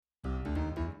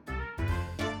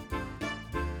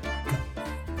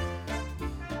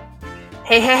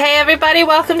Hey, everybody.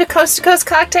 Welcome to Coast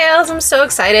Cocktails. I'm so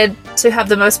excited to have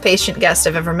the most patient guest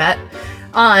I've ever met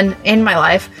in my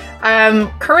life.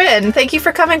 Corinne, thank you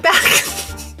for coming back.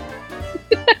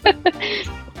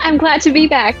 I'm glad to be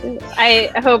back.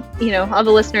 I hope, all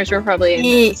the listeners were probably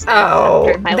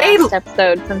after my last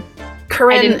episode since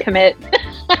Corinne, I didn't commit.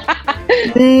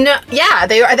 No, yeah,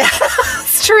 they are.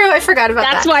 That's true. I forgot about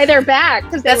that. That's why they're back.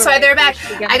 That's why they're back.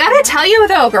 I gotta tell you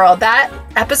though, girl, that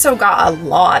episode got a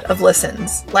lot of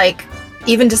listens. Like,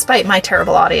 even despite my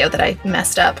terrible audio that I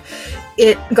messed up,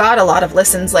 it got a lot of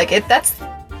listens. Like, that's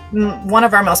one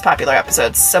of our most popular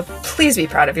episodes. So please be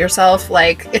proud of yourself.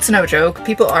 Like, it's no joke.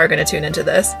 People are going to tune into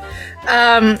this.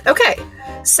 Okay.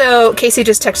 So Casey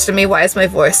just texted me, why is my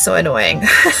voice so annoying?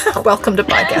 Welcome to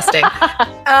podcasting.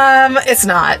 It's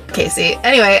not, Casey.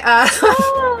 Anyway.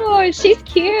 Oh, she's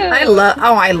cute. I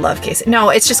love Casey. No,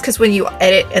 it's just because when you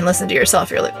edit and listen to yourself,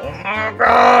 you're like, oh my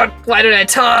God, why did I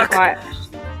talk?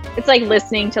 It's like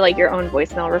listening to your own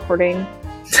voicemail recording.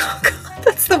 Oh God,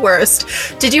 that's the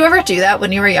worst. Did you ever do that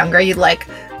when you were younger? You'd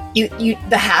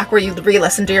the hack where you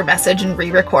re-listen to your message and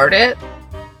re-record it?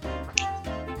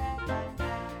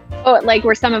 Oh,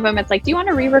 where some of them, it's like, do you want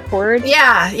to re-record?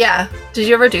 Yeah. Did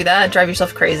you ever do that? Drive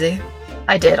yourself crazy?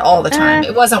 I did all the time.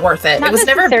 It wasn't worth it. It was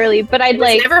necessarily, but I'd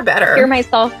never better. Hear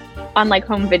myself on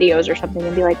home videos or something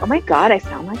and be like, oh my God, I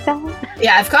sound like that.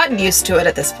 Yeah, I've gotten used to it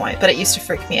at this point, but it used to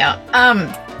freak me out.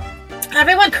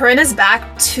 Everyone, Corinne is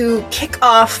back to kick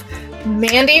off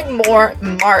Mandy Moore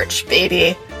March,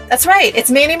 baby. That's right.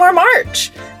 It's Mandy Moore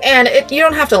March. And you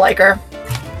don't have to like her.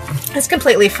 It's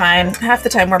completely fine. Half the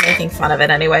time we're making fun of it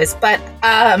anyways. But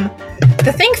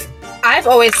the thing I've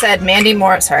always said, Mandy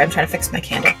Moore... Sorry, I'm trying to fix my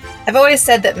candle. I've always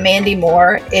said that Mandy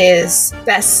Moore is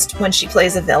best when she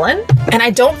plays a villain. And I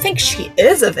don't think she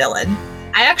is a villain.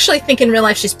 I actually think in real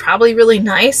life she's probably really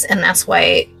nice. And that's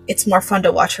why it's more fun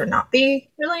to watch her not be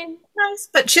really nice.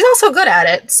 But she's also good at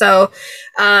it. So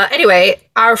anyway,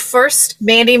 our first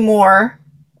Mandy Moore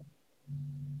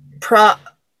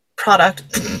project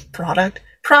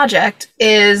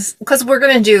is, because we're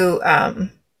going to do a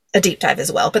deep dive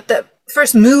as well, but the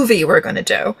first movie we're going to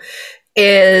do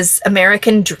is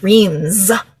American Dreams.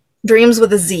 Dreams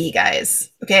with a Z, guys.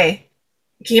 Okay.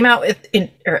 It came out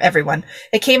everyone.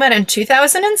 It came out in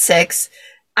 2006.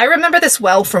 I remember this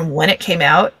well from when it came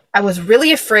out. I was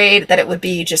really afraid that it would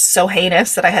be just so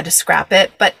heinous that I had to scrap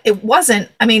it, but it wasn't.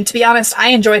 I mean, to be honest, I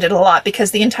enjoyed it a lot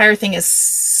because the entire thing is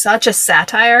such a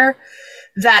satire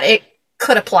that it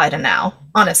could apply to now,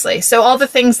 honestly. So all the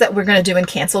things that we're going to do in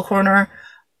Cancel Corner,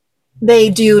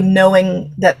 they do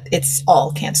knowing that it's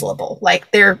all cancelable. Like,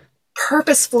 they're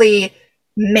purposefully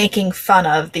making fun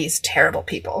of these terrible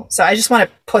people. So I just want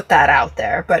to put that out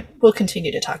there, but we'll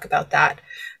continue to talk about that.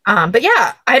 But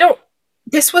yeah,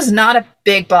 this was not a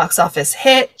big box office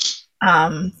hit.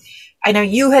 I know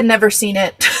you had never seen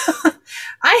it.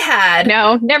 I had.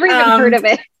 No, never even heard of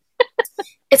it.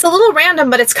 It's a little random,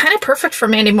 but it's kind of perfect for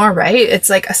Mandy Moore, right? It's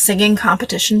like a singing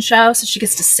competition show, so she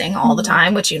gets to sing all the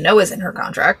time, which is in her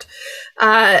contract.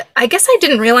 I guess I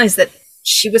didn't realize that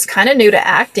she was kind of new to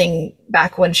acting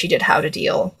back when she did How to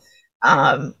Deal.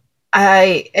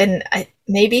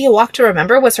 Maybe A Walk to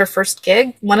Remember was her first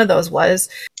gig. One of those was.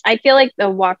 I feel like The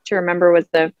Walk to Remember was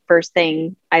the first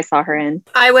thing I saw her in.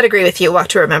 I would agree with you, Walk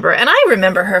to Remember. And I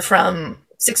remember her from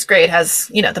 6th grade as,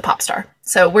 the pop star.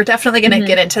 So we're definitely going to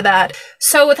get into that.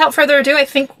 So without further ado, I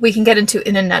think we can get into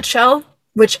In a Nutshell,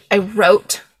 which I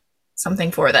wrote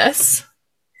something for this.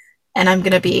 And I'm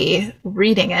going to be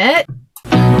reading it.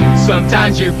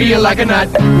 Sometimes you feel like a nut.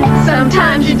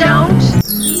 Sometimes you don't.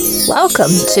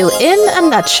 Welcome to In a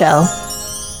Nutshell.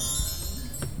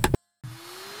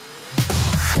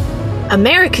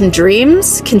 American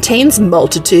Dreams contains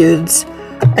multitudes.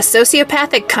 A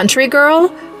sociopathic country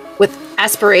girl with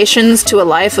aspirations to a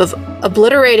life of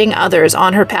obliterating others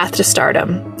on her path to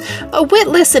stardom. A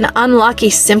witless and unlucky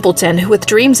simpleton with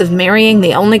dreams of marrying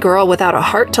the only girl without a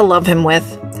heart to love him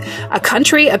with. A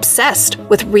country obsessed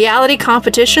with reality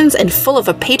competitions and full of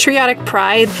a patriotic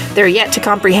pride they're yet to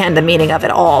comprehend the meaning of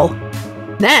it all.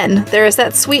 Then there is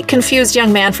that sweet, confused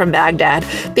young man from Baghdad,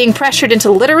 being pressured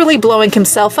into literally blowing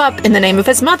himself up in the name of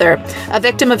his mother, a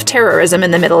victim of terrorism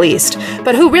in the Middle East,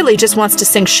 but who really just wants to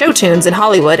sing show tunes in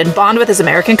Hollywood and bond with his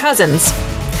American cousins.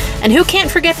 And who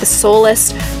can't forget the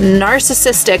soulless,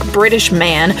 narcissistic British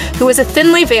man who is a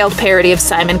thinly veiled parody of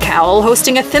Simon Cowell,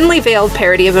 hosting a thinly veiled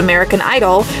parody of American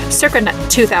Idol circa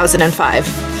 2005.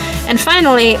 And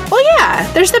finally,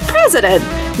 there's the president,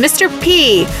 Mr.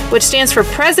 P, which stands for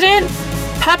President,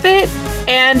 Puppet,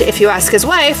 and, if you ask his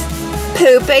wife,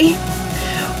 Poopy.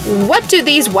 What do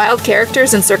these wild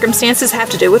characters and circumstances have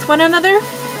to do with one another?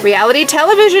 reality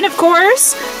television, of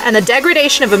course, and the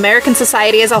degradation of American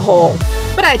society as a whole.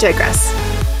 But I digress.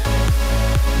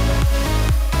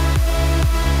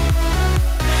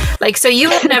 Like, so you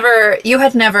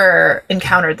had never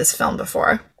encountered this film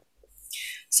before.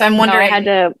 So I'm wondering. No, I had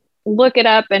to look it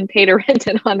up and pay to rent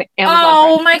it on Amazon.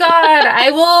 Oh my God.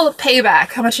 I will pay you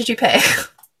back. How much did you pay?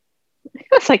 It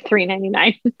was like $3.99.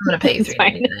 I'm going to pay you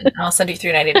 $3.99. I'll send you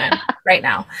 $3.99 right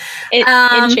now. In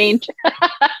change.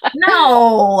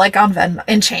 No, like on Venmo.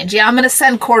 In change. Yeah, I'm going to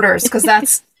send quarters because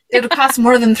it would cost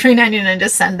more than $3.99 to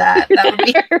send that. That would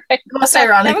be the most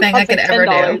ironic thing I could ever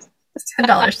do. It's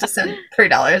 $10 to send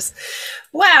 $3.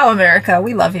 Wow, America,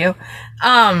 we love you.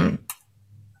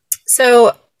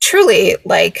 So truly,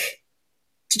 like,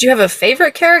 did you have a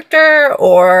favorite character,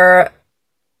 or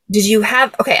did you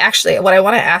have... Okay, actually, what I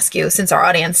want to ask you, since our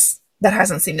audience that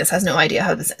hasn't seen this has no idea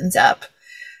how this ends up,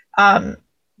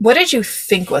 what did you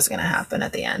think was going to happen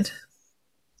at the end?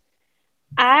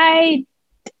 I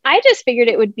just figured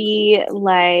it would be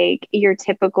like your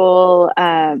typical...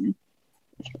 I'm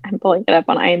pulling it up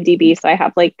on IMDb, so I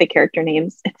have like the character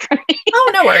names in front of me.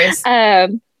 Oh, no worries.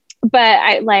 But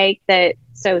I like that.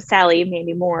 So Sally,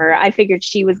 Mandy Moore, I figured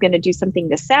she was going to do something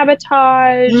to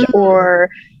sabotage, or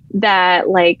that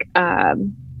like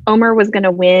Omar was going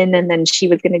to win and then she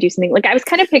was going to do something. Like I was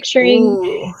kind of picturing.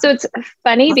 Ooh. So it's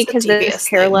funny because this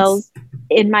parallels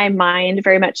in my mind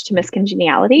very much to Miss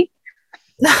Congeniality.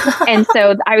 And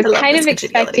so I was kind of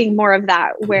expecting more of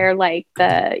that, where like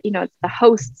it's the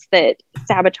hosts that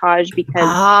sabotage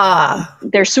because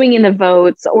they're swinging the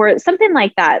votes or something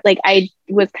like that. Like I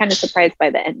was kind of surprised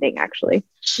by the ending, actually.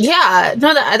 Yeah,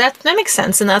 no, that makes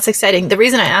sense. And that's exciting. The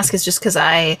reason I ask is just because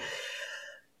I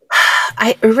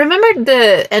remembered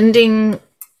the ending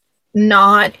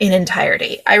not in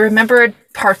entirety. I remembered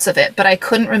parts of it, but I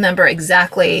couldn't remember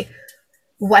exactly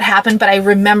what happened. But I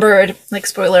remembered, like,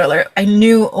 spoiler alert, I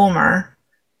knew Omar,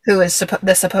 who is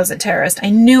the supposed terrorist,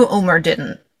 I knew Omar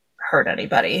didn't hurt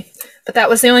anybody. But that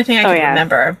was the only thing I could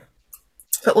remember.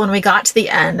 But when we got to the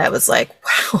end, I was like,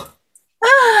 wow,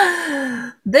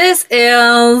 this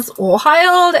is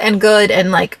wild and good.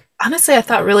 And, like, honestly, I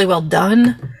thought really well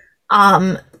done.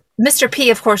 Mr.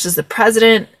 P, of course, is the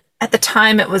president. At the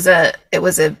time, it was a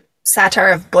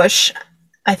satire of Bush,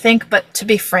 I think. But to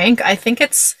be frank, I think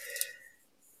it's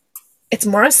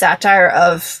more a satire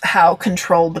of how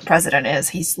controlled the president is.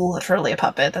 He's literally a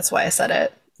puppet. That's why I said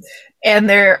it. And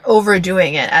they're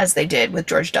overdoing it, as they did with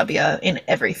George W. in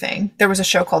everything. There was a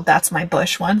show called That's My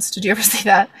Bush once. Did you ever see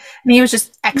that? And he was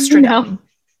just extra dumb.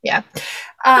 Yeah.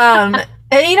 And,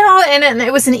 and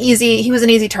it was he was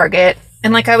an easy target.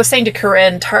 And like I was saying to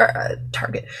Corinne,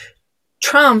 Trump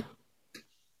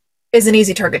is an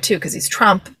easy target too, because he's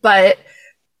Trump. But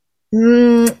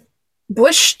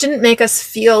Bush didn't make us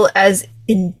feel as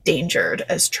endangered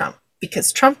as Trump,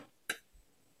 because Trump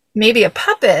may be a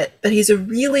puppet, but he's a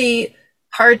really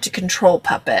hard to control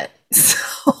puppet.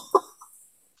 So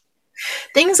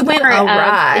things went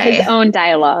awry. His own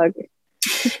dialogue.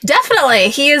 Definitely.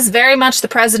 He is very much the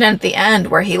president at the end,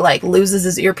 where he like loses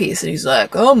his earpiece and he's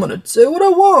like, oh, I'm going to say what I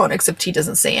want, except he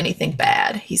doesn't say anything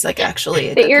bad. He's like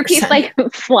actually the earpiece like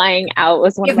flying out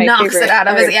was one of my knocks favorite it out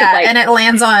of his and it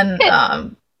lands on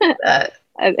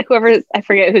whoever, I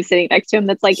forget who's sitting next to him,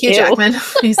 that's like Hugh Jackman.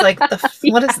 He's like,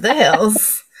 what is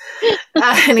this?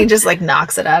 And he just like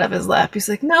knocks it out of his lap. He's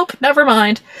like, nope, never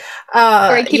mind. Or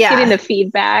I keep getting the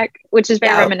feedback, which is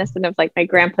very reminiscent of like my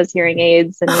grandpa's hearing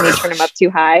aids, and when you turn them up too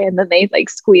high and then they like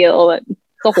squeal and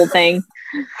the whole thing.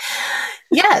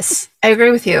 Yes, I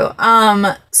agree with you.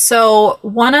 So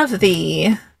one of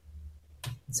the,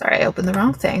 sorry, I opened the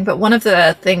wrong thing, but one of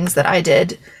the things that I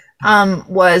did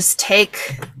was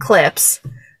take clips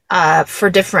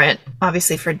for different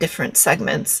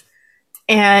segments.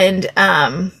 And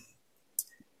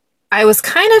I was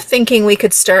kind of thinking we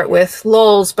could start with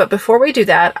lulz, but before we do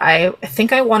that, I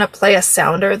think I want to play a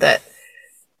sounder that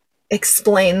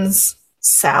explains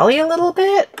Sally a little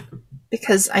bit,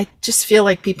 because I just feel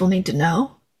like people need to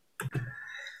know.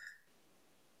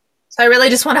 So I really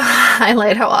just want to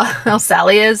highlight how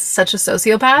Sally is such a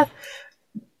sociopath.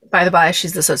 By the by,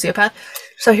 she's the sociopath.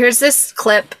 So here's this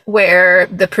clip where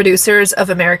the producers of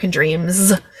American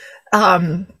Dreams,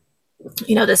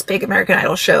 this big American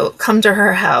Idol show, come to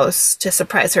her house to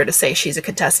surprise her to say she's a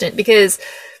contestant, because,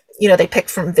 they pick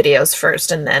from videos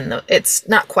first, and then it's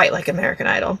not quite like American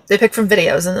Idol. They pick from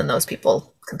videos and then those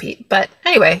people compete. But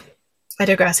anyway, I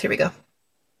digress. Here we go.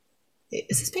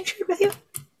 Is this being shared with you?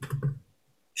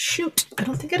 Shoot, I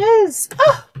don't think it is.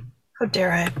 Oh, how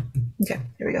dare I? Okay,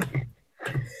 here we go.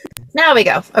 Now we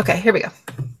go. Okay, here we go.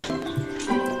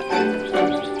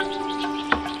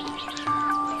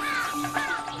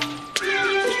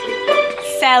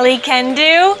 Sally can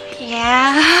do.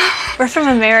 Yeah, We're from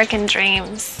American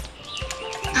Dreams,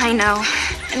 I know.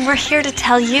 and we're here to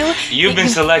tell you. You've been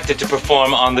selected to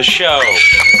perform on the show. Why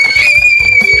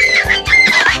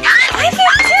do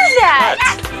you do that?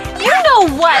 You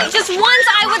know what? Just once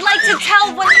I would like to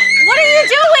tell what are you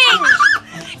doing?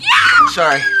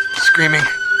 Sorry, screaming.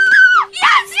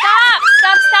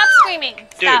 Stop screaming.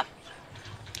 Dude. Stop.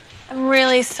 I'm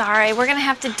really sorry. We're gonna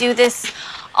have to do this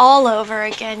all over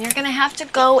again. You're gonna have to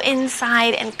go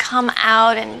inside and come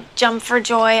out and jump for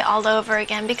joy all over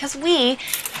again because we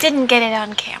didn't get it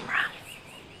on camera.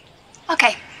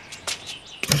 Okay.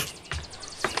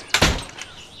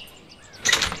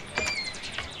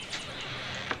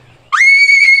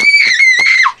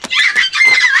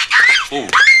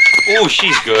 Ooh,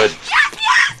 she's good.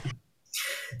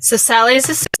 So Sally's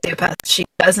a sociopath. She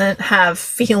doesn't have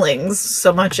feelings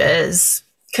so much as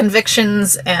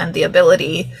convictions and the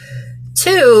ability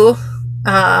to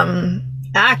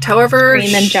act however And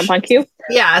then jump on cue.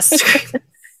 Yes.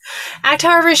 Act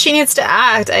however she needs to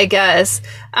act, I guess.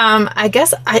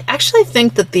 I actually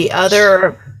think that the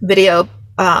other video,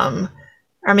 the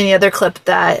other clip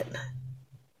that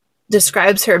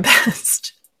describes her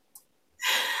best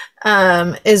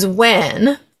is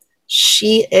when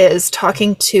she is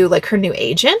talking to like her new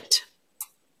agent,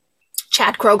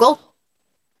 Chad Kroeger.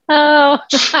 Oh,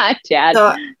 Chad.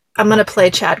 So I'm gonna play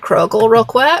Chad Kroeger real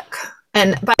quick.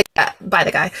 And by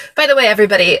the guy. By the way,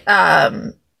 everybody,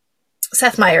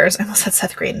 Seth Meyers, I almost said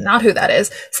Seth Green, not who that is.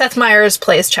 Seth Meyers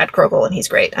plays Chad Kroeger and he's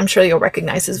great. I'm sure you'll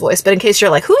recognize his voice, but in case you're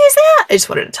like, who is that? I just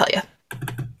wanted to tell you.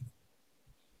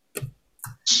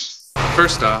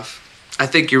 First off, I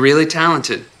think you're really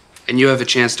talented, and you have a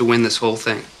chance to win this whole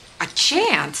thing. A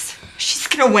chance? She's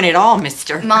gonna win it all,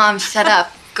 mister. Mom, shut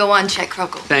up. Go on, Chet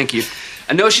Kroeger. Thank you.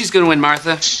 I know she's gonna win,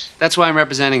 Martha. That's why I'm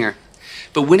representing her.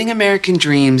 But winning American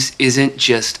Dreams isn't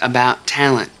just about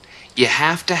talent. You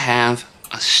have to have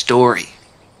a story.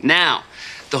 Now,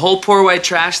 the whole poor white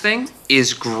trash thing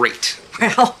is great.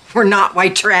 Well, we're not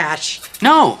white trash.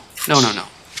 No.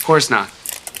 Of course not.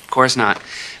 Of course not.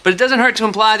 But it doesn't hurt to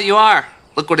imply that you are.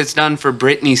 Look what it's done for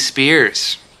Britney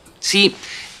Spears. See,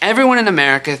 everyone in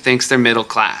America thinks they're middle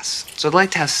class, so I'd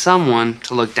like to have someone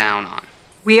to look down on.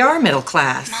 We are middle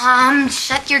class. Mom,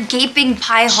 shut your gaping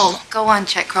pie hole. Go on,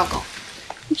 Chet Kroeger.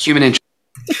 Human interest.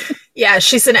 Yeah,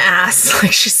 she's an ass.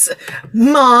 Like she's,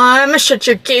 Mom, shut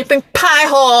your gaping pie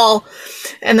hole.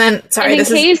 And then, sorry, And in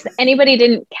case anybody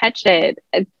didn't catch it,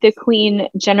 the Queen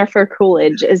Jennifer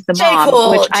Coolidge is the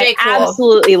mom, which I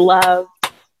absolutely love.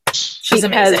 She's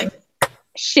amazing.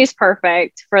 She's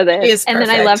perfect for this. She is and then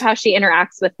I perfect. love how she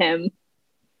interacts with him.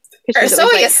 Or so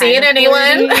you seeing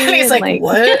anyone? And he's like,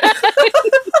 what?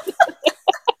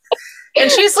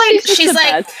 And she's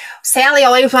like, Sally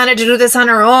always wanted to do this on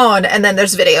her own. And then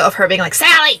there's video of her being like,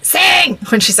 Sally, sing!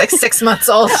 When she's like 6 months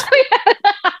old.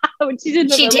 She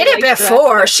did it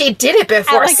before. She did it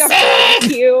before. Like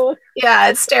sing! Yeah,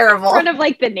 it's terrible. In front of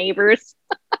like the neighbors.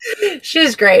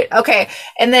 She's great. Okay.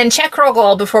 And then Chet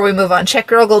Kroeger, before we move on, Chet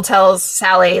Kroeger tells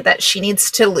Sally that she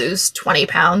needs to lose 20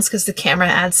 pounds because the camera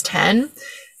adds 10.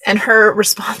 And her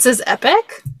response is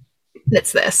epic. And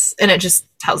it's this. And it just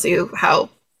tells you how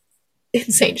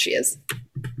insane she is.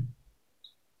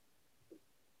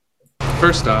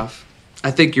 First off,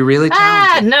 I think you're really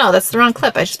talented. No, that's the wrong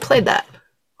clip. I just played that.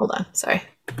 Hold on. Sorry.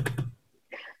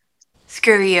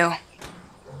 Screw you.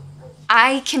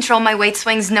 I control my weight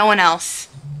swings, no one else.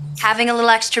 Having a little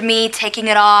extra meat, taking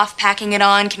it off, packing it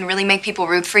on can really make people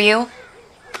root for you.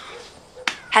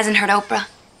 Hasn't hurt Oprah.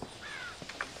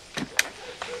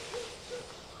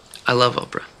 I love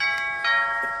Oprah.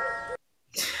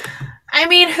 I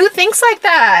mean, who thinks like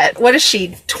that? What is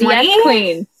she, 20? Yes,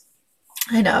 Queen.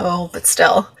 I know, but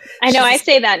still. I know, I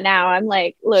say that now. I'm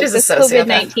like, look, She's a this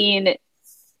sociopath. COVID-19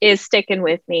 is sticking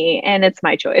with me, and it's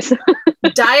my choice.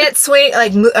 Diet swing,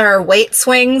 or weight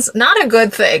swings, not a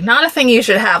good thing. Not a thing you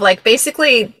should have. Like,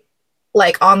 basically,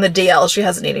 like, on the DL, she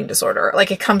has an eating disorder. Like,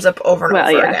 it comes up over and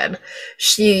over again.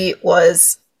 She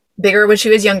was bigger when she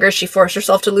was younger. She forced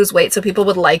herself to lose weight so people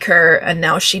would like her, and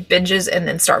now she binges and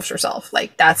then starves herself.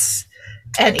 Like, that's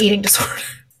an eating disorder.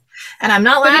 And I'm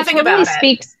not laughing it totally about it.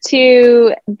 Speaks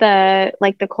to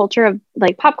the culture of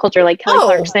like pop culture, like Kelly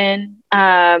Clarkson.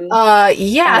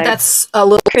 That's a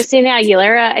little Christina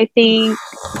Aguilera, I think.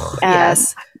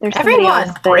 Yes, there's everyone.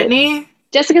 Britney,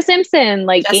 Jessica Simpson,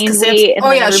 like gained weight, and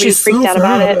then everybody freaked out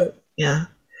about it. Yeah,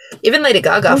 even Lady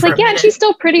Gaga. I was like, yeah, and she's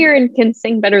still prettier and can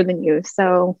sing better than you.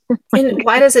 So, and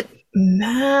why does it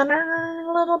matter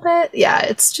a little bit? Yeah,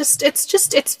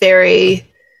 it's very.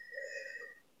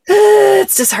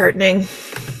 It's disheartening,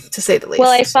 to say the least.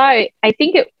 Well, I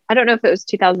I don't know if it was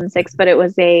 2006, but it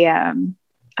was a, I don't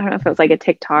know if it was like a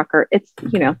TikTok or it's,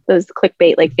 those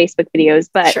clickbait, like Facebook videos,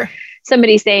 but Sure.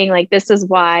 somebody saying like, this is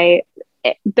why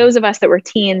those of us that were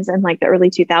teens in like the early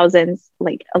 2000s,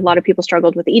 like a lot of people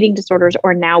struggled with eating disorders,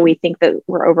 or now we think that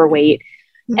we're overweight.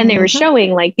 And they were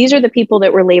showing like, these are the people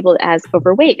that were labeled as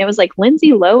overweight. And it was like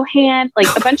Lindsay Lohan,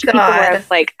 like a bunch of people where I was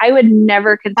like, I would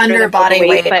never consider Under them body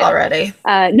overweight, weight but already.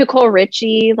 Nicole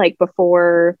Richie, like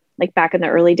before, like back in the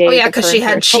early days. Oh yeah, because she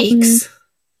had cheeks.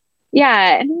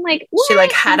 Yeah. And I'm like, She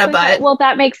like had a butt. Well,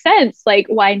 that makes sense. Like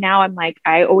why now I'm like,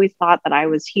 I always thought that I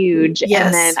was huge. Yes.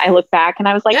 And then I look back and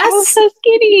I was like, Yes. I was so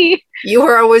skinny. You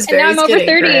were always And very now I'm skinny. over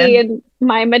 30 Corinne. and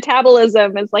my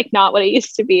metabolism is like not what it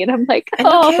used to be. And I'm like, I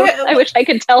don't care. I wish I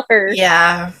could tell her.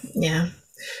 Yeah.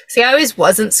 See, I always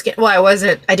wasn't skinny. Well,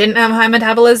 I didn't have high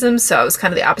metabolism, so I was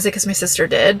kind of the opposite because my sister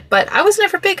did. But I was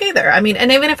never big either. I mean,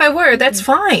 and even if I were, that's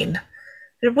fine.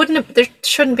 There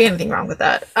shouldn't be anything wrong with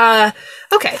that.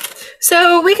 Okay,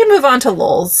 so we can move on to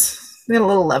lols. We got a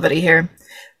little levity here.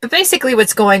 But basically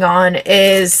what's going on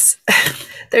is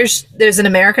there's an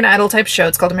American Idol type show.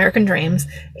 It's called American Dreams.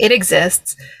 It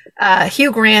exists.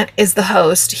 Hugh Grant is the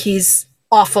host. He's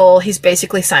awful. He's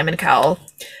basically Simon Cowell.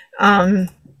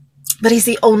 But he's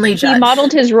the only judge. He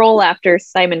modeled his role after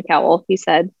Simon Cowell, he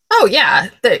said. Oh, yeah.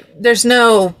 There's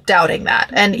no doubting that.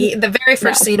 And the very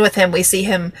first scene with him, we see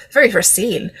him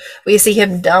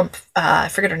dump, I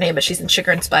forget her name, but she's in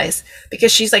Sugar and Spice,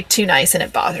 because she's like too nice and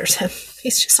it bothers him.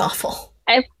 He's just awful.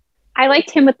 I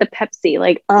liked him with the Pepsi,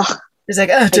 like, ugh. He's like,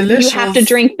 oh, delicious. You have to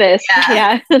drink this.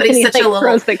 Yeah. But he's such like, a little,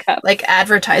 throws the cup. like,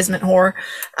 advertisement whore.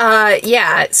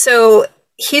 So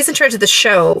he's in charge of the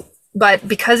show, but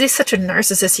because he's such a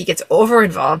narcissist, he gets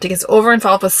over-involved. He gets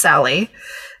over-involved with Sally.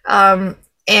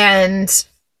 And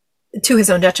to his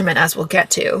own detriment, as we'll get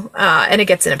to, and it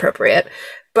gets inappropriate.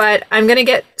 But I'm going to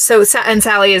get, and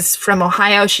Sally is from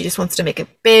Ohio. She just wants to make it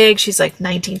big. She's like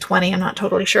 19, 20. I'm not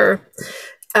totally sure.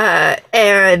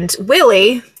 And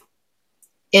Willie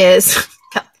is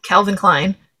Calvin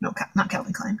Klein. No, not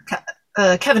Calvin Klein.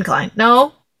 Kevin Klein.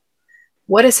 No.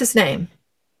 What is his name?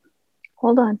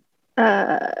 Hold on.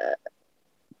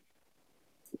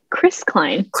 Chris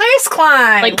Klein. Chris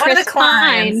Klein. Like One Chris of the Kleins.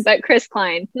 Klein, but Chris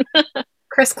Klein.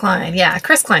 Chris Klein. Yeah,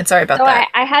 Chris Klein. Sorry about So that.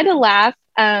 I had to laugh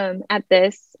at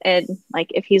this, and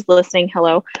like if he's listening,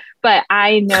 hello. But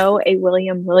I know a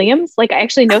William Williams. Like I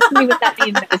actually know somebody with that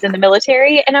name that was in the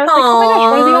military, and I was like, oh my gosh,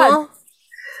 what are the odds?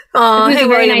 Oh, He's hey, a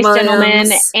very William nice gentleman,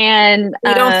 Williams. and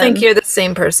You don't think you're the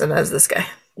same person as this guy?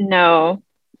 No,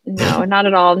 not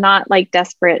at all. Not like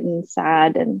desperate and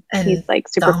sad, and he's like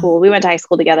super dumb. cool. We went to high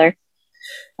school together.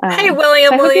 Hey,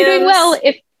 William I hope you're doing Williams.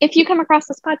 well. If you come across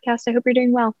this podcast, I hope you're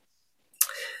doing well.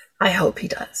 I hope he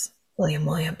does. William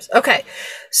Williams. Okay,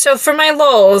 so for my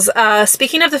lols,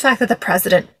 speaking of the fact that the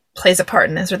president plays a part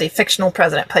in this, or the fictional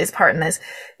president plays a part in this,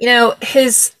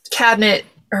 his cabinet,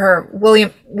 or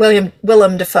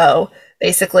Willem Dafoe,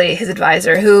 basically his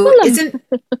advisor, who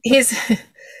he's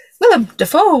Willem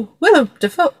Dafoe.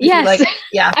 Yes. Like,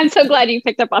 yeah. I'm so glad you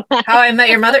picked up on that. How I Met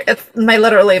Your Mother. It's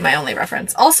literally my only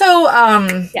reference. Also,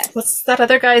 Yes. What's that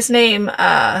other guy's name?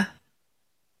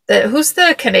 Who's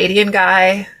the Canadian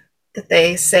guy that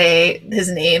they say his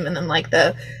name and then like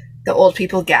the old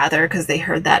people gather because they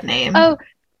heard that name? Oh,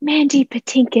 Mandy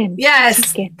Patinkin.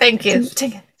 Yes. Patinkin. Thank you.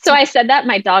 Patinkin. So I said that,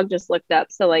 my dog just looked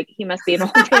up. So like he must be an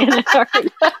old man.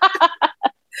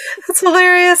 That's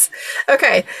hilarious.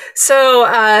 Okay, so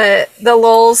the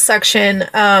lols section.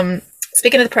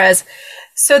 Speaking of the prez,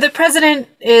 so the president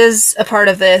is a part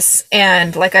of this,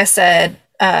 and like I said,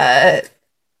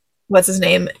 what's his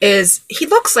name? He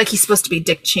looks like he's supposed to be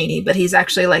Dick Cheney, but he's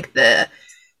actually like the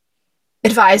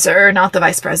advisor, not the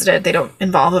vice president. They don't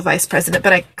involve a vice president,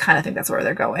 but I kind of think that's where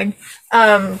they're going.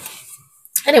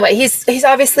 Anyway, he's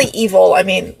obviously evil. I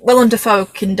mean, Willem Dafoe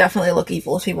can definitely look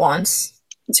evil if he wants.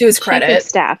 To his credit, Chief of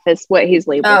staff is what he's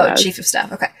labeled as. Chief of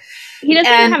staff. Okay. He doesn't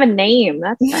even have a name.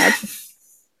 That's sad.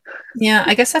 Yeah,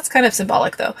 I guess that's kind of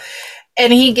symbolic though.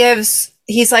 And he's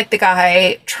like the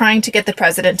guy trying to get the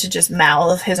president to just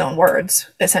mouth his own words,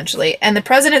 essentially. And the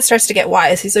president starts to get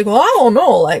wise. He's like, well, I don't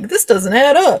know, like this doesn't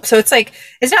add up. So it's like,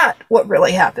 it's not what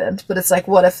really happened, but it's like,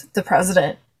 what if the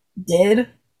president did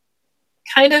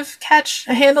kind of catch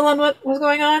a handle on what was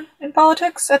going on in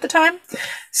politics at the time?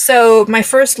 So my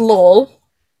first lull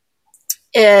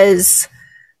is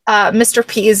Mr.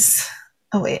 P's.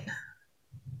 Oh wait.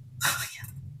 Oh, yeah.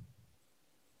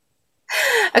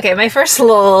 Okay, my first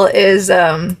lull is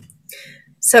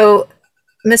so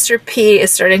Mr. P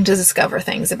is starting to discover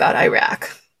things about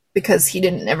Iraq because he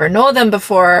didn't ever know them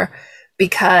before,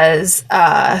 because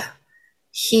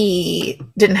he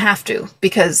didn't have to,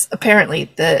 because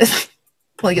apparently the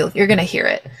well, you're going to hear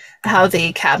it, how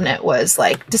the cabinet was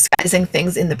like disguising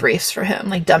things in the briefs for him,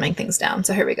 like dumbing things down.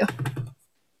 So here we go.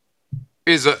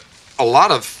 There's a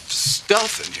lot of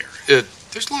stuff in here.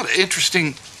 There's a lot of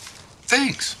interesting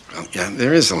things. Well, yeah,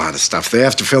 there is a lot of stuff. They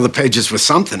have to fill the pages with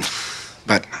something.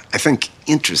 But I think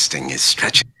interesting is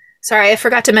stretching. Sorry, I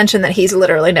forgot to mention that he's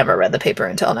literally never read the paper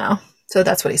until now. So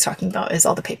that's what he's talking about, is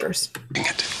all the papers.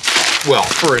 Well,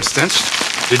 for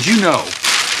instance, did you know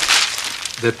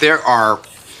that there are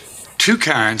 2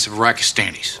 kinds of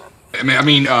Iraqistanis?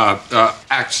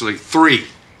 Actually 3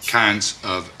 kinds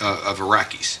of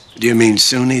Iraqis. Do you mean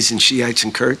Sunnis and Shiites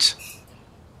and Kurds?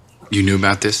 You knew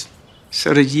about this?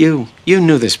 So did you. You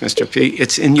knew this, Mr. P.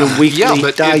 It's in your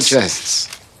weekly digests.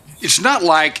 It's not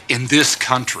like in this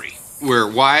country where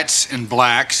whites and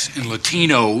blacks and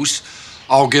Latinos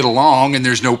all get along and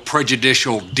there's no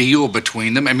prejudicial deal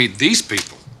between them. I mean, these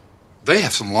people, they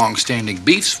have some long-standing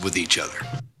beefs with each other.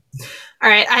 All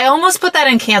right, I almost put that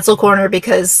in cancel corner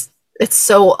because it's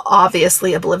so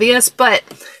obviously oblivious, but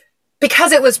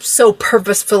because it was so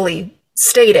purposefully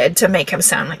stated to make him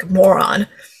sound like a moron,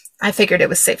 I figured it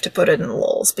was safe to put it in the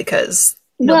lulz because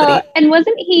nobody... Well, and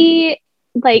wasn't he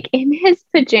like in his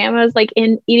pajamas, like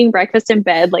in eating breakfast in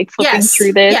bed, like flipping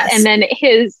through this, and then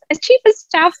his chief of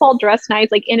staff all dressed nice,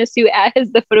 like in a suit at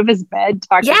the foot of his bed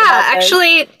talking about this.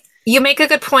 Actually, you make a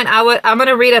good point. I'm going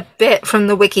to read a bit from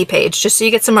the wiki page just so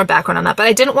you get some more background on that, but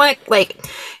I didn't want to like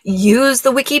use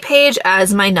the wiki page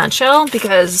as my nutshell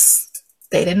because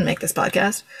they didn't make this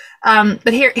podcast.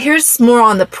 But here's more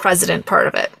on the president part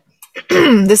of it.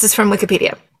 This is from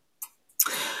Wikipedia.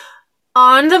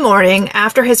 On the morning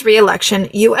after his re-election,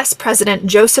 U.S. President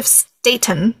Joseph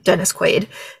Staten, Dennis Quaid,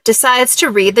 decides to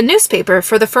read the newspaper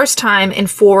for the first time in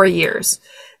 4 years.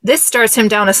 This starts him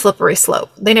down a slippery slope.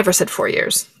 They never said 4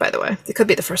 years, by the way. It could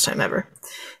be the first time ever.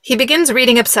 He begins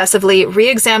reading obsessively,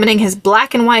 re-examining his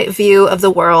black and white view of the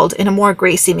world in a more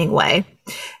gray-seeming way,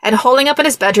 and holding up in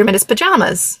his bedroom in his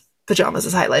pajamas. Pajamas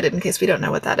is highlighted in case we don't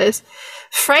know what that is.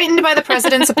 Frightened by the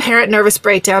president's apparent nervous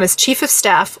breakdown, his chief of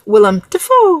staff, Willem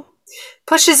Dafoe,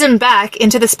 pushes him back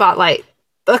into the spotlight,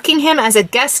 booking him as a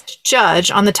guest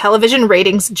judge on the television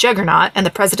ratings juggernaut and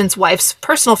the president's wife's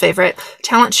personal favorite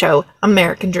talent show,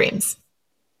 American Dreams.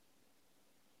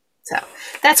 So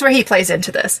that's where he plays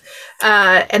into this.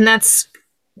 And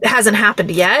hasn't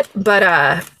happened yet,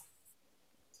 but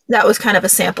that was kind of a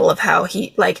sample of how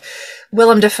he, like,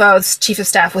 Willem Dafoe's chief of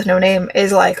staff with no name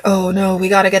is like, oh no, we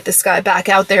got to get this guy back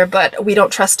out there, but we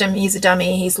don't trust him. He's a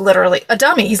dummy. He's literally a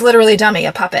dummy. He's literally a dummy,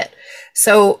 a puppet.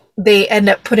 So they end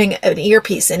up putting an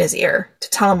earpiece in his ear to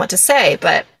tell him what to say,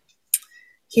 but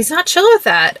he's not chill with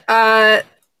that.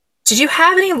 Did you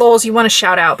have any lulz you want to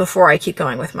shout out before I keep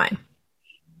going with mine?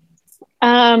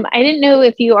 I didn't know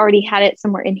if you already had it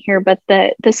somewhere in here, but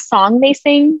the song they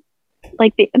sing,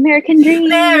 like the American Dreams.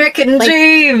 American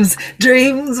Dreams!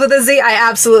 Dreams with a Z. I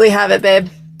absolutely have it, babe.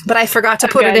 But I forgot to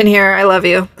put it in here. I love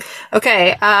you.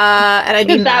 Okay. And I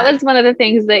mean that was one of the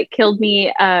things that killed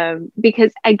me.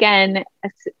 Because again,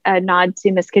 a nod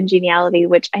to Miss Congeniality,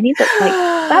 which I need to like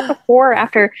that before or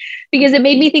after, because it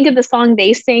made me think of the song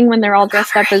they sing when they're all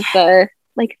dressed up as the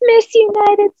like Miss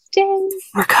United States.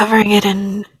 We're covering it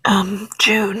in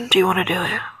June. Do you want to do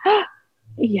it?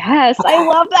 Yes, okay. I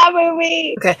love that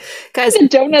movie. Okay, guys, the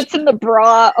donuts in the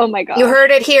bra. Oh my god! You heard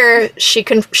it here. She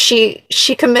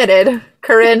committed.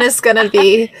 Corinne is gonna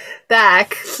be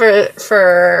back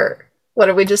for what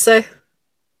did we just say?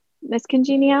 Miss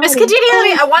Congeniality. Miss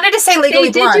Congeniality. I wanted to say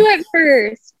Legally Blonde. They did do it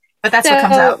first, but that's what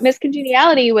comes out. Miss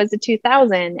Congeniality was a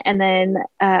 2000, and then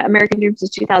American Dreams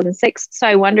was 2006. So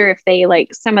I wonder if they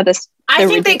like some of this. I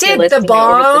think they did the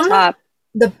Bomb.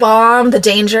 The Bomb, The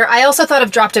Danger. I also thought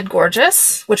of Drop Dead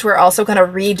Gorgeous, which we're also going to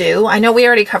redo. I know we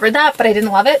already covered that, but I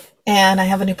didn't love it. And I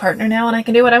have a new partner now and I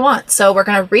can do what I want. So we're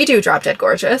going to redo Drop Dead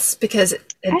Gorgeous because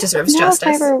it deserves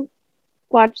justice. I ever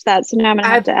watched that. So now I'm going to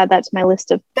have to add that to my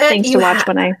list of things to watch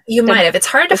when I... You might have. It's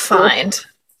hard to find.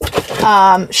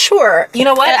 Sure. You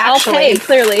know what? Actually, I'll pay,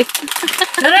 clearly.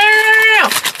 No.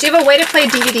 Do you have a way to play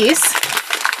DVDs?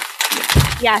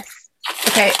 Yes.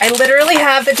 Okay. I literally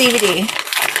have the DVD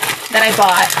that I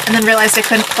bought and then realized I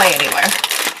couldn't play anywhere.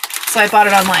 So I bought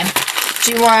it online.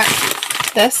 Do you want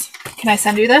this? Can I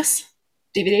send you this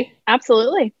DVD?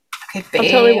 Absolutely. Okay, babe. I'll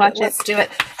totally watch it. Let's do it.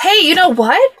 Hey, you know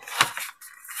what?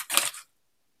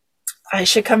 I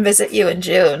should come visit you in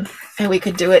June and we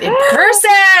could do it in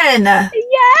person. Yes!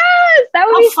 That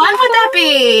would be How fun would that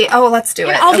be? Oh, let's do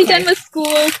it. I'll be done with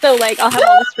school, so like I'll have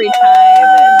all this free time.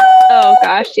 And, oh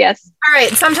gosh, yes. All right,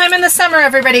 sometime in the summer,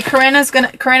 everybody, Corinne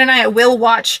and I will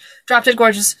watch Drop Dead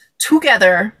Gorgeous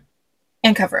together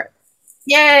and cover it.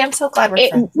 Yay, I'm so glad we're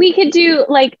friends. We could do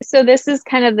like, so this is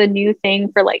kind of the new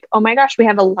thing for like, oh my gosh, we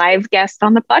have a live guest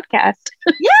on the podcast.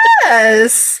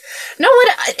 Yes. No,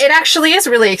 it actually is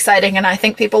really exciting. And I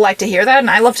think people like to hear that. And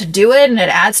I love to do it and it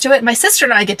adds to it. My sister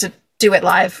and I get to do it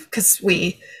live because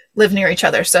we live near each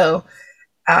other. So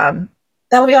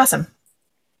that'll be awesome.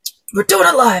 We're doing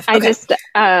it live. I just,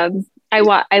 I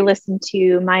listened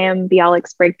to Mayim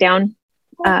Bialik's breakdown.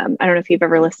 I don't know if you've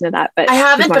ever listened to that, but I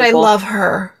haven't, but I love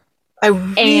her. I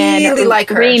really like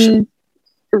her. Rainn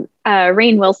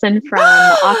Wilson from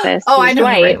The Office, I know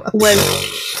wife,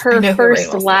 was her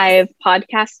first live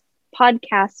podcast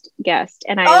guest,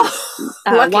 and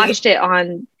I watched it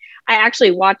on. I actually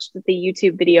watched the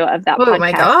YouTube video of that podcast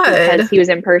my God. because he was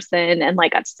in person and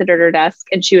like got to sit at her desk,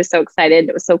 and she was so excited.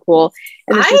 It was so cool,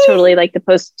 and this is totally like the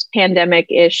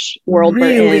post-pandemic-ish world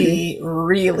we're in.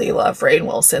 Really love Rainn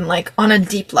Wilson, like on a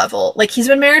deep level. Like he's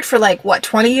been married for like what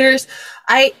 20 years.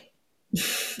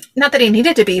 Not that he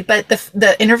needed to be, but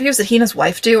the interviews that he and his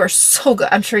wife do are so good.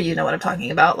 I'm sure you know what I'm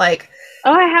talking about. Like,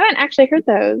 oh, I haven't actually heard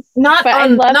those. Not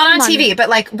on TV, but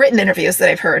like written interviews that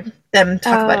I've heard them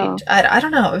talk about. I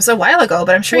don't know. It was a while ago,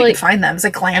 but I'm sure you can find them. It's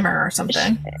like Glamour or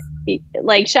something.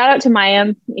 Like shout out to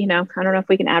Mayim. You know, I don't know if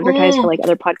we can advertise for like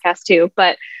other podcasts too,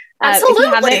 but absolutely,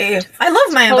 I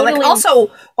love Mayim. But like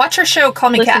also watch her show. Call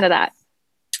Me Kat. Listen to that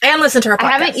and listen to her podcast.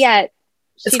 I haven't yet.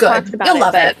 It's good. You'll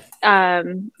love it.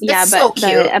 Yeah, it's but so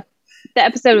cute. The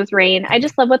episode with Rainn, I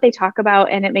just love what they talk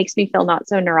about, and it makes me feel not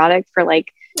so neurotic for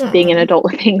like being an adult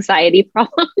with anxiety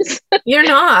problems. You're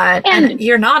not, and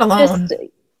you're not alone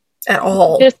at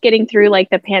all. Just getting through like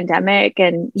the pandemic,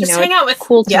 and you know, hang out with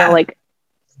cool to know like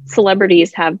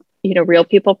celebrities have real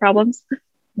people problems.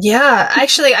 Yeah,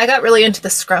 actually, I got really into the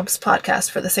Scrubs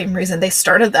podcast for the same reason. They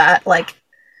started that like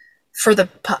for the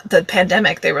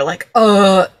pandemic. They were like,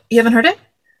 "Oh, you haven't heard it?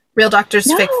 Real Doctors,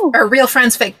 Fake, or Real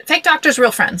Friends, Fake Doctors,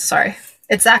 Real Friends." Sorry,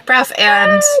 it's Zach Braff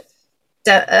and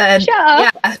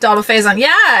Donald Faison.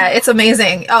 Yeah, it's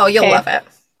amazing. Oh, you'll love it.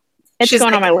 She's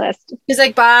going on my list. She's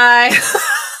like, "Bye,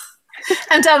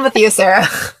 I'm done with you, Sarah."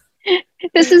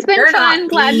 This has been fun.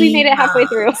 Glad we made it halfway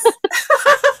through.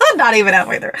 Not even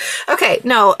halfway through. Okay,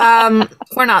 no,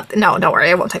 we're not. No, don't worry,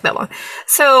 it won't take that long.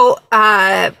 So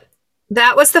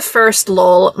that was the first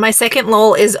lull. My second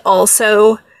lull is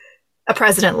also a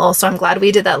president lull, so I'm glad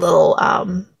we did that little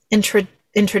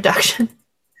introduction.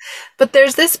 But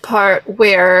there's this part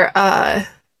where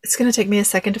it's going to take me a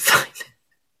second to find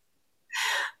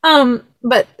it.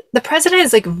 But the president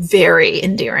is like very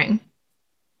endearing,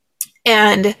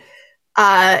 and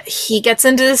he gets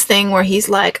into this thing where he's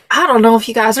like, "I don't know if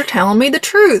you guys are telling me the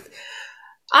truth.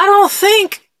 I don't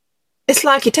think it's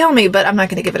like you tell me, but I'm not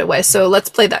going to give it away." So let's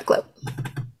play that clip.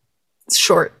 It's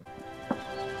short.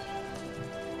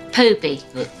 Poopy.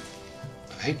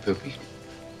 Hey, Poopy.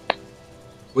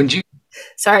 When did you...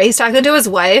 Sorry, he's talking to his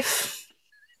wife.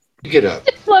 Get up.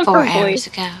 4 hours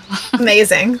ago.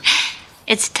 Amazing.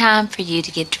 It's time for you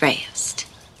to get dressed.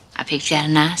 I picked you out a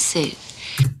nice suit.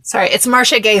 Sorry, it's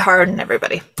Marcia Gay Harden,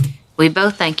 everybody. We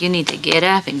both think you need to get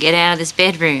up and get out of this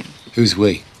bedroom. Who's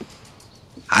we?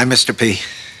 Hi, Mr. P.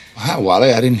 Hi,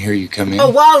 Wally. I didn't hear you come in.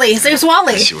 Oh, Wally. There's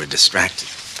Wally. Yes, you were distracted.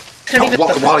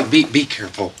 Wally, be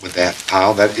careful with that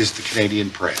pile. That is the Canadian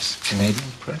Press.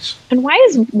 Canadian Press? And why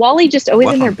is Wally just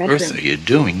always in their bedroom? What on earth are you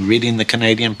doing reading the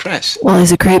Canadian Press?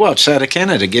 Wally's a creep. Who outside of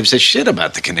Canada gives a shit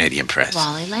about the Canadian Press?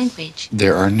 Wally language.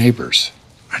 They're our neighbors.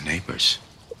 Our neighbors?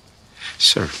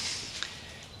 Sir,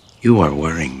 you are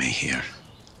worrying me here.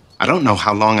 I don't know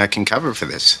how long I can cover for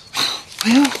this.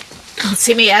 Well,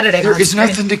 see me editing. There is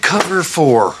nothing to cover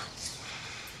for.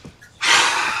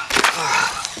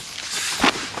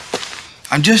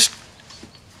 I'm just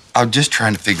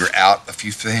trying to figure out a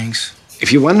few things.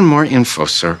 If you wanted more info,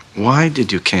 sir, why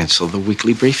did you cancel the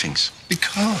weekly briefings?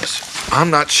 Because I'm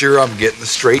not sure I'm getting the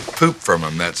straight poop from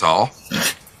them, that's all.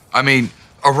 I mean,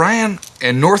 Iran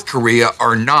and North Korea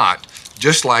are not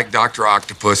just like Dr.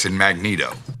 Octopus and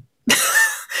Magneto.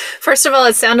 First of all,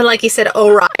 it sounded like he said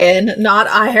Orion, not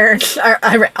iron.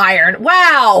 Iron.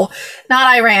 Wow.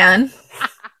 Not Iran.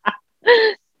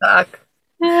 Fuck.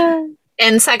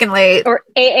 And secondly... Or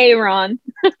Aaron.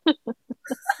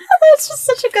 That's just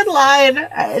such a good line.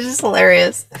 It's just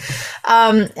hilarious.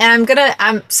 And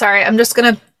I'm sorry, I'm just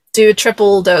gonna do a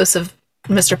triple dose of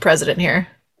Mr. President here.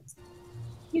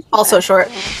 Also short.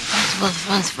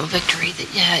 Wonderful victory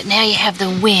that now you have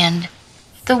the wind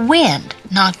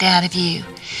knocked out of you.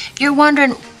 You're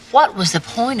wondering, what was the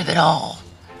point of it all?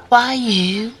 Why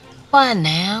you? Why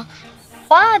now?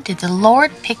 Why did the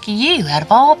Lord pick you out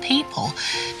of all people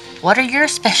What are your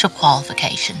special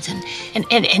qualifications?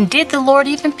 And did the Lord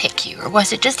even pick you? Or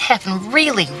was it just having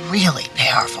really, really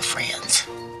powerful friends?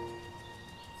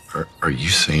 Are you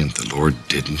saying the Lord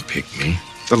didn't pick me?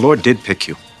 The Lord did pick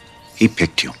you. He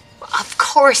picked you. Of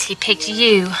course he picked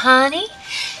you, honey.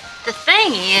 The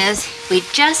thing is, we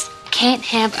just can't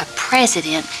have a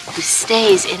president who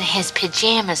stays in his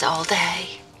pajamas all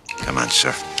day. Come on,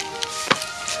 sir.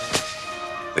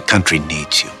 The country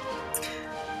needs you.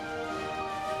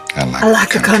 I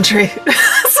like the country. That's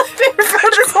my favorite part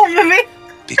of this whole movie.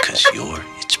 Because you're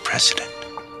its president.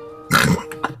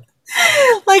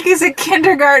 Like he's a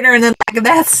kindergartner, and then like,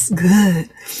 that's good.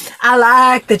 I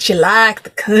like that you like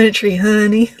the country,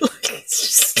 honey. Like, it's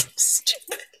just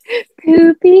stupid.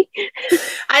 Poopy.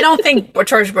 I don't think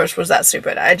George Bush was that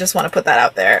stupid. I just want to put that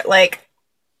out there. Like,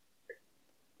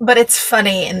 but it's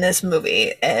funny in this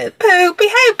movie. Poopy,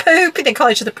 hey Poopy. They call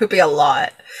each other Poopy a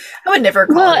lot. I would never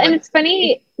call Well, him. and it's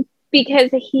funny because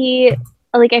he,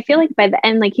 like, I feel like by the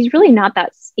end, like, he's really not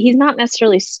that, he's not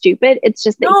necessarily stupid. It's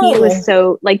just that he was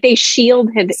so, like, they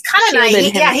shielded him. He's kind of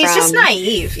naive. Yeah, he's just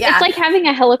naive. Yeah. It's like having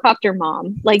a helicopter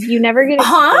mom. Like, you never get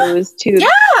exposed to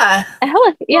yeah. a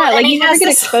helicopter. Yeah, Well, like, and he you never has get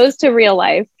this- exposed to real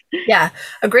life. Yeah,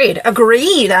 agreed.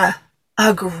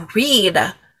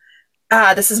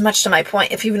 This is much to my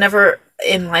point. If you've never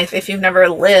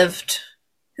lived,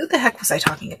 who the heck was I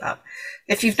talking about?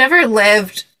 If you've never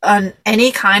lived on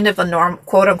any kind of a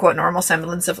quote unquote normal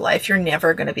semblance of life, you're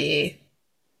never going to be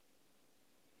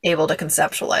able to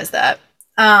conceptualize that.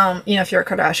 If you're a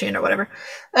Kardashian or whatever.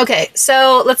 Okay,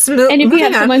 so let's move. And if you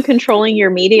have on. someone controlling your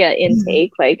media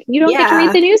intake, like, you don't get to Yeah.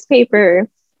 read the newspaper.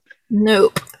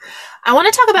 Nope. I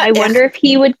want to talk about. I wonder if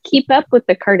he would keep up with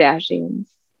the Kardashians.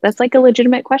 That's like a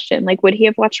legitimate question. Like, would he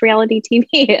have watched reality TV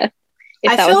if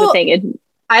that was the thing?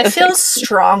 I feel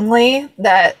strongly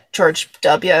that George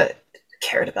W.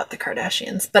 cared about the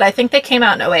Kardashians, but I think they came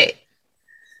out in 2008.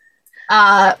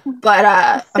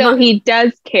 So he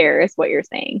does care, is what you're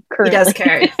saying. Currently. He does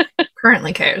care.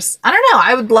 Currently cares. I don't know.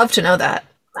 I would love to know that.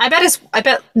 I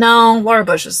bet no, Laura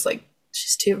Bush is like,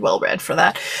 she's too well read for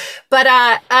that. But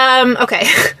okay.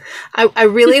 I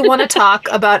really want to talk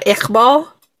about Iqbal.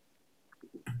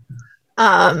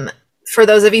 For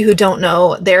those of you who don't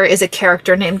know, there is a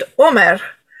character named Omer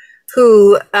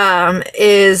who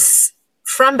is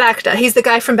from Baghdad. He's the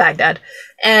guy from Baghdad.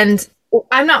 And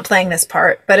I'm not playing this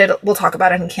part, but we'll talk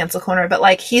about it in Cancel Corner. But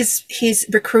like he's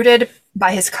recruited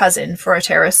by his cousin for a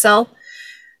terrorist cell.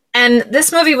 And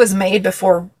this movie was made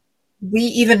before we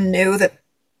even knew that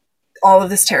all of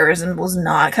this terrorism was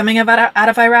not coming out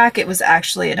of Iraq. It was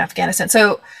actually in Afghanistan.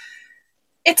 So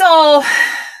it's all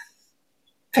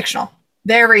fictional.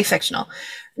 Very fictional.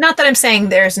 Not that I'm saying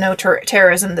there's no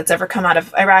terrorism that's ever come out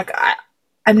of Iraq.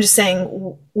 I'm just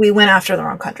saying we went after the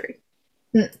wrong country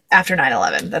after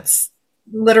 9/11. That's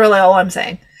literally all I'm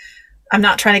saying. I'm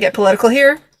not trying to get political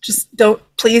here. Just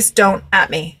please don't at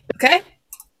me. Okay?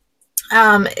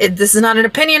 This is not an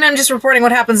opinion. I'm just reporting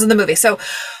what happens in the movie. So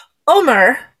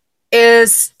Omer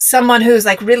is someone who's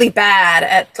like really bad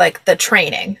at like the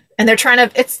training, and they're trying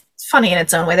to, it's funny in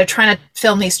its own way. They're trying to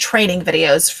film these training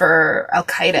videos for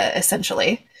Al-Qaeda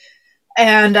essentially.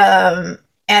 And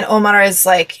Omar is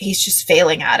like, he's just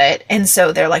failing at it. And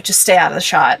so they're like, just stay out of the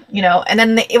shot, and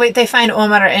then they find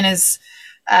Omar in his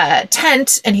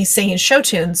tent, and he's singing show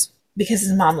tunes because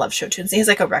his mom loves show tunes. He's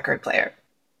like a record player.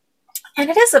 And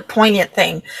it is a poignant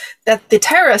thing that the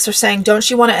terrorists are saying, don't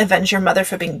you want to avenge your mother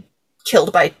for being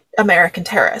killed by American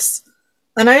terrorists?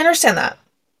 And I understand that.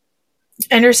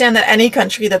 I understand that any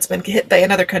country that's been hit by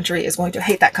another country is going to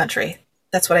hate that country.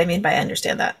 That's what I mean by I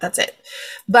understand that. That's it.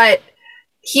 But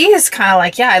he is kind of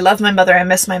like, yeah, I love my mother. I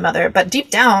miss my mother. But deep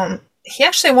down, he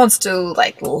actually wants to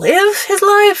like live his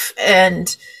life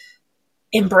and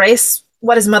embrace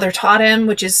what his mother taught him,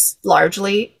 which is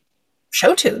largely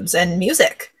show tunes and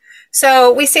music.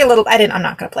 So we see a little, I'm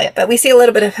not going to play it, but we see a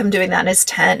little bit of him doing that in his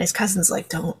tent. His cousin's like,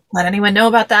 don't let anyone know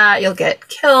about that. You'll get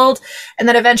killed. And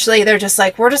then eventually they're just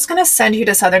like, we're just going to send you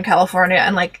to Southern California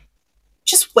and like,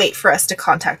 just wait for us to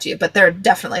contact you. But they're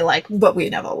definitely like, but we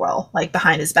never will, like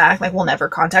behind his back. Like, we'll never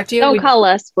contact you. Don't call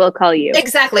us. We'll call you.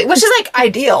 Exactly. Which is like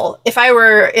ideal. If I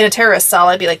were in a terrorist cell,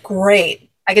 I'd be like, great.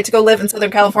 I get to go live in Southern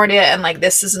California, and like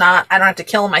this is not, I don't have to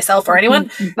kill myself or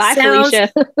anyone. Bye,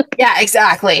 Felicia. Yeah,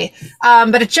 exactly.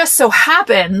 But it just so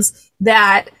happens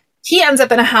that he ends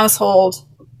up in a household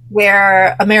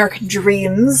where American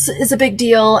Dreams is a big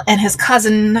deal, and his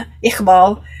cousin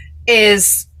Iqbal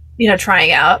is,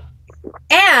 trying out.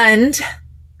 And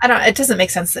it doesn't make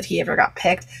sense that he ever got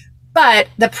picked, but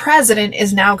the president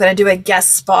is now going to do a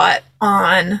guest spot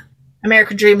on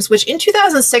American Dreams, which in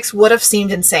 2006 would have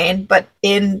seemed insane, but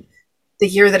in the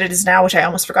year that it is now, which I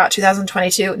almost forgot,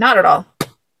 2022. Not at all.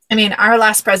 I mean, our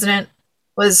last president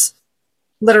was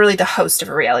literally the host of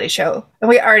a reality show, and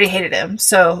we already hated him.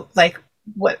 So, like,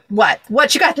 what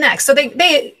you got next? So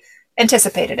they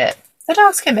anticipated it. The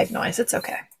dogs can make noise. It's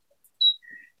okay.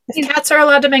 If cats are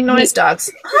allowed to make noise,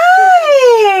 dogs.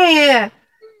 Hi!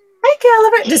 Hi,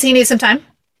 Caliber. Does he need some time?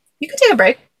 You can take a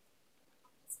break.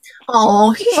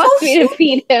 Oh, he wants me to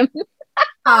feed him.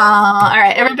 All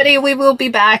right, everybody, we will be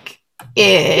back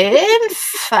in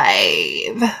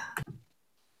 5.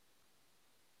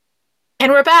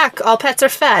 And we're back. All pets are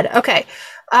fed. Okay.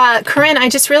 Corinne, I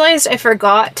just realized I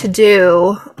forgot to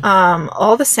do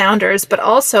all the sounders, but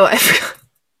also I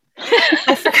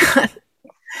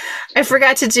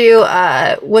forgot to do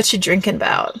what you drinking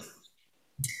about.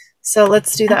 So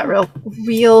let's do that real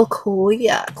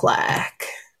quick.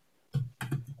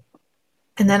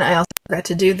 And then I also forgot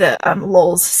to do the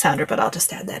Lowell's sounder, but I'll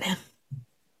just add that in.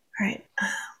 All right.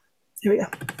 Here we go.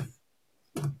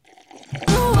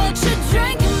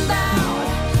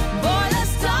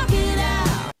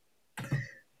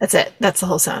 That's it. That's the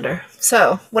whole sounder.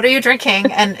 So, what are you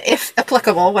drinking? And if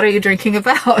applicable, what are you drinking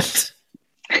about?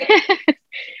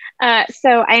 So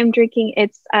I am drinking,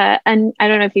 I don't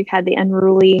know if you've had the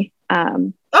Unruly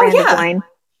brand of wine.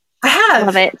 I have.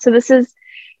 Love it.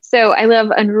 So I love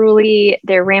Unruly.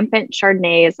 Their Rampant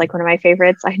Chardonnay is like one of my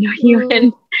favorites. I know you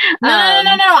and No.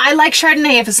 I like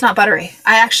Chardonnay if it's not buttery.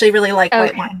 I actually really like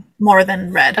white wine more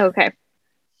than red. Okay.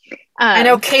 I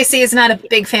know Casey is not a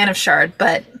big fan of Chard,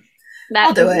 but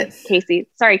I'll do it. Casey.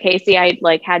 Sorry, Casey. I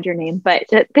had your name,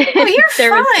 but you're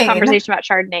there was fine. a conversation about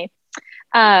Chardonnay.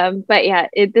 But yeah,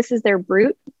 this is their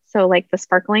Brut. So like the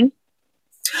sparkling.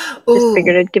 Just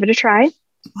figured I'd give it a try.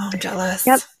 Oh, I'm jealous.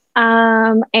 Yep.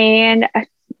 And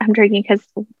I'm drinking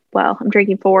I'm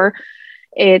drinking for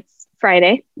it's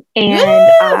Friday, and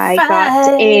I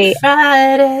got a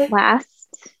Friday.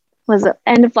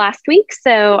 end of last week,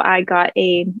 so I got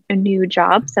a new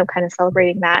job, so I'm kind of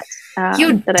celebrating that.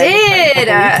 You did.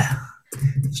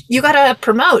 You got a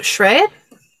promotion, right?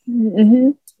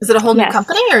 Mm-hmm. Is it a whole new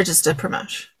company or just a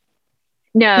promotion?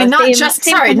 No, I mean, not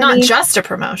just a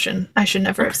promotion. I should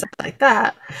never have said it like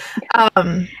that.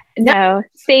 No,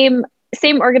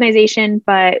 same organization,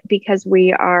 but because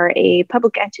we are a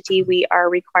public entity, we are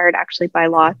required actually by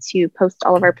law to post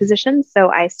all of our positions. So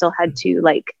I still had to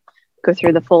go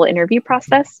through the full interview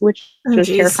process, which was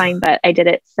terrifying, but I did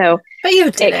it. So but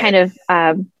you did it kind of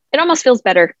it almost feels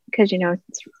better because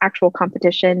it's actual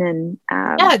competition, and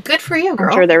good for you, girl.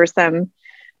 I'm sure there were some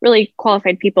really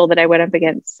qualified people that I went up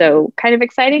against. So kind of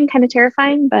exciting, kind of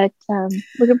terrifying, but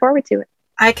looking forward to it.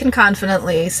 I can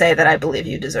confidently say that I believe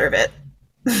you deserve it.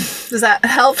 Does that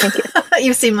help? Thank you.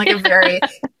 You seem like a very,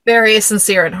 very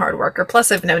sincere and hard worker.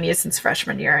 Plus, I've known you since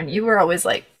freshman year, and you were always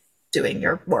doing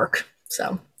your work.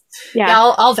 So,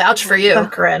 yeah, I'll vouch for you,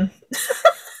 Corinne.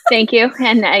 Thank you,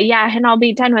 and and I'll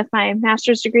be done with my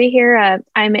master's degree here.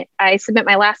 I submit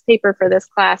my last paper for this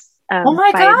class by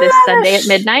this Sunday at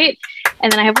midnight,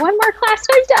 and then I have one more class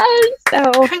I'm done. So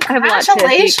I have a lot to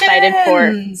be excited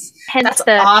for. Hence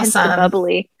the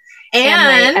bubbly. And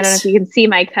I don't know if you can see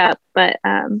my cup, but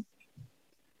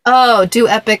do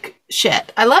epic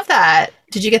shit. I love that.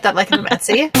 Did you get that from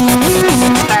Etsy?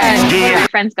 My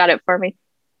friends got it for me.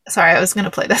 Sorry, I was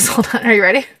gonna play this. Hold on. Are you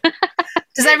ready?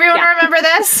 Does everyone remember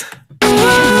this?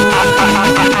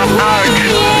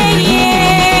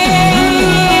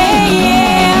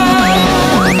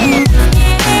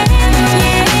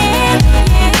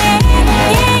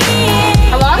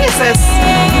 How long is this?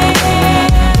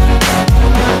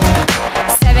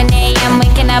 7 a.m.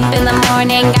 waking up in the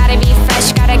morning, gotta be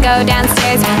fresh, gotta go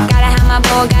downstairs, gotta have my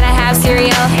bowl, gotta have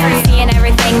cereal, seeing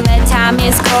everything, the time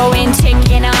is going,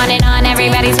 ticking on and on,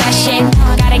 everybody's rushing,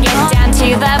 gotta get down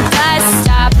to the bus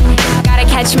stop, gotta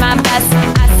catch my bus,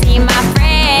 I see my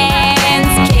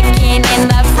friends, kicking in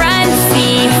the front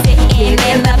seat, sitting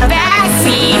in the back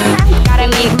seat, gotta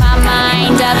make my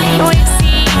mind up, which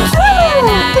seat can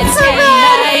I take?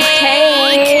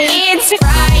 It's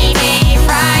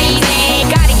Friday,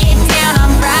 gotta get down on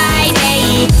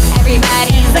Friday.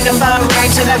 Everybody's looking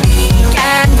forward to the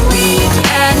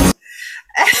weekend.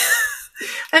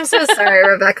 I'm so sorry,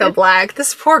 Rebecca Black.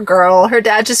 This poor girl, her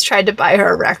dad just tried to buy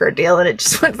her a record deal and it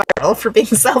just went viral for being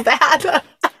so bad.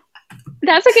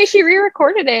 That's okay. She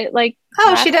re-recorded it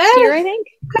she did? year, I think.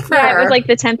 Good for Yeah, her. it was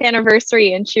the 10th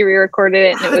anniversary, and she re-recorded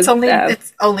it, and it was it's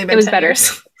only been 10 better.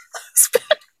 years.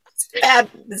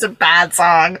 It's a bad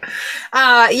song.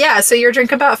 So you're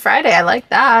drinking about Friday. I like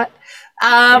that.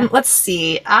 Let's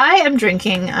see. I'm going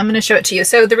to show it to you.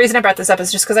 So the reason I brought this up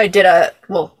is just because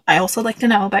I also like to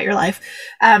know about your life.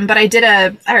 But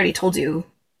I already told you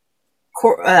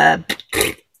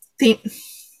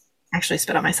actually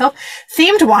spit on myself,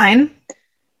 themed wine,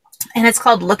 and it's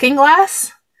called Looking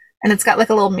Glass, and it's got like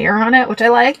a little mirror on it, which I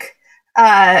like.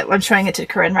 I'm showing it to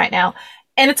Corinne right now,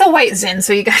 and it's a white Zin,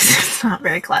 so you guys, it's not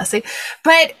very classy,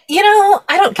 but you know,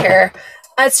 I don't care.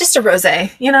 It's just a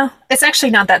rosé, you know. It's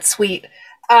actually not that sweet,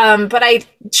 but I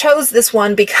chose this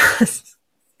one because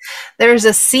there's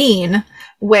a scene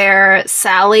where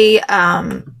Sally,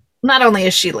 not only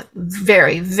is she like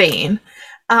very vain,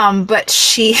 but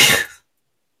she.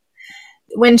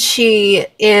 When she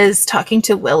is talking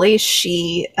to Willie,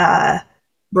 she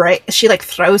like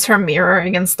throws her mirror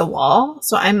against the wall.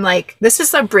 So I'm like, this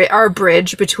is our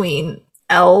bridge between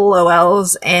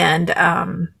LOLs and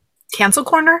Cancel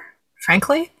Corner,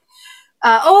 frankly.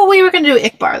 We were going to do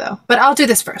Ikbar, though. But I'll do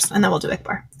this first, and then we'll do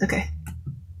Ikbar. Okay.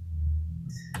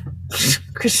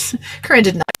 Corinne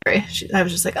did not agree. I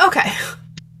was just like, okay.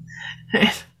 All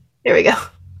right, here we go.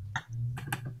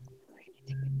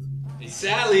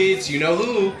 Sally, it's you know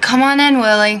who. Come on in,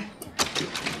 Willie.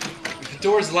 The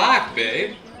door's locked,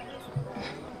 babe.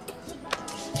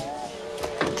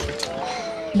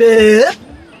 Bleh.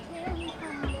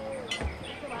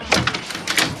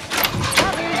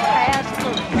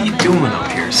 What are you doing up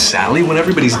here, Sally, when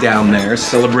everybody's down there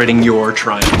celebrating your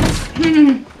triumph?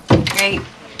 Great.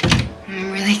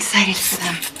 I'm really excited for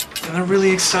them. And I'm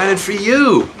really excited for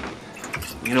you.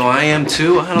 You know, I am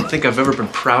too. I don't think I've ever been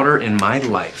prouder in my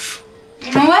life.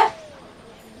 You know what?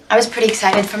 I was pretty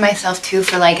excited for myself too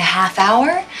for like a half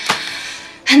hour.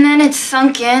 And then it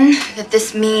sunk in that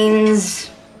this means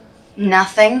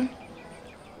nothing.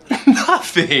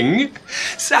 Nothing?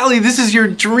 Sally, this is your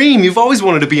dream. You've always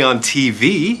wanted to be on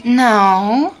TV.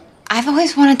 No, I've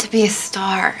always wanted to be a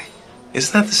star.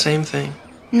 Isn't that the same thing?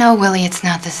 No, Willie, it's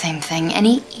not the same thing.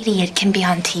 Any idiot can be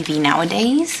on TV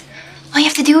nowadays. All you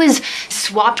have to do is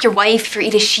swap your wife for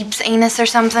eat a sheep's anus or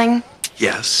something.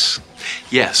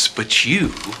 Yes, but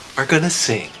you are gonna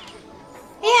sing.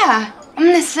 Yeah, I'm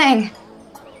gonna sing.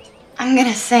 I'm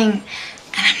gonna sing, and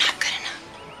I'm not good enough.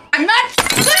 I'm not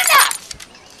good enough!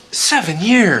 7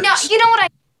 years. No, you know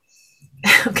what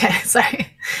Okay, sorry.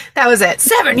 That was it.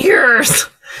 7 years!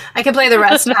 I can play the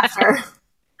rest after.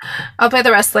 I'll play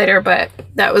the rest later, but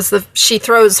that was she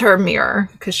throws her mirror,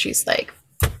 because she's like,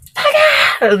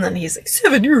 and then he's like,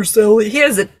 7 years, Sally. He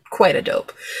has quite a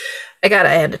dope. I gotta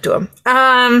hand it to him.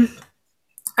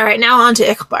 All right, now on to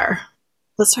Ikbar.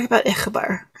 Let's talk about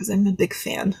Ikbar, because I'm a big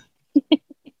fan. He's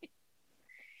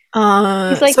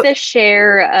like the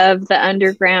Cher of the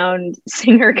underground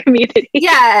singer community.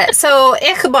 Yeah, so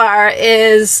Ikbar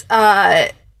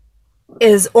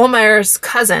is Omar's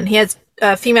cousin. He has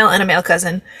a female and a male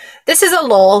cousin. This is a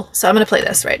lol, so I'm gonna play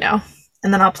this right now,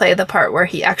 and then I'll play the part where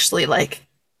he actually like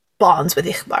bonds with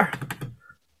Ikbar.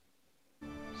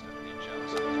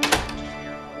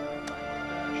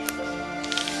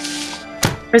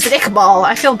 Or is it Iqbal?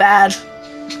 I feel bad.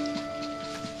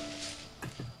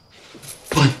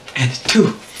 1 and 2,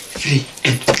 3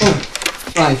 and 4,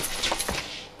 5.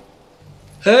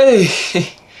 Hey!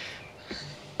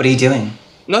 What are you doing?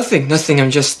 Nothing. I'm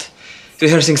just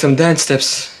rehearsing some dance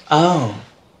steps. Oh.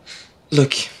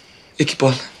 Look,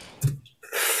 Iqbal.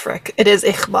 Frick. It is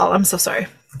Iqbal. I'm so sorry.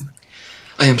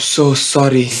 I am so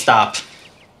sorry. Stop.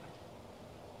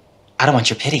 I don't want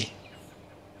your pity.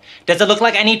 Does it look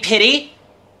like I need pity?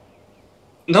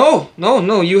 No.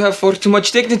 You have far too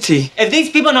much dignity. If these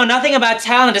people know nothing about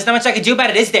talent, there's not much I can do about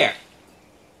it, is there?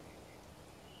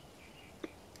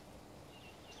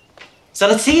 So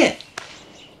let's see it.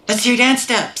 Let's see your dance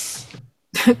steps.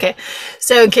 Okay.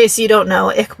 So in case you don't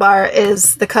know, Ikbar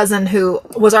is the cousin who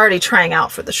was already trying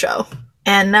out for the show.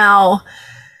 And now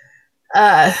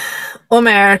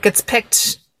Omer gets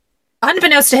picked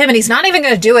unbeknownst to him, and he's not even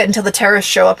going to do it until the terrorists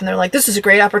show up and they're like, this is a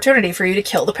great opportunity for you to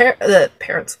kill the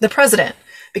president,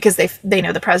 because they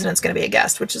know the president's going to be a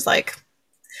guest, which is like,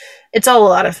 it's all a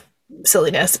lot of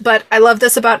silliness. But I love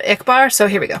this about Ikbar, so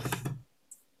here we go.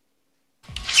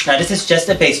 Now, this is just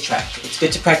a bass track. It's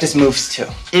good to practice moves, too.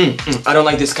 I don't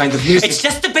like this kind of music. It's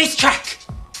just a bass track.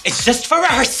 It's just for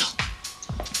rehearsal.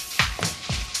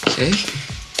 Okay.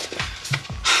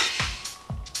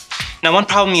 Now, one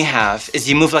problem you have is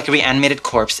you move like a reanimated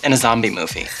corpse in a zombie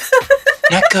movie.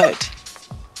 Not good.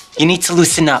 You need to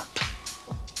loosen up.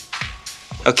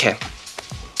 Okay.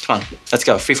 Come on, let's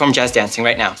go. Freeform jazz dancing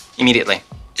right now. Immediately.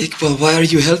 Iqbal, why are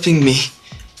you helping me?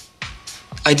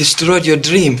 I destroyed your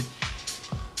dream.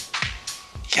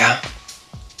 Yeah.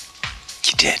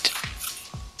 You did.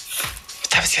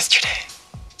 But that was yesterday.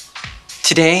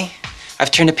 Today,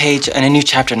 I've turned a page on a new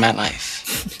chapter in my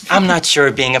life. I'm not sure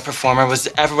being a performer was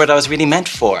ever what I was really meant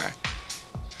for.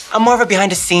 I'm more of a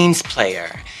behind-the-scenes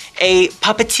player, A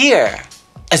puppeteer.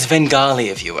 A Svengali,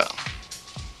 if you will.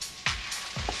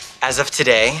 As of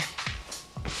today,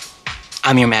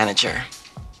 I'm your manager.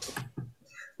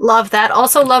 Love that.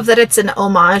 Also love that it's an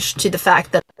homage to the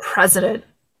fact that the president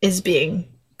is being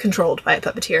controlled by a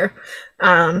puppeteer.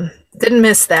 Didn't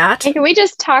miss that. And can we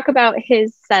just talk about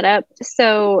his setup?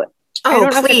 So I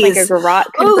don't know please. if it's like a garage,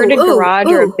 converted garage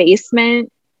or a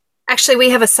basement. Actually,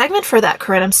 we have a segment for that,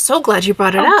 Corinne. I'm so glad you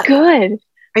brought it up. Good.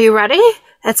 Are you ready?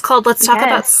 It's called Let's Talk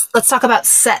About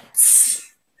Sets.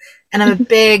 And I'm a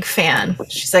big fan.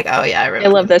 She's like, oh yeah, I remember.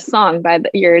 I love this song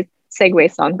your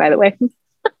segue song, by the way.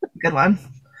 Good one.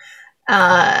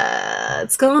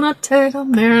 It's gonna take a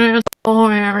minute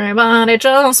for everybody.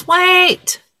 Just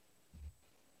wait.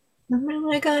 I'm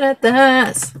really good at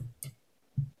this.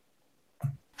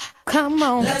 Come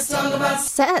on. Let's talk about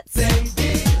sets.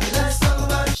 Baby. Let's talk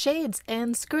about shades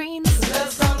and screens.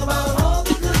 Let's talk about all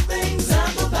the good things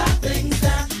and the bad things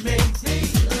that make me.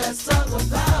 Let's talk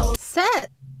about set.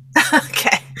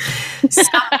 Okay. So,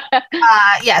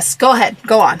 yes, go ahead.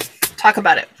 Go on. Talk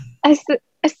about it.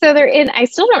 So they're in, I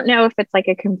still don't know if it's like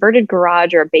a converted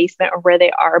garage or a basement or where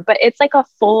they are, but it's like a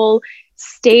full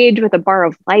stage with a bar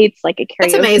of lights, like a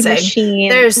karaoke machine.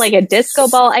 There's like a disco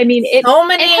ball. I mean, it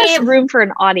has room for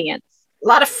an audience. A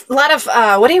lot of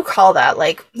what do you call that?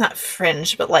 Like not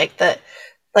fringe, but like the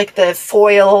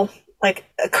foil, like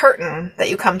a curtain that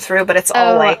you come through, but it's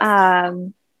all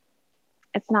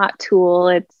it's not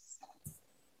tulle.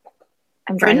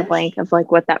 I'm drawing a blank of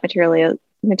like what that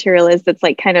material is that's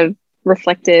like kind of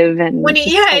reflective and when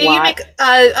you make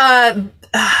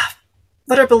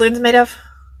what are balloons made of?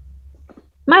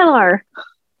 Mylar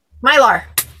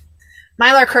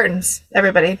curtains,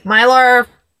 everybody. Mylar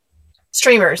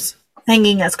streamers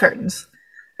hanging as curtains.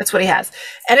 That's what he has.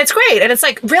 And it's great. And it's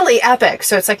like really epic.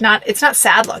 So it's like it's not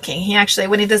sad looking. He actually,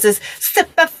 when he does this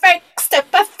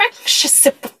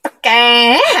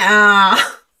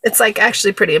it's like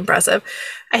actually pretty impressive.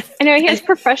 I know he has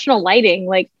professional lighting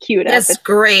like queued up. It's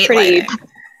great lighting.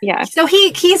 Yeah. So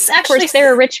he's actually, of course,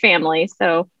 they're a rich family,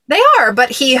 so they are, but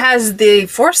he has the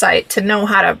foresight to know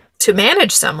how to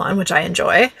manage someone, which I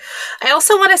enjoy. I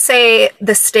also want to say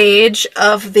the stage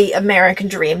of the American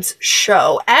Dreams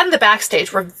show and the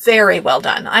backstage were very well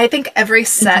done. I think every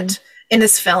set in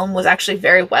this film was actually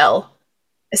very well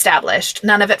established.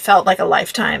 None of it felt like a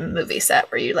Lifetime movie set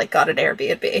where you like got an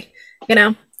Airbnb, you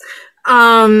know?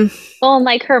 Well, and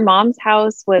like her mom's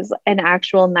house was an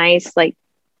actual nice, like,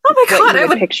 oh my God, I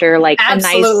would picture like a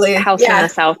nice house in the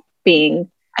South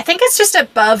being. I think it's just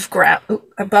above ground.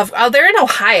 Oh, they're in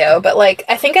Ohio, but like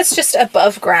I think it's just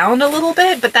above ground a little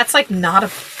bit. But that's like not a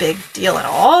big deal at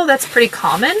all. That's pretty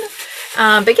common.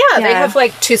 But yeah, they have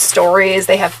like 2 stories.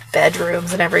 They have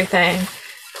bedrooms and everything.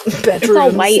 Bedrooms, it's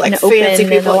all white like and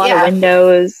open, and a lot of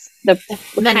windows. The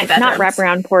Many not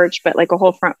wraparound porch, but like a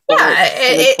whole front porch. Yeah,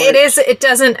 it is. It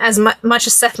doesn't as much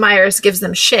as Seth Meyers gives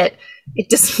them shit. It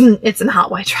doesn't. It's not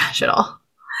white trash at all.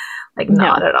 Like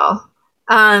not at all.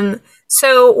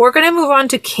 So we're gonna move on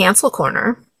to Cancel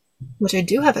Corner, which I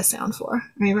do have a sound for.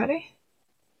 Are you ready?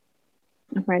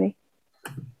 I'm ready.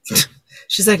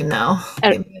 She's like, no.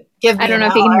 I don't know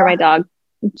if you can hear my dog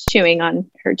chewing on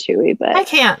her chewy, but I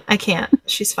can't.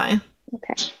 She's fine.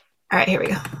 Okay. All right, here we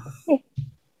go. Hey.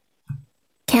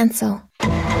 Cancel.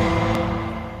 I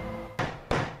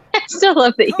still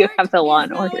love that you have the Law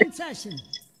and Order.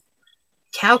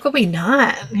 How could we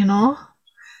not, you know?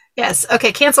 Yes.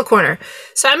 Okay, Cancel Corner.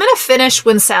 So I'm going to finish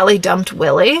when Sally dumped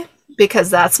Willie, because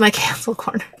that's my Cancel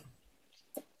Corner.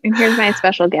 And here's my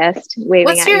special guest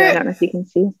waving at you. I don't know if you can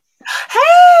see.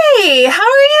 Hey, how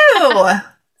are you?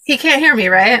 He can't hear me,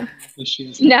 right?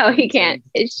 No, he can't.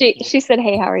 She said,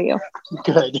 hey, how are you?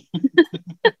 Good.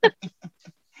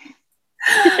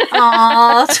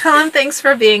 Aw, Tom, thanks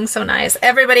for being so nice.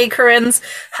 Everybody, Corinne's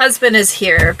husband is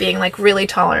here, being like really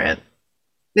tolerant.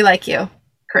 We like you,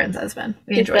 Corinne's husband.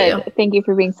 We enjoy you. Thank you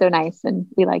for being so nice, and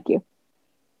we like you.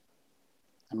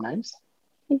 I'm nice.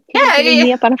 Yeah, hitting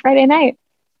me up on a Friday night.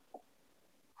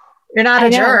 You're not a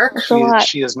jerk.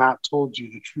 She has not told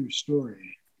you the true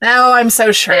story. No, I'm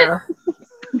so sure.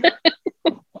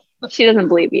 She doesn't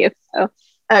believe you. So.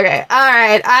 Okay, all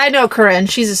right. I know Corinne.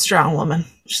 She's a strong woman.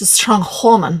 She's a strong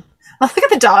woman. Oh, look at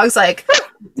the dogs. Like,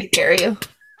 take care of you.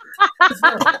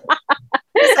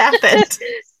 What's happened?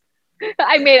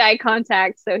 I made eye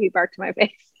contact, so he barked to my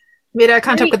face. Made eye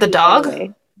contact with the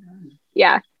dog?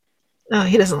 Yeah. Oh,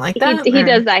 he doesn't like that? He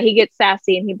does that. He gets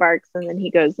sassy and he barks, and then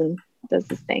he goes and does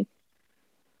his thing.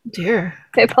 Dear.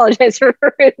 I apologize for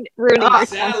ruining your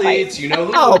Sally, it's you know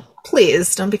who. Oh,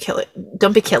 please. Don't be killy.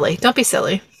 Don't be killy. Don't be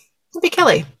silly. Don't be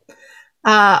killy.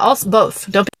 Also,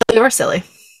 both. Don't be silly or silly.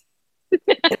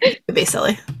 It'd be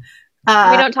silly. We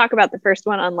don't talk about the first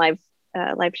one on live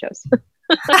shows.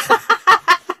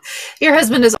 Your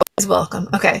husband is always welcome.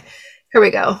 Okay, here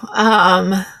we go.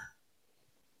 I'm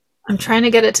trying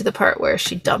to get it to the part where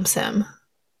she dumps him.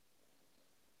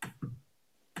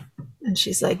 And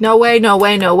she's like, no way, no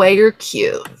way, no way, you're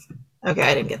cute. Okay,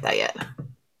 I didn't get that yet.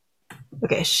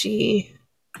 Okay, here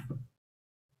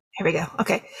we go.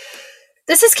 Okay.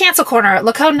 This is Cancel Corner.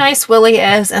 Look how nice Willie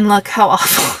is, and look how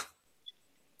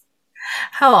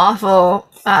awful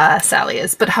Sally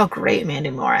is, but how great Mandy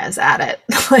Moore is at it.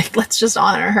 Like, let's just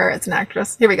honor her as an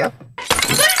actress. Here we go.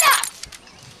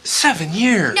 7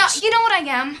 years. No, you know what I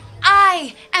am?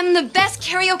 I am the best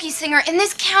karaoke singer in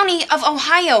this county of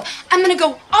Ohio. I'm gonna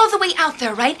go all the way out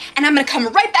there, right? And I'm gonna come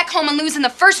right back home and lose in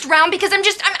the first round because I'm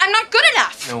not good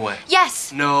enough. No way.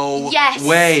 Yes. No Yes.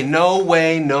 way. No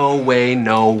way. No way.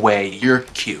 No way. You're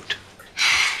cute.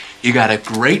 You got a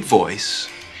great voice.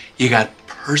 You got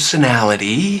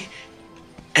personality.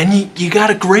 And you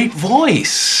got a great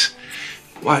voice.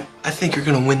 What? I think you're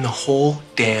gonna win the whole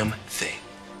damn thing.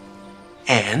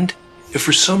 And if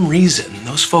for some reason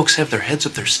those folks have their heads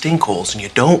up their stink holes and you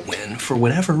don't win, for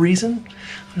whatever reason,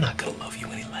 I'm not gonna love you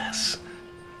any less.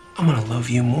 I'm gonna love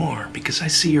you more because I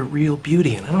see your real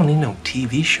beauty and I don't need no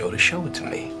TV show to show it to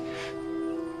me.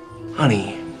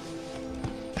 Honey,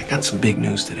 I got some big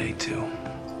news today, too.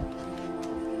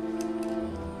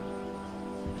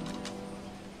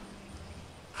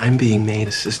 I'm being made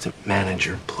assistant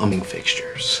manager, plumbing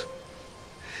fixtures.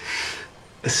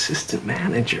 Assistant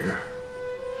manager.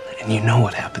 And you know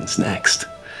what happens next.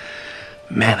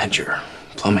 Manager,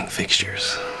 plumbing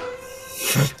fixtures.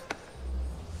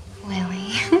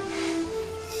 Lily,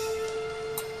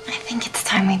 I think it's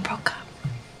time we broke up.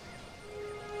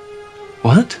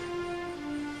 What?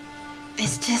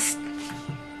 It's just,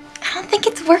 I don't think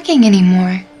it's working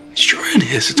anymore. Sure it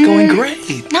is. It's going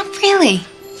great. Not really.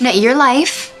 No, your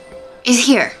life is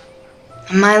here.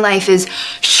 And my life is,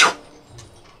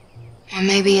 or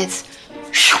maybe it's,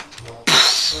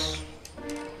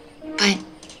 but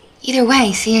either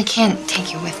way, see, I can't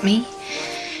take you with me.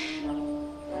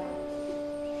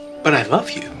 But I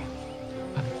love you.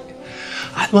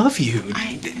 I love you.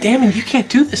 Damn it, you can't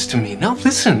do this to me. Now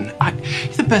listen,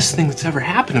 you're the best thing that's ever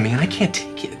happened to me, and I can't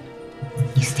take it.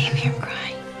 You stay up here and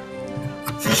cry.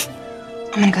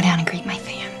 I'm gonna go down and greet my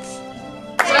fans.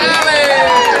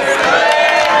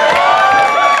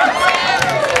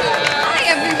 Hi,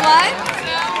 everyone.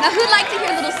 Now, who'd like to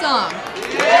hear a little song?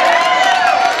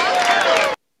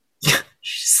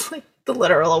 She's like the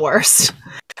literal worst.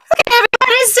 Okay,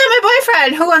 everybody, still my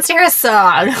boyfriend. Who wants to hear a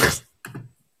song?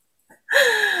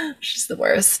 She's the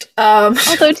worst.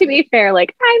 Also, to be fair,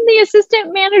 like, I'm the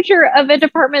assistant manager of a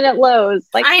department at Lowe's.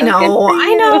 Like, I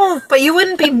know, but you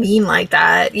wouldn't be mean like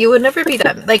that. You would never be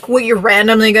that. Like, what, you're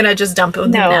randomly gonna just dump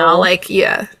him now? Like,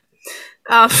 yeah.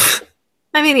 I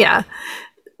mean, yeah.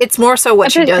 It's more so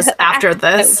what she does after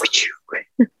this.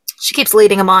 She keeps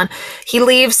leading him on. He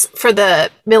leaves for the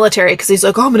military because he's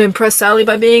like, oh, I'm gonna impress Sally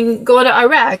by going to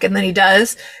Iraq, and then he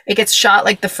does. It gets shot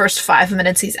like the first 5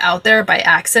 minutes he's out there by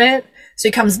accident. So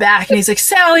he comes back and he's like,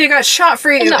 Sally, I got shot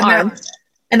for you. In the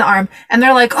arm. And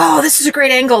they're like, oh, this is a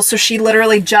great angle. So she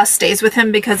literally just stays with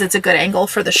him because it's a good angle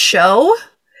for the show.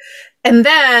 And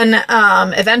then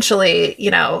eventually, you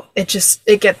know, it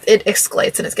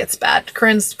escalates and it gets bad.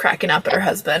 Corinne's cracking up at her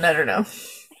husband. I don't know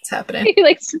what's happening. He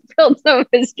like spilled some of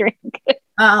his drink.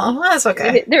 Oh, well, that's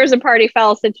okay. There was a party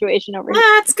foul situation over here.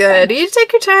 That's good. You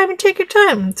take your time.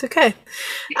 It's okay.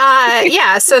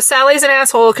 Yeah, so Sally's an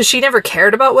asshole because she never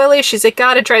cared about Willie. She's like,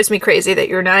 God, it drives me crazy that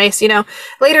you're nice, you know?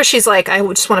 Later, she's like, I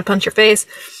just want to punch your face.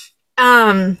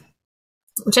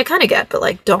 Which I kind of get, but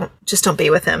like, don't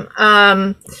be with him.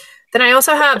 Then I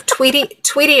also have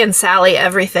Tweety and Sally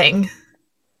everything.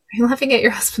 Are you laughing at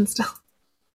your husband still?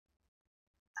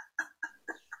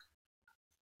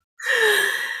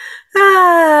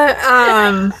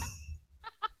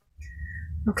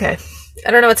 Okay.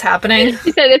 I don't know what's happening.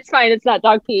 She said it's fine. It's not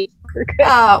dog pee.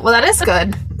 Well, that is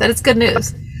good. That is good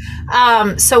news.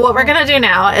 So what we're gonna do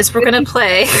now is we're gonna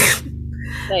play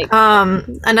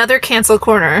another cancel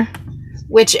corner,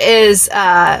 which is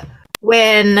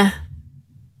when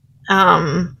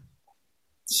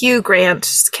Hugh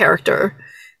Grant's character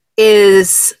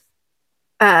is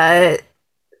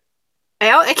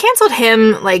I canceled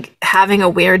him like having a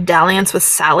weird dalliance with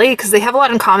Sally because they have a lot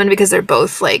in common because they're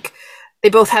both like they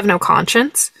both have no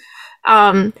conscience.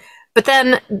 But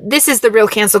then this is the real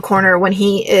cancel corner when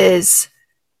he is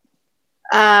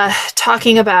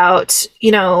talking about,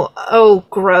 you know, oh,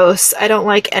 gross, I don't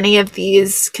like any of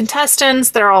these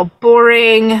contestants. They're all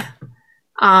boring.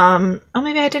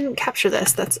 Maybe I didn't capture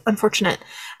this. That's unfortunate.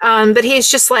 But he's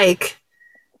just like,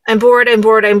 I'm bored, I'm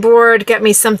bored, I'm bored. Get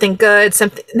me something good.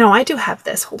 Something. No, I do have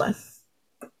this. Hold on.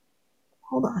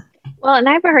 Well, and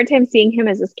I have a hard time seeing him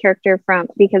as this character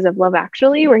because of Love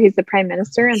Actually, where he's the prime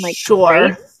minister and like Sure.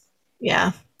 great.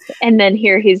 Yeah. And then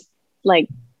here he's like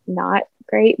not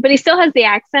great, but he still has the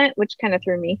accent, which kind of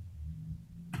threw me.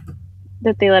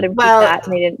 That they let him keep that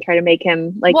and they didn't try to make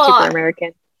him like super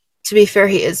American. To be fair,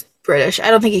 he is British.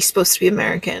 I don't think he's supposed to be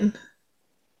American.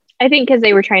 I think because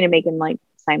they were trying to make him like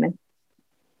Simon.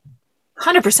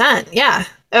 100%. Yeah.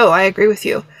 Oh, I agree with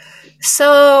you.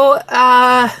 So,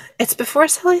 it's before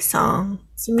Sally's song.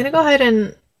 So I'm going to go ahead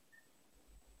and...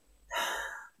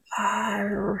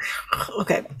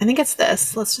 okay, I think it's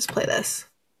this. Let's just play this.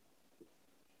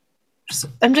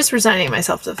 I'm just resigning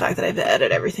myself to the fact that I have to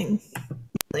edit everything a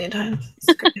million times.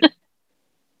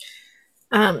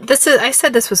 I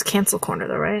said this was Cancel Corner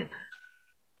though, right?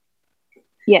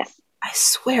 Yes. I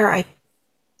swear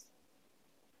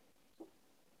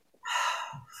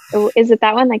Oh, is it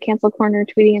that one, that Cancel Corner,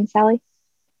 Tweety and Sally?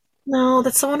 No,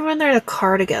 that's the one when they're in a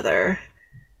car together.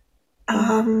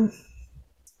 Oh,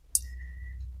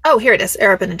 here it is.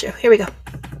 Arab and a Jew. Here we go.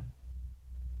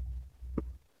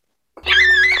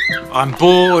 I'm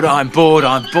bored of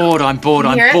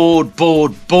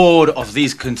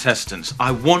these contestants.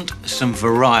 I want some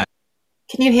variety.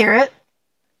 Can you hear it?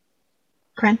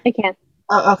 Corinne? I can.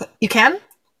 Oh, okay. You can?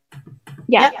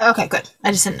 Yeah. Okay, good.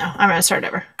 I just didn't know. I'm going to start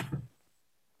over.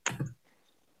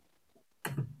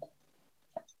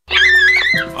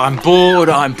 I'm bored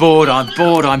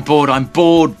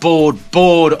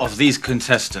of these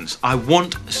contestants. I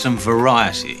want some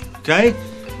variety, okay?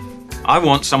 I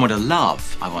want someone to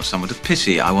love. I want someone to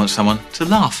pity. I want someone to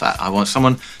laugh at. I want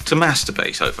someone to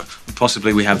masturbate over.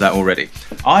 Possibly we have that already.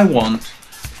 I want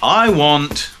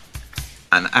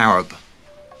an Arab.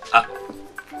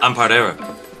 I'm part Arab.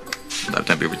 No,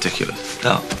 don't be ridiculous.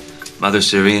 No. Mother's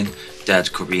Syrian, dad's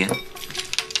Korean.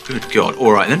 Good God.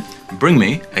 All right then. Bring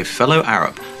me a fellow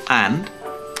Arab and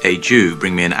a Jew.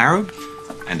 Bring me an Arab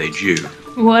and a Jew.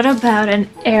 What about an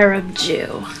Arab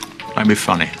Jew? That'd be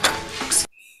funny.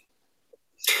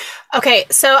 Okay,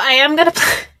 so I am going to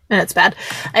play... No, it's bad.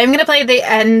 I am going to play the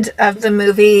end of the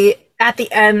movie at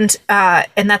the end,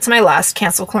 and that's my last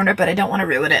Cancel Corner, but I don't want to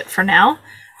ruin it for now.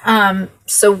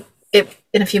 So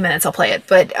in a few minutes I'll play it.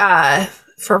 But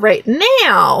for right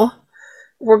now,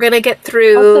 we're going to get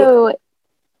through... Also,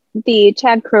 the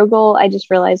Chad Kroger, I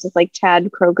just realized it's like Chad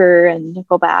Kroger and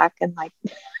Nickelback and like...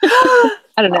 I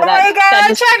don't know. Oh my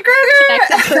God, Chad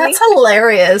Kroger! That's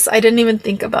hilarious. I didn't even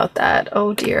think about that.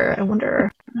 Oh dear. I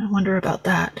wonder about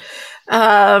that.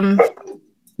 No.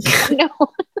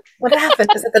 What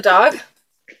happened? Is it the dog?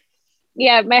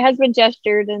 Yeah, my husband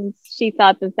gestured and she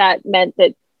thought that meant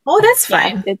that. Oh, that's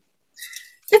fine.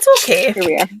 It's okay. Here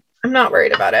we are. I'm not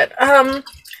worried about it. Do you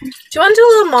want to do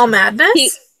a little Mall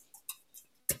Madness?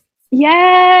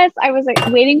 Yes, I was like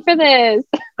waiting for this.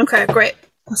 Okay, great.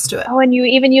 Let's do it. Oh, and you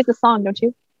even use the song, don't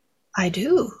you? I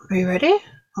do. Are you ready?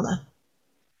 Hold on.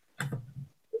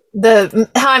 The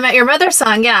How I Met Your Mother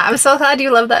song. Yeah, I'm so glad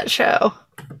you love that show.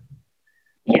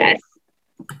 Yes.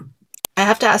 I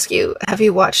have to ask you, have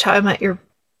you watched How I Met Your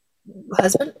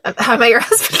Husband? How I Met Your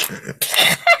Husband?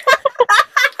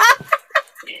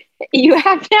 You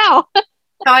have now.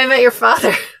 How I Met Your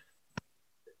Father.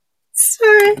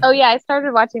 Sorry. Oh yeah, I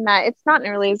started watching that. It's not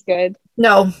nearly as good.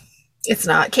 No, it's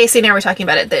not. Casey and I were talking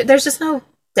about it. There's just no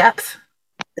depth.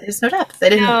 There's no depth.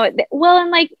 They didn't. No, well, and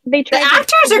like they tried. The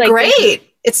actors are great.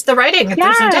 It's the writing. Yeah.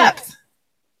 There's no depth.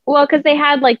 Well, because they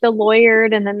had like the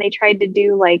lawyered, and then they tried to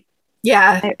do like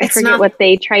I forget what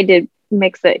they tried to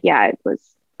mix it. Yeah, it was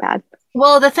bad.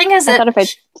 Well, the thing is I that thought if I you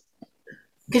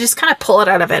could just kind of pull it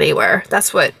out of anywhere.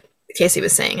 That's what Casey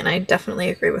was saying, and I definitely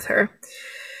agree with her.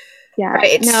 Yeah.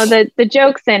 Right. No, the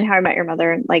jokes in How I Met Your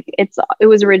Mother, like it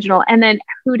was original. And then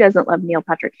who doesn't love Neil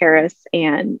Patrick Harris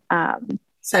and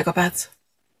Psychopaths?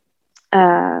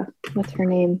 What's her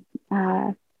name?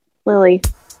 Lily.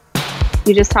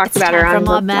 You just talked about her on From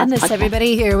Mall Madness,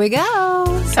 everybody. Here we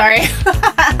go. Sorry.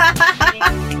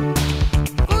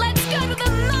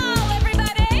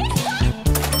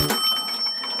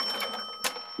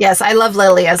 Yes, I love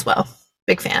Lily as well.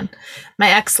 Big fan.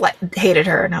 My ex hated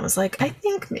her, and I was like, I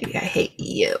think maybe I hate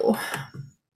you.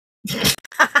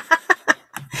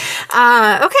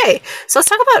 Okay, so let's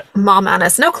talk about Mall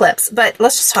Madness. No clips, but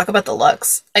let's just talk about the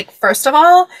looks. Like, first of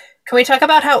all, can we talk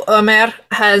about how Omer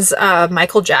has a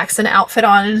Michael Jackson outfit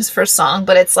on in his first song,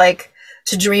 but it's like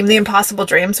to dream the impossible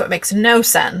dream, so it makes no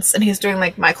sense. And he's doing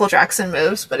like Michael Jackson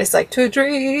moves, but he's like, to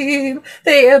dream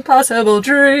the impossible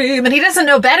dream. And he doesn't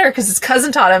know better because his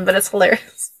cousin taught him, but it's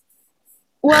hilarious.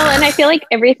 Well, and I feel like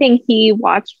everything he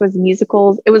watched was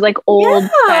musicals. It was like old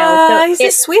style. So he's a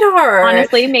sweetheart.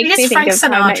 Honestly, makes He is me think Frank of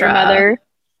How I Met Your Sinatra. Mother,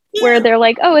 where they're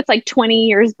like, oh, it's like 20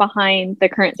 years behind the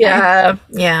current time.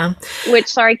 Yeah. Which,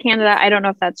 sorry, Canada, I don't know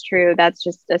if that's true. That's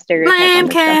just a stereotype. Blame on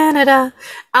this stuff. Canada.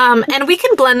 And we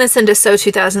can blend this into So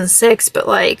 2006, but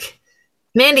like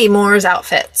Mandy Moore's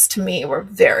outfits to me were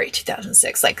very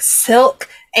 2006. Like silk,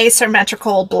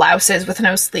 asymmetrical blouses with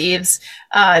no sleeves,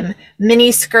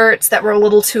 mini skirts that were a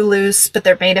little too loose, but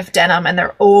they're made of denim and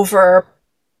they're over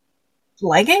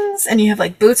leggings, and you have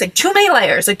like boots, like too many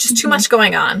layers, like just too much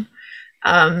going on.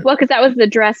 Well, because that was the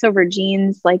dress over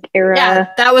jeans like era.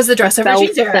 Yeah, that was the dress over belts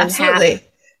jeans era. and Absolutely. hats.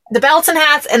 The belts and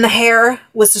hats and the hair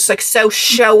was just like so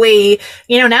showy.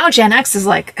 You know, now Gen X is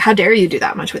like, how dare you do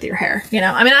that much with your hair? You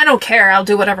know, I mean, I don't care. I'll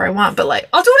do whatever I want, but like,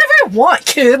 I'll do whatever I want,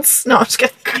 kids. No, I'm just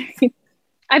kidding.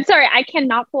 I'm sorry, I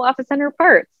cannot pull off a center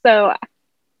part. So,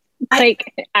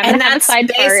 like, I'm And gonna have a that's side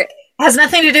part. has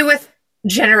nothing to do with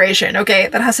generation, okay?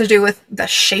 That has to do with the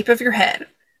shape of your head.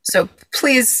 So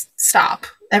please stop,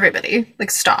 everybody.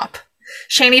 Like, stop.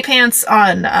 Shani Pants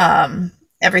on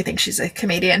everything. She's a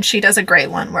comedian. She does a great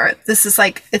one where this is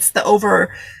like, it's the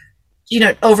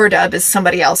overdub is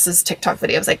somebody else's TikTok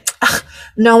video. It's like, ugh,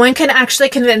 no one can actually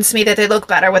convince me that they look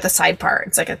better with a side part.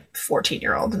 It's like a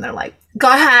 14-year-old, and they're like, go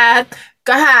ahead,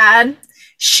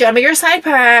 show me your side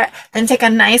part, then take a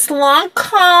nice long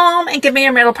comb and give me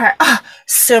your middle part. Oh,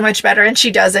 so much better. And she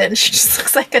does it, and she just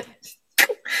looks like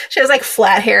she has like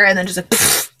flat hair, and then just like,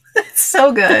 pff, it's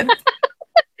so good.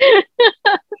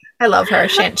 I love her.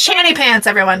 Shani Pants,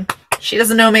 everyone. She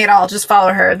doesn't know me at all. Just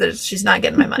follow her. She's not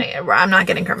getting my money. I'm not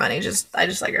getting her money. I just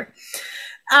like her.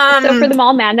 So for the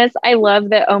mall madness, I love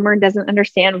that Omer doesn't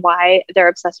understand why they're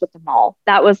obsessed with the mall.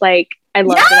 That was like, I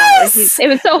loved that. It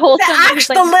was so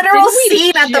wholesome. The literal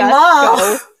scene at the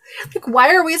mall. Like,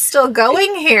 why are we still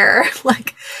going here?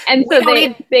 Like, and so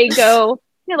they go.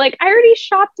 They're like, I already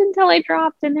shopped until I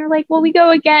dropped, and they're like, well, we go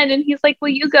again, and he's like, well,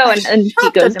 you go, and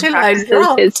he goes and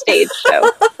practices his stage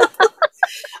show.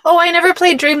 Oh, I never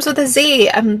played Dreams with a Z.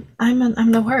 I'm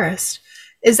the worst.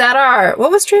 Is that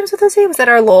what was Dreams with a Z? Was that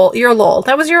our LOL? Your LOL.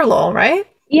 That was your LOL, right?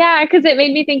 Yeah, because it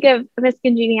made me think of Miss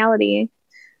Congeniality.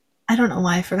 I don't know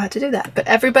why I forgot to do that. But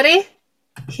everybody,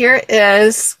 here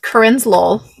is Corinne's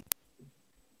LOL.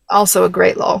 Also a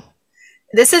great LOL.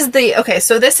 This is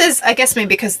I guess maybe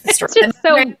because the story. It's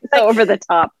just so over the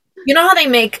top. You know how they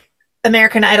make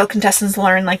American Idol contestants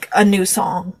learn like a new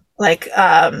song? Like,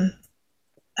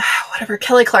 whatever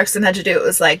Kelly Clarkson had to do. It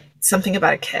was like something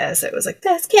about a kiss. It was like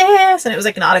this kiss, and it was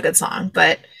like not a good song,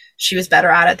 but she was better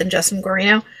at it than Justin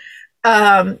Guarino.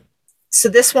 So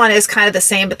this one is kind of the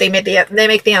same, but they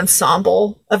make the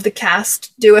ensemble of the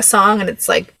cast do a song, and it's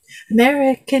like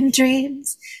American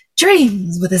Dreams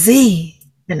with a Z,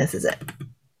 and this is it.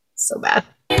 So bad.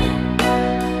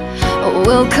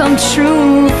 Will come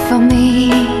true for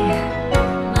me.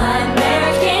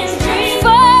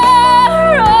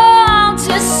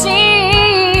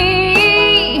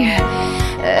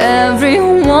 Every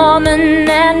woman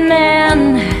and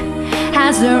man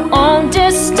has their own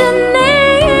destiny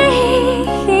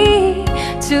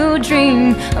to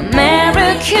dream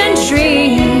American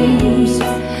dreams,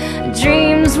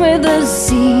 dreams with a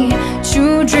Z,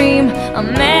 to dream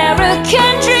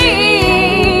American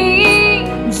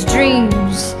dreams,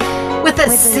 dreams with a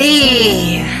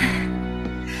Z.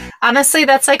 Honestly,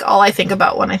 that's like all I think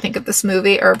about when I think of this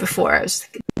movie, or before. I was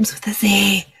thinking dreams with a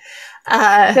Z.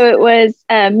 So it was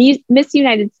Miss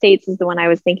United States is the one I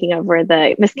was thinking of, where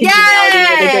the Miss Congeniality,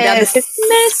 where they go down the stairs.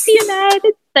 Miss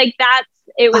United, like that's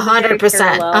it was 100%,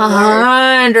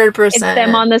 100%. It's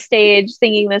them on the stage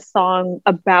singing this song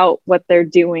about what they're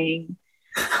doing.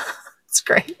 It's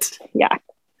great. Yeah.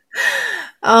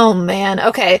 Oh man.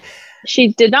 Okay. She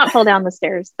did not fall down the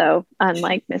stairs though,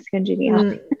 unlike Miss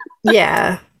Congeniality.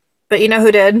 Yeah, but you know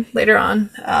who did later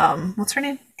on? What's her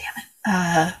name?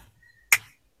 Damn it.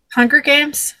 Hunger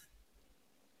Games.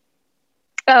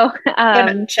 Oh,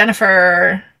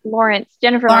 Jennifer Lawrence.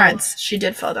 She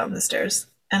did fall down the stairs,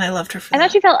 and I loved her for I that.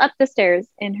 thought she fell up the stairs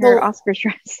in her Oscar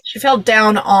dress. She fell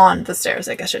down on the stairs,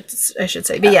 I guess I should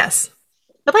say. But yes,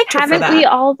 I liked her for that. Haven't we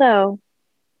all though?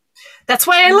 That's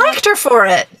why I liked her for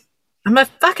it. I'm a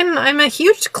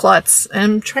huge klutz, and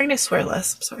I'm trying to swear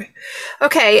less. I'm sorry.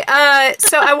 Okay,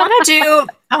 so I want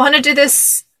to do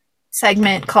this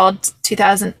segment called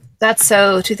 2000. That's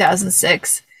so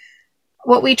 2006.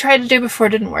 What we tried to do before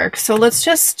didn't work, so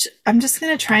I'm just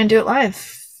gonna try and do it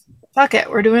live. Fuck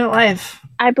it, we're doing it live.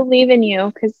 I believe in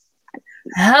you because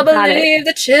I believe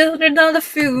the children of the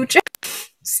future.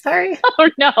 Sorry.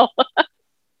 Oh no.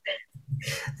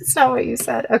 That's not what you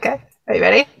said. Okay. Are you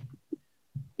ready?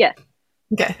 Yes.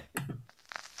 Okay.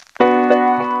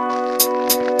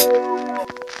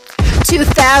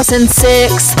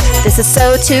 2006. This is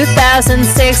so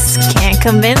 2006. Can't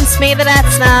convince me that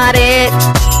that's not it.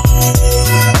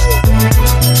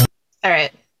 All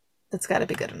right. That's got to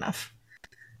be good enough.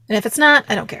 And if it's not,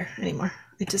 I don't care anymore.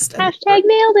 I just Hashtag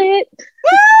nailed it.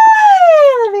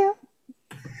 I love you.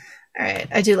 All right.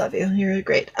 I do love you. You're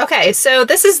great. Okay. So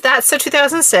this is that. So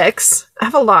 2006. I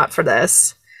have a lot for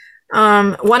this.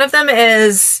 One of them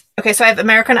is, okay, so I have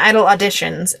American Idol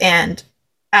auditions and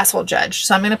Asshole Judge.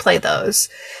 So I'm going to play those.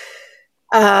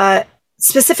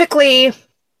 Specifically,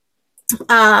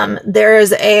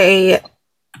 there's a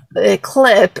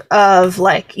clip of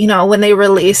like, you know, when they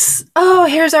release, oh,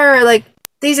 here's our, like,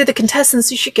 these are the contestants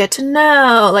you should get to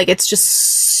know. Like, it's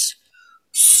just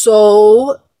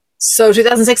so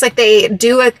 2006. Like, they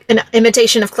do an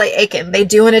imitation of Clay Aiken. They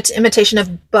do an imitation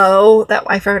of Bo.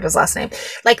 I forgot his last name.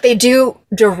 Like, they do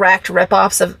direct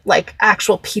ripoffs of like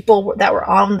actual people that were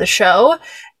on the show,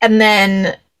 and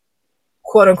then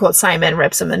quote unquote Simon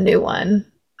rips him a new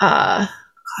one. God,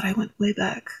 I went way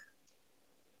back.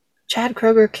 Chad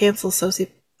Kroeger cancels Soci.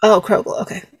 Oh, Kroeger.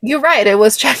 Okay, you're right. It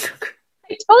was Chad Kroeger.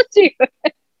 I told you.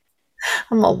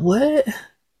 I'm like, what? All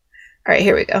right,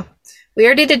 here we go. We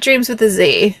already did Dreams with a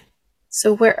Z.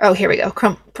 So where? Oh, here we go.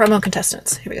 Promo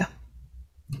contestants. Here we go.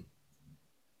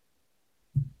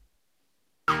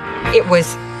 It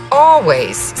was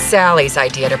always Sally's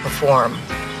idea to perform,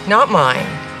 not mine.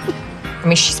 I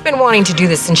mean, she's been wanting to do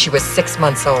this since she was 6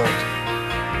 months old.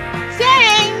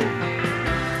 Sing!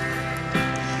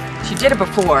 She did it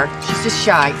before. She's just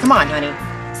shy. Come on, honey.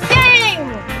 Sing!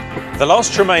 The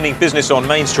last remaining business on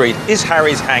Main Street is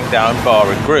Harry's Hangdown Bar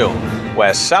and Grill,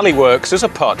 where Sally works as a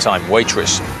part-time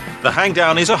waitress. The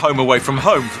Hangdown is a home away from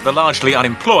home for the largely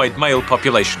unemployed male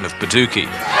population of Paducah.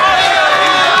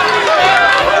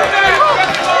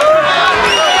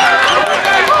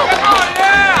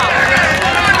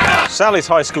 Sally's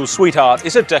high school sweetheart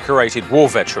is a decorated war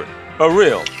veteran, a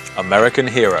real American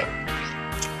hero.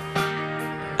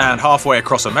 And halfway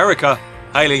across America,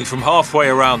 hailing from halfway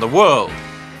around the world,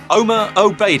 Omer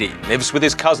Obeidi lives with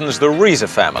his cousins, the Reza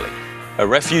family, a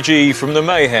refugee from the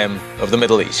mayhem of the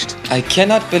Middle East. I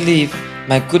cannot believe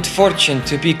my good fortune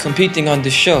to be competing on the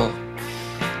show.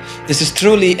 This is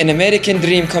truly an American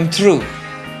dream come true.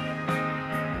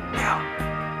 Now.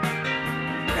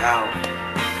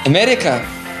 America,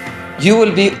 you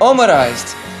will be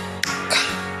Omerized.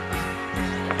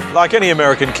 Like any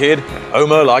American kid,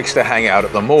 Omer likes to hang out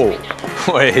at the mall,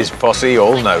 where his posse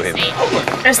all know him.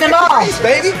 There's them all. Thanks,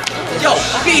 baby. Yo,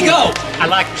 here you go. I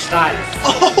like the style.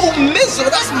 Oh, Mizzle,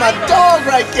 that's my dog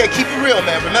right there. Keep it real,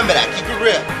 man. Remember that. Keep it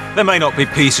real. There may not be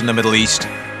peace in the Middle East,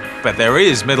 but there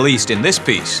is Middle East in this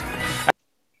piece.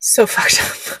 So fucked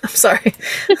up. I'm sorry.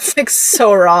 It's like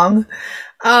so wrong.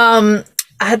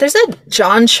 There's a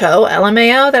John Cho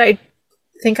LMAO that I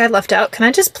think I left out. Can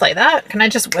I just play that? Can I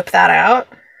just whip that out?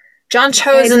 John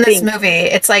Cho is in this movie.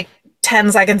 It's like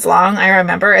 10 seconds long. I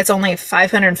remember. It's only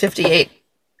 558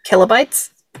 kilobytes.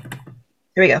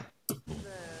 Here we go.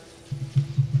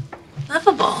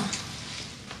 Lovable.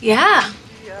 Yeah.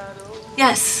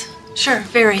 Yes. Sure.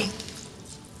 Very.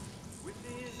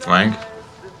 Frank?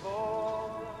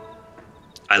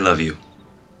 I love you.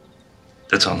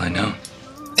 That's all I know.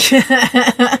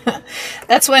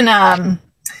 That's when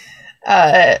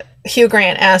Hugh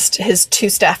Grant asked his two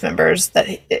staff members that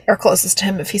are closest to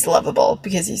him if he's lovable,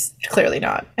 because he's clearly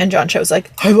not. And John Cho's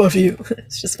like, I love you.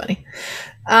 It's just funny.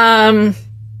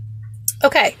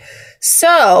 Okay,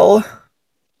 so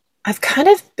I've kind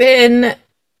of been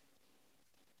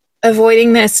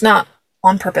avoiding this, not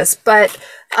on purpose, but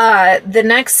the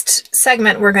next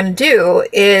segment we're going to do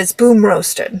is Boom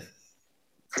Roasted.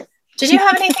 Did you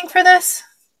have anything for this?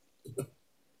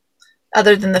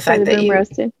 Other than the fact that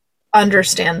you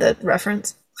understand the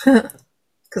reference?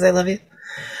 Because I love you.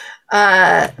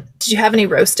 Did you have any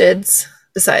roasteds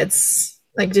besides,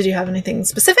 like, did you have anything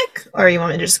specific? Or you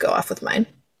want me to just go off with mine?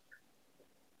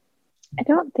 I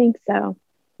don't think so.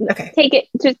 Okay. Take it.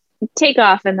 Just take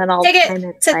off and then I'll take time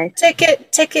it.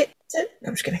 Take it. No,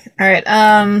 I'm just kidding. All right.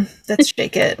 Let's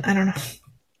shake it. I don't know.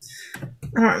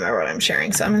 I don't remember what I'm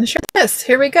sharing, so I'm going to share this.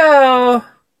 Here we go.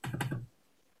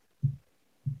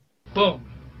 Boom.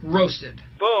 Roasted.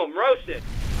 Boom. Roasted.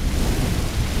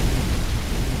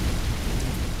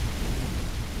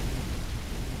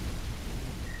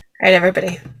 All right,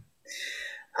 everybody.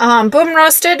 Boom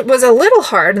Roasted was a little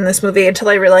hard in this movie until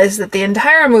I realized that the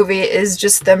entire movie is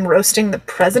just them roasting the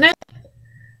president.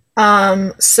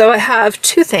 So I have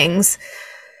two things.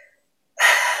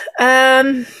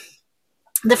 The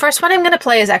first one I'm going to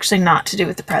play is actually not to do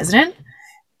with the president.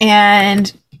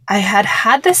 And I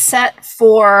had this set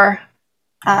for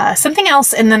something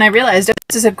else, and then I realized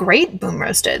this is a great Boom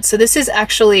Roasted. So this is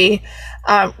actually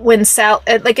when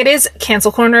it is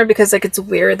Cancel Corner, because like it's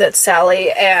weird that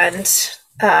Sally and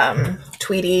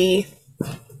Tweety,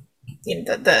 you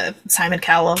know, the Simon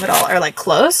Cowell of it all, are like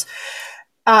close.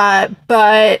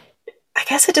 But I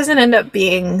guess it doesn't end up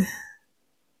being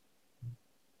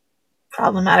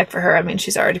problematic for her. I mean,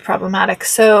 she's already problematic.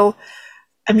 So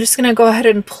I'm just going to go ahead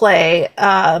and play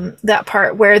that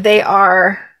part where they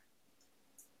are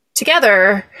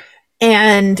together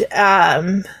and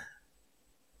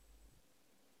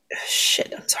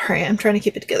shit, I'm sorry. I'm trying to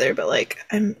keep it together, but like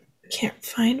I can't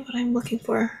find what I'm looking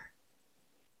for.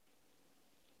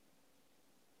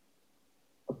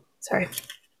 Sorry.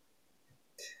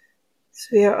 So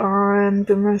we are on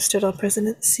Boom Roasted All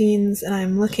President Scenes, and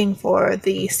I'm looking for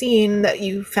the scene that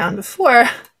you found before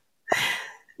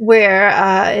where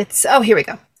it's... Oh, here we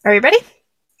go. Are you ready?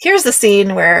 Here's the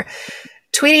scene where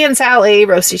Tweety and Sally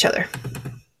roast each other.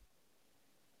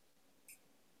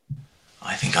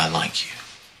 I think I like you.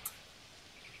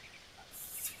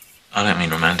 I don't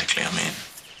mean romantically, I mean...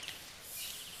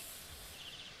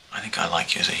 I think I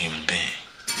like you as a human being.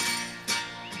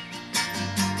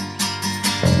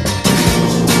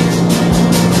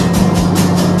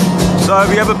 So,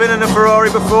 have you ever been in a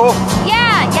Ferrari before?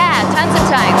 Yeah, tons of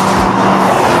times.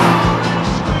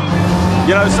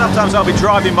 You know, sometimes I'll be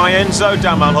driving my Enzo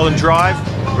down Mulholland Drive,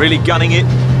 really gunning it.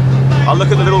 I'll look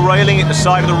at the little railing at the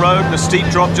side of the road and a steep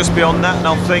drop just beyond that, and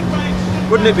I'll think,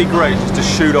 wouldn't it be great just to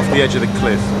shoot off the edge of the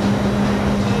cliff?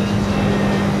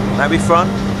 That'd be fun?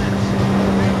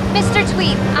 Mr.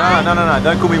 Tweet. No,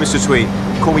 don't call me Mr. Tweet.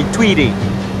 Call me Tweety.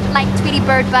 Like Tweety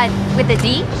Bird, but with a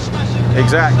D?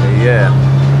 Exactly, yeah.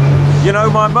 You know,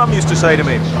 my mum used to say to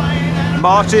me,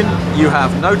 Martin, you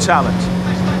have no talent.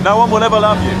 No one will ever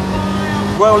love you.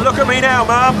 Well, look at me now,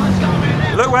 Mum.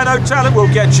 Look where no talent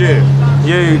will get you.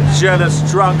 You jealous,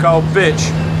 drunk old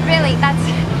bitch. Really,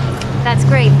 that's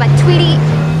great. But Tweety,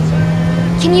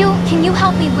 can you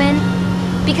help me win?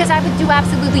 Because I would do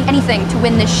absolutely anything to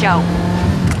win this show.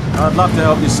 I'd love to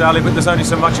help you, Sally, but there's only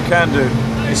so much you can do.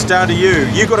 It's down to you.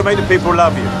 You've got to make the people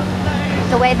love you.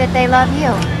 The way that they love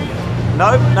you.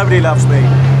 No, nobody loves me.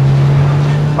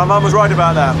 My mum was right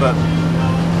about that, but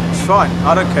it's fine.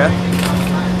 I don't care.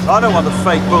 I don't want the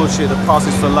fake bullshit that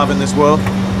passes for love in this world.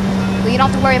 Well, you don't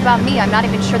have to worry about me. I'm not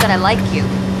even sure that I like you.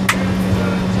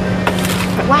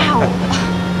 Wow.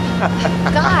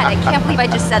 God, I can't believe I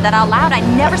just said that out loud. I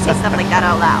never say stuff like that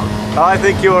out loud. I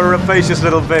think you're a rapacious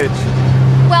little bitch.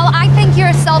 Well, I think you're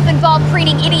a self-involved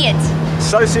preening idiot.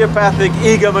 Sociopathic,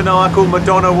 egomaniacal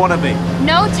Madonna wannabe.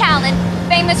 No talent,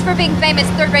 famous for being famous,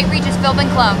 third-rate Regis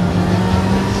Philbin clone.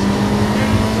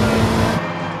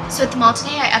 So at the mall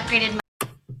today, I upgraded my...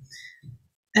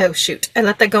 Oh, shoot. I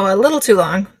let that go a little too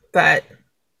long, but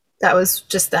that was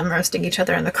just them roasting each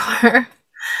other in the car.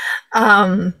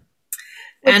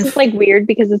 Which is like weird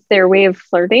because it's their way of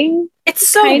flirting. It's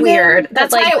so weird.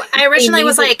 That's why I originally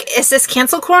was like, is this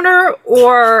Cancel Corner,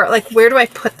 or like, where do I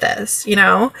put this, you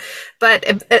know?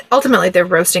 But ultimately they're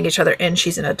roasting each other and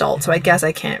she's an adult, so I guess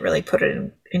I can't really put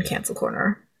it in Cancel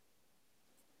Corner.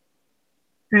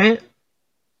 Right?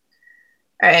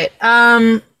 All right.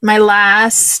 My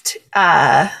last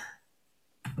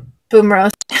Boom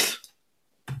Roast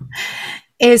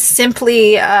is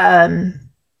simply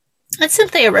it's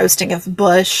simply a roasting of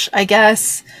Bush, I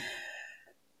guess.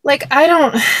 Like, I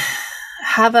don't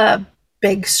have a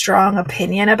big, strong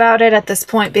opinion about it at this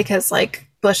point because, like,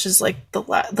 Bush is, like,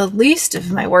 the least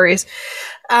of my worries.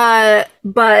 But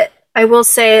I will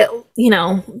say, you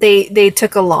know, they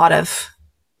took a lot of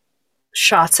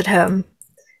shots at him.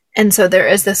 And so there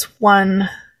is this one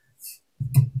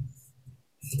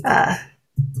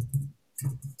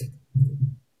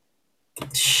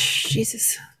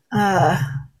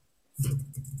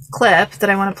clip that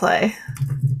I want to play.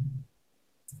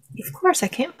 Of course, I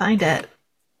can't find it.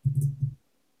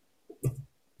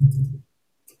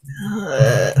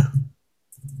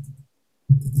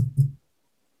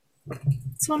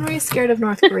 It's one where he's scared of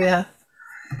North Korea.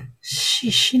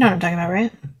 You know what I'm talking about,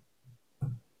 right?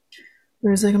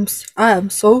 Where he's like, I am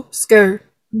so scared of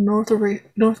North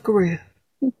Korea.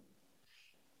 You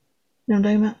know what I'm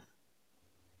talking about?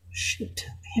 Shoot,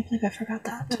 I can't believe I forgot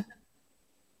that.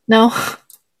 No?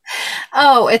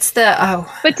 Oh, it's the...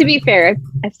 Oh. But to be fair,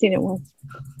 I've seen it once.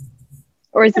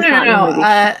 Or is this not in the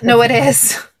movie? No, it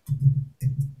is.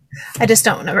 I just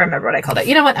don't remember what I called it.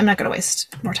 You know what? I'm not going to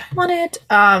waste more time on it.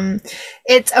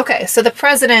 It's okay. So the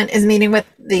president is meeting with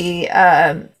the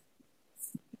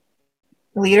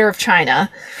leader of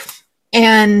China,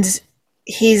 and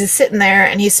he's sitting there,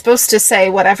 and he's supposed to say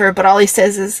whatever, but all he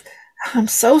says is, "I'm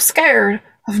so scared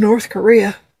of North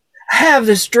Korea. I have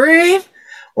this dream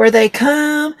where they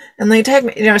come and they take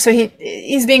me," so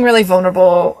he's being really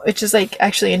vulnerable, which is like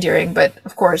actually endearing, but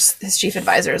of course his chief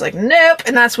advisor is like, nope,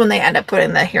 and that's when they end up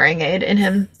putting the hearing aid in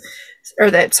him,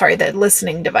 or the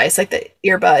listening device, like the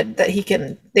earbud that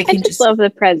they can just love the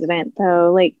president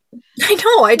though. Like, I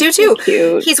know, I do too.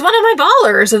 Cute. He's one of my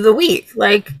ballers of the week,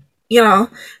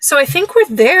 so I think we're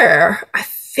there. I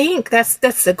think that's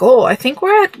the goal. I think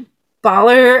we're at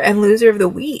baller and loser of the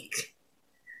week,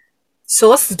 so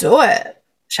let's do it.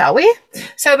 Shall we?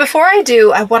 So before I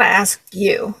do, I want to ask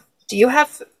you, do you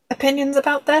have opinions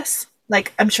about this?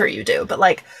 Like, I'm sure you do, but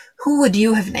like, who would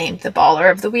you have named the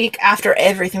baller of the week after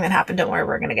everything that happened? Don't worry,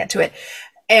 we're going to get to it.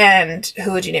 And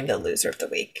who would you name the loser of the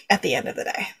week at the end of the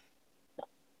day?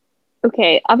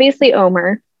 Okay, obviously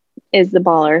Omer is the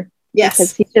baller. Yes.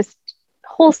 Because he's just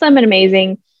wholesome and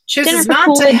amazing. Chooses Jennifer not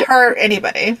Coolidge, to hurt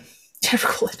anybody. Jennifer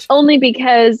Coolidge. only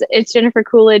because it's Jennifer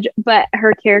Coolidge, but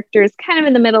her character is kind of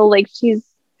in the middle. Like, she's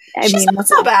not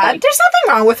so bad. There's nothing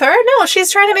wrong with her. No, she's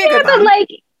trying to be a good but mom. like,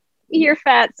 you're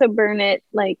fat, so burn it.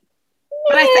 Like,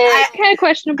 But I kind of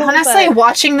questionable. honestly, but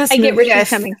watching this I get where movie, she's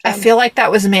coming I from. feel like that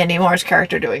was Mandy Moore's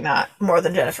character doing that more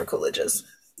than Jennifer Coolidge's.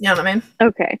 You know what I mean?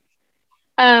 Okay.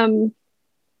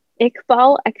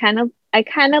 Iqbal, I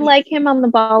kind of like him on the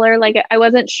baller. Like, I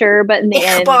wasn't sure, but in the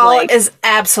end, Iqbal is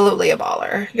absolutely a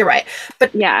baller. You're right.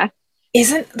 But yeah,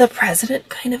 isn't the president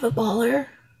kind of a baller?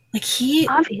 Like, he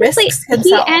obviously risks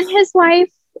himself. he and his wife,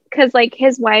 because like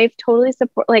his wife totally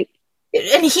support, like,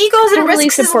 and he goes and totally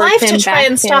risks his supports life him, to try backs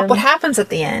and stop him. what happens at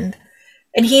the end.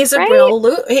 And he's a Right?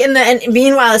 real and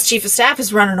meanwhile, his chief of staff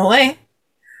is running away.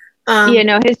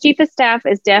 His chief of staff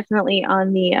is definitely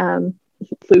on the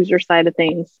loser side of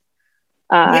things.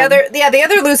 The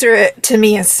other loser to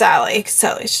me is Sally.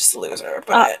 Sally's just a loser,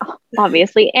 but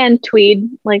obviously, and Tweed.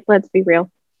 Like, let's be real,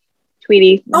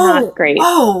 Tweety not great.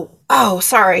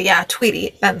 Sorry, yeah,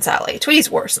 Tweety and Sally.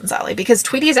 Tweety's worse than Sally because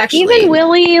Tweety's actually Even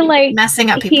Willie, like, messing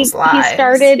up people's he lives. He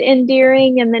started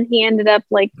endearing, and then he ended up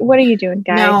like, "What are you doing,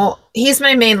 guy?" No, he's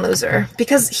my main loser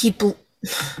because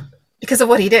because of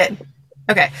what he did.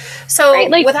 Okay, so Right?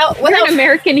 Like, without you're an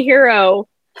American hero.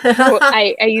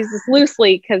 I use this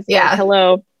loosely because,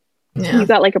 hello, you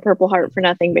got like a Purple Heart for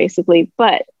nothing, basically.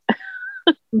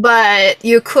 But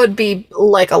you could be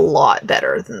like a lot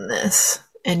better than this,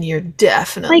 and you're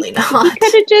definitely not. You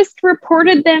could have just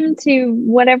reported them to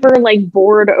whatever like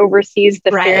board oversees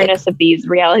the fairness of these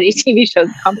reality TV shows.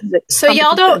 So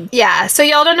y'all don't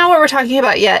know what we're talking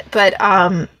about yet, but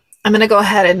I'm gonna go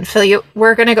ahead and fill you.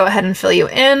 We're gonna go ahead and fill you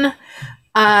in.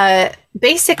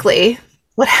 Basically,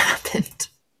 what happened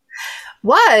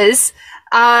was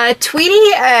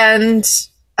Tweety and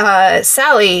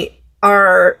Sally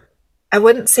are, I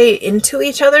wouldn't say into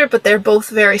each other, but they're both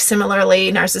very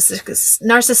similarly narcissistic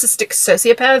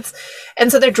sociopaths,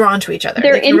 and so they're drawn to each other.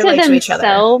 They're They can into relate to each other.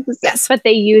 themselves, Yes. but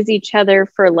they use each other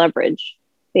for leverage,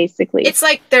 basically. It's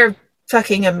like they're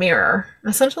fucking a mirror,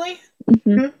 essentially.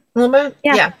 Mm-hmm. A little bit.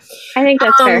 Yeah. I think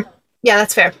that's fair. Yeah,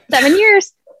 that's fair. 7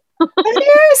 years. 7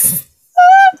 years.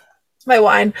 My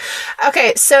wine.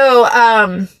 Okay, so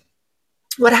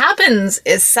what happens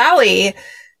is Sally,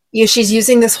 she's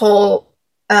using this whole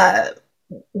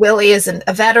Willie is a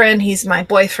veteran, he's my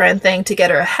boyfriend thing to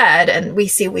get her ahead, and we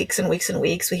see weeks and weeks and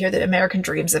weeks. We hear the American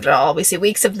dreams of it all. We see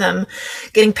weeks of them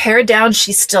getting pared down.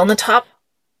 She's still in the top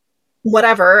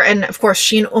whatever, and of course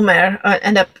she and Omer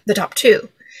end up the top two.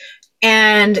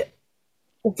 And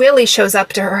Willie shows up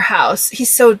to her house. He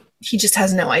just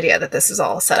has no idea that this is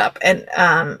all set up. And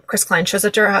Chris Klein shows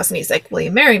up to her house and he's like, "Will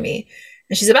you marry me?"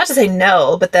 And she's about to say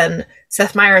no, but then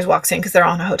Seth Meyers walks in because they're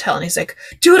all in a hotel and he's like,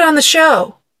 "Do it on the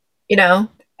show,"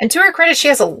 And to her credit, she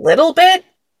has a little bit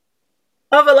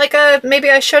of a maybe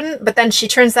I shouldn't, but then she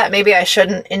turns that maybe I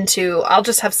shouldn't into I'll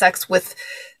just have sex with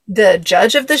the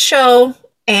judge of the show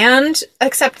and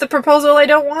accept the proposal I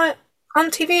don't want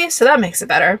on TV. So that makes it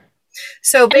better.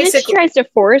 So And then basically, she tries to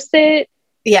force it.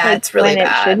 yeah, like, it's really when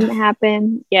bad. it shouldn't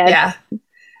happen. Yeah.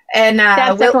 And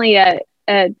That's definitely a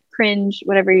cringe,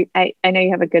 whatever. I know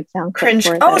you have a good sound clip cringe.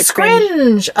 for it. Oh, that a cringe.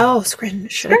 scringe. Oh,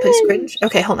 scringe. Should I play scringe?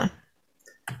 Okay, hold on.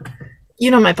 You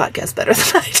know my podcast better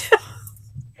than I do.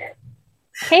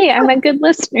 Hey, I'm a good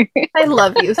listener. I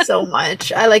love you so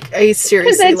much. I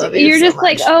seriously love you. You're so just much.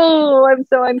 like, oh, I'm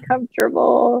so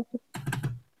uncomfortable.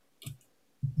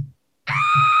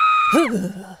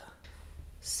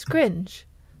 Scringe.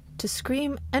 To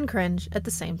scream and cringe at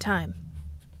the same time.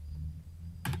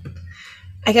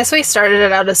 I guess we started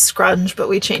it out as scrunge, but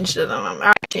we changed it.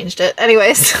 I changed it.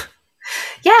 Anyways.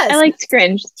 Yes. I like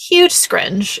scringe. Huge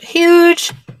scringe.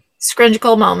 Huge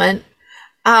scringical moment.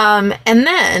 And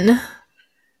then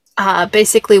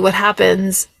basically what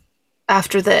happens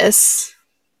after this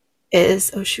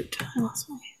is, oh shoot, I lost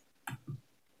my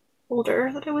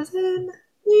folder that I was in.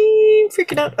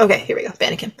 Freaking out. Okay, here we go.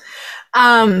 Bannikin.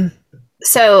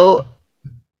 So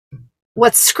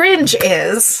what scringe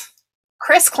is,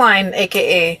 Chris Klein,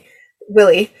 aka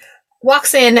Willie,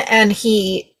 walks in and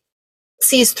he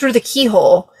sees through the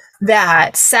keyhole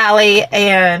that Sally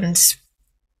and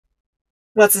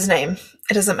what's his name?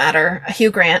 It doesn't matter. Hugh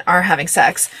Grant are having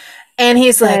sex. And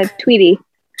he's like, Tweety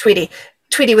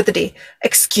with the D.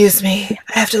 Excuse me,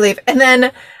 I have to leave. And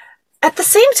then at the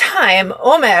same time,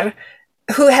 Omer,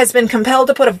 who has been compelled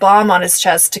to put a bomb on his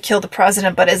chest to kill the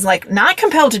president, but is like not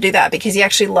compelled to do that because he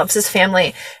actually loves his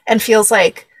family and feels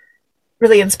like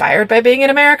really inspired by being in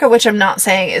America, which I'm not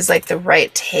saying is like the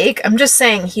right take. I'm just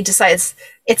saying he decides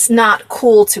it's not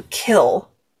cool to kill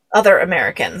other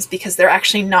Americans because they're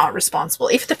actually not responsible.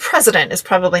 Even the president is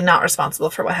probably not responsible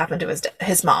for what happened to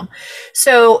his mom.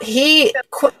 So he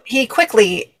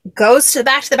quickly goes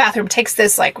back to the bathroom, takes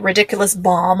this like ridiculous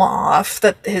bomb off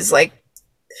that his like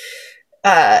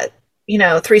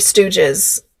Three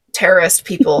Stooges terrorist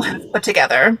people have put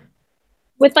together.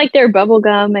 With like their bubble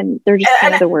gum, and they're just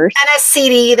kind of the worst. And a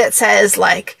CD that says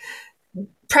like,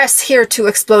 press here to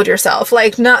explode yourself.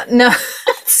 Like, no,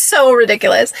 it's so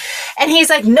ridiculous. And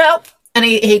he's like, nope. And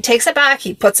he takes it back.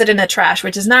 He puts it in a trash,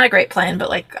 which is not a great plan,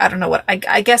 but like, I don't know what,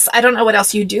 I guess, I don't know what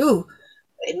else you do.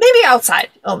 Maybe outside,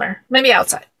 Omer. Maybe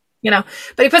outside, But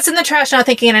he puts it in the trash not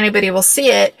thinking anybody will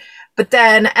see it. But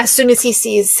then as soon as he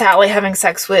sees Sally having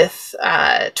sex with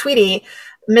Tweety,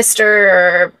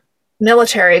 Mr.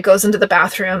 Military goes into the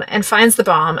bathroom and finds the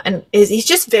bomb, and he's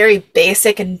just very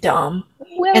basic and dumb.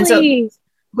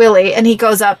 Willie, and he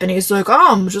goes up and he's like,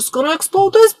 oh, I'm just gonna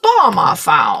explode this bomb I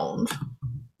found.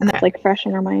 And that's like fresh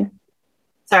in our mind.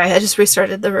 Sorry, I just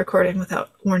restarted the recording without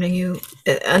warning you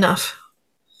enough.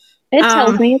 It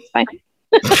tells me it's fine.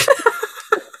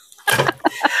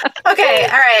 Okay,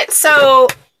 all right, so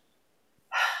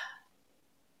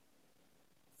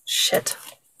shit.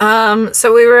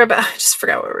 So we were about, I just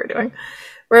forgot what we were doing.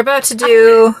 We're about to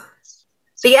do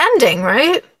the ending,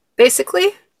 right?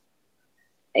 Basically.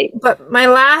 But my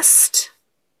last,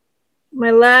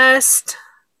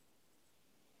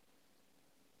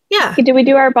 yeah. Did we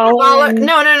do our baller?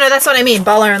 No, that's what I mean.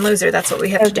 Baller and loser. That's what we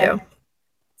have to do.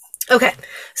 Okay.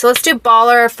 So let's do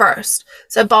baller first.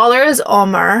 So baller is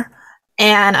Omer,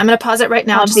 and I'm going to pause it right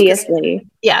now. Obviously.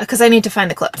 Because I need to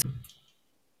find the clips.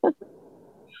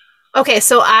 Okay,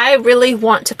 so I really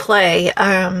want to play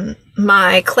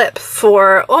my clip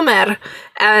for Omer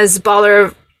as the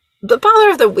baller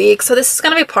of the week. So this is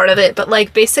going to be part of it. But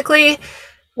like basically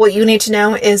what you need to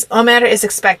know is Omer is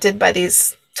expected by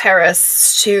these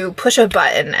terrorists to push a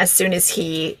button as soon as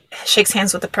he shakes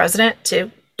hands with the president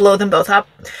to blow them both up.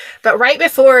 But right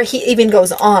before he even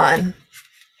goes on,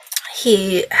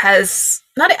 he has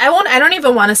I don't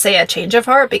even want to say a change of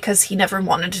heart because he never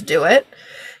wanted to do it.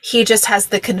 He just has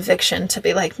the conviction to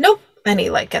be like, nope. And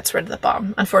he like gets rid of the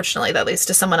bomb. Unfortunately, that leads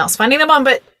to someone else finding the bomb,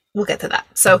 but we'll get to that.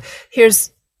 So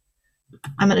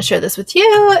I'm going to share this with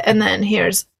you. And then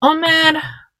here's Omer.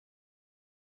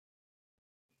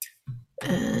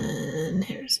 And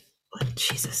here's,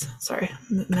 Jesus, sorry,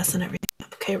 I'm messing everything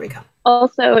up. Okay, here we go.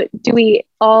 Also, do we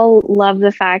all love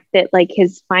the fact that like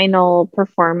his final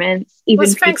performance, even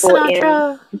was Frank people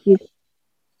Sinatra. in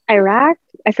Iraq,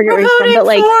 I forget where he's from, but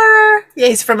like, yeah,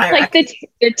 he's from Iraq. Like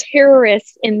the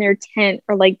terrorists in their tent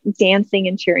are like dancing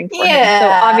and cheering for him. So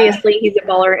obviously he's a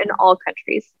baller in all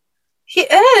countries. He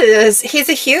is.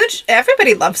 He's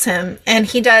everybody loves him. And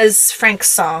he does Frank's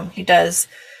song. He does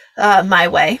My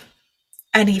Way.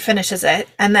 And he finishes it.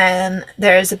 And then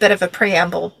there's a bit of a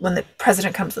preamble when the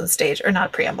president comes on stage. Or not a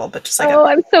preamble, but just like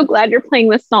I'm so glad you're playing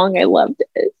this song. I loved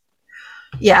it.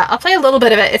 Yeah, I'll play a little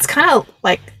bit of it. It's kind of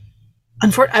like,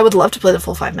 I would love to play the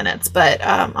full 5 minutes, but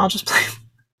I'll just play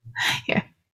here.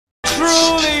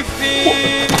 Truly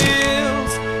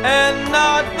feels and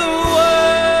not the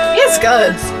words. It's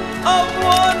good. Of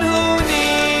one who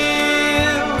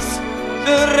kneels.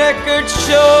 The record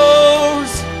shows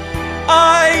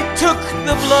I took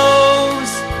the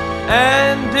blows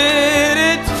and did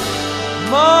it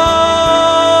my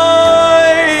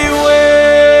way.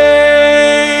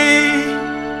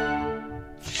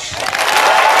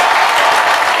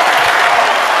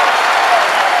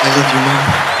 I love you, Mom.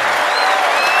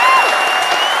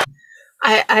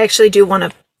 I actually do want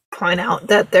to point out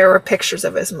that there were pictures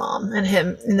of his mom and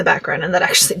him in the background, and that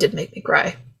actually did make me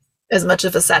cry. As much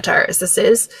of a satire as this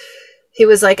is, he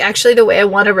was like, actually, the way I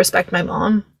want to respect my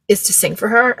mom is to sing for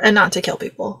her and not to kill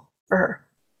people for her.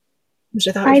 Which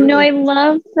I thought was I really-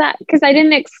 love that because I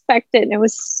didn't expect it, and it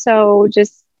was so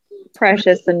just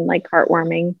precious and like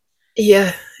heartwarming.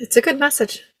 Yeah, it's a good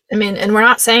message. I mean, and we're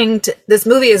not saying this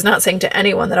movie is not saying to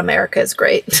anyone that America is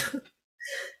great.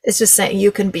 It's just saying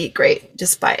you can be great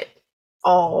despite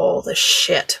all the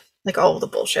shit, like all the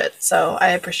bullshit. So I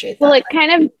appreciate that. Well, it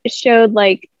kind of showed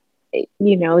like,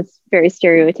 you know, it's very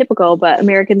stereotypical, but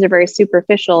Americans are very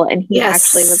superficial, and he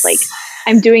actually was like,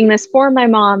 I'm doing this for my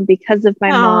mom because of my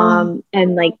mom,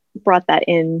 and like brought that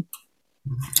in.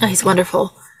 Oh, he's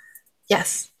wonderful.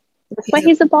 Yes. That's why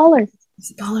he's a baller.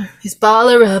 He's a baller. He's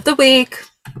baller of the week.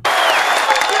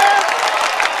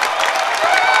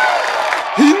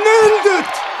 He nailed it!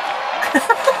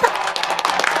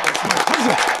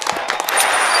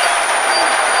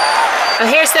 Oh,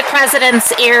 here's the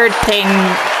president's ear thing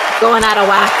going out of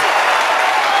whack.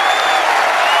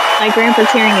 My grandpa's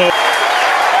hearing aid.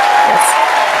 Yes.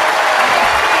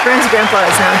 Vern's grandpa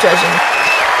is now judging.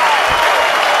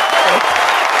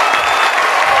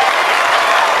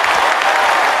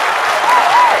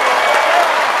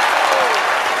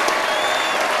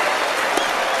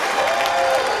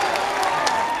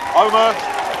 Homer,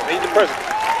 meet the president.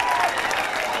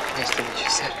 Nice to meet you,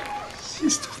 sir.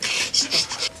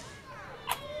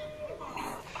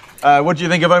 What do you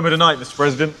think of Homer tonight, Mr.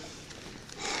 President?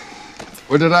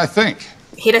 What did I think?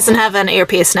 He doesn't have an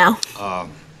earpiece now.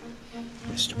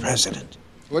 Mr. President.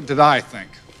 What did I think?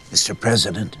 Mr.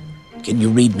 President, can you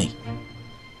read me?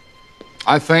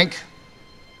 I think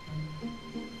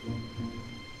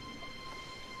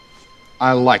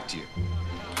I liked you.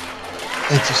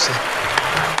 Thank you, sir.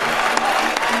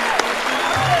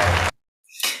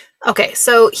 Okay,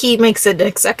 so he makes an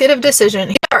executive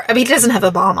decision. He doesn't have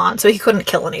a bomb on, so he couldn't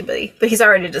kill anybody, but he's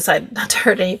already decided not to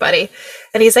hurt anybody.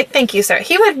 And he's like, thank you, sir.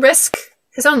 He would risk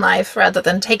his own life rather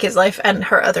than take his life and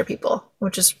hurt other people,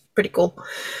 which is pretty cool.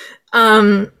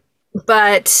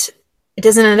 But it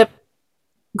doesn't end up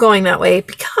going that way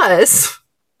because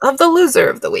of the loser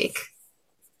of the week.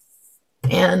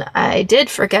 And I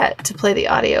did forget to play the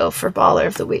audio for Baller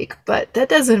of the Week, but that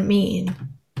doesn't mean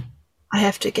I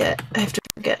have to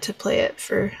forget to play it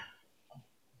for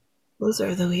Loser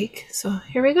of the Week. So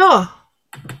here we go.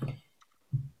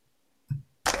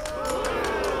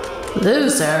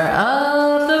 Loser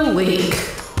of the Week.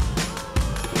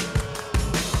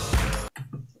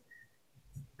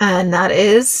 And that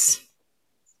is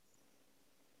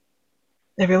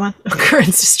everyone. Oh,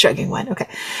 Corinne's just chugging wine. Okay.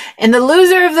 And the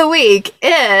loser of the week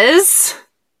is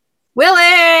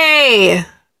Willie.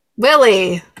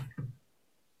 Willie.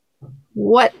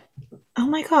 What? Oh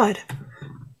my god.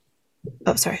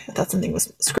 Oh, sorry. I thought something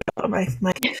was screwed up on my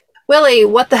mic. Willie,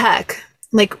 what the heck?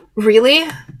 Like, really? All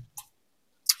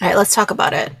right, let's talk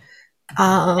about it.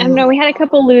 I don't know. We had a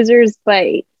couple losers, but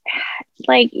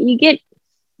like you get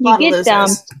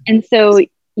dumped, and so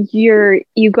you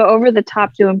go over the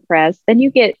top to impress. Then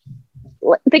you get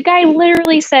the guy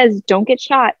literally says, "Don't get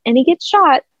shot," and he gets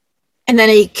shot, and then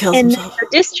he kills himself. You're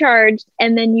discharged,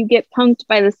 and then you get punked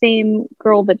by the same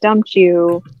girl that dumped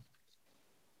you.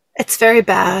 It's very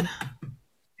bad.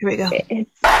 Here we go.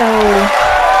 It's so.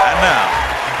 And now,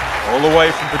 all the way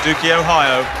from Paducah,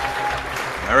 Ohio,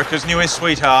 America's newest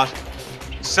sweetheart,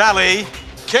 Sally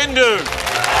Kendu.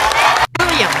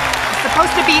 William, it's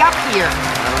supposed to be up here.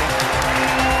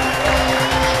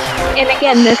 And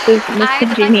again, this is Miss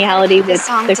Congeniality with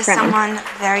song the to Crown. someone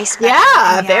very special.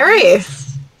 Yeah, in the very.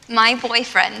 audience. My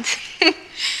boyfriend,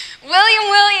 William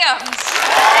Williams.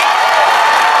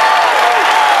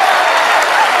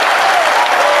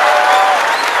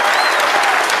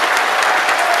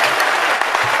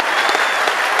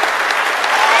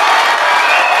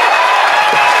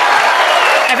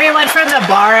 Everyone from the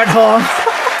bar at home.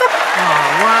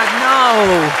 Oh, what?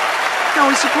 No,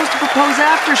 he's supposed to propose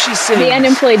after she sings. The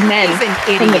unemployed men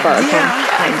from the bar.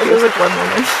 It was like one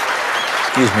woman.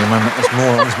 Excuse me a moment, Miss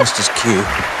Moore. That was Mr. Q.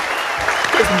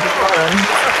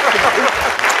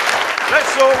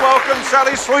 Let's all welcome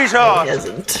Sally's sweetheart,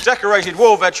 decorated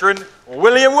war veteran,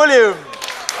 William Williams.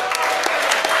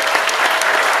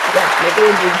 Yeah, maybe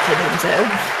we'll do kid himself.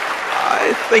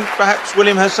 I think perhaps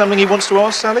William has something he wants to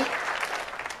ask Sally.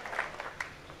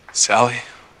 Sally,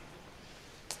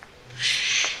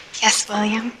 Yes,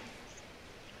 William.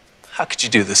 how could you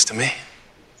do this to me?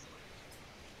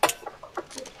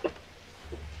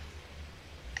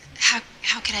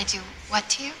 How could I do what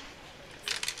to you?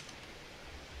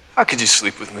 How could you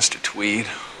sleep with Mr. Tweed?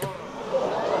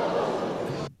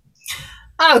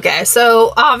 Okay,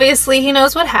 so obviously he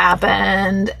knows what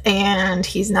happened and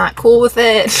he's not cool with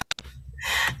it.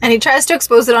 And he tries to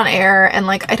expose it on air, and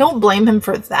like, I don't blame him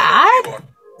for that.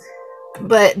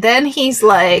 But then he's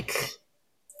like,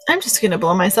 I'm just gonna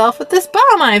blow myself with this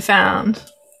bomb I found.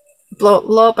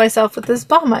 Blow up myself with this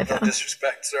bomb I found. No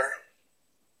disrespect, sir.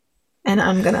 And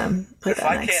I'm gonna put If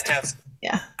that I next. can't have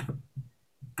Yeah.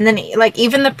 And then like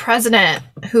even the president,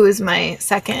 who is my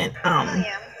second, Don't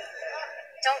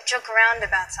joke around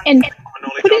about something. And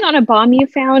putting on a bomb you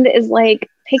found is like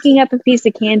picking up a piece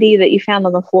of candy that you found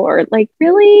on the floor. Like,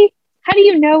 really? How do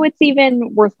you know it's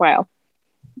even worthwhile?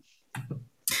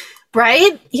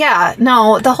 Right? Yeah.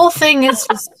 No, the whole thing is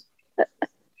just.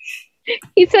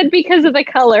 He said because of the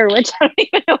color, which I don't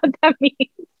even know what that means.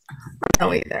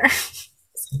 No, either. This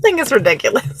thing is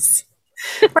ridiculous.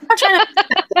 We're not trying to.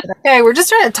 Okay, we're just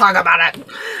trying to talk about it.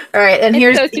 All right, and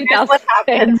here's what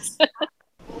happens.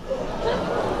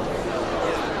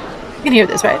 You can hear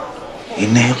this, right? You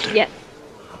nailed it. Yes.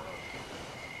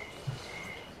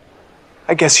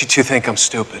 I guess you two think I'm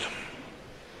stupid.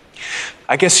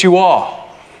 I guess you all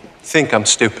think I'm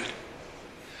stupid.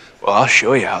 Well, I'll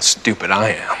show you how stupid I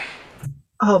am.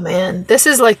 Oh man, this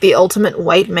is like the ultimate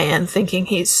white man thinking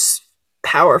he's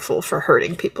powerful for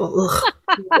hurting people. Ugh.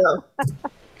 No.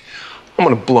 I'm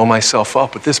gonna blow myself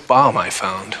up with this bomb I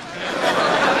found.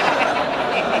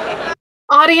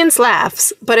 Audience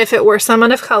laughs, but if it were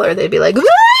someone of color, they'd be like, "Woo!"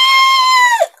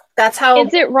 That's how.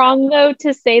 Is it wrong though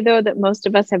to say though that most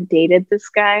of us have dated this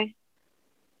guy?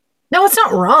 No, it's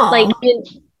not wrong.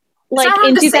 It's not wrong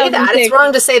in to say that. 2006 It's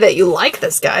wrong to say that you like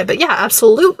this guy, but yeah,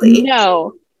 absolutely.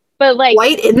 No, but like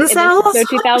white incels. So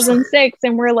 2006,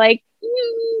 and we're like,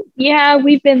 yeah,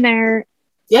 we've been there.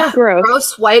 Yeah,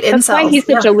 gross white incels. That's why he's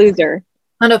such a loser.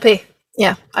 Hundo P.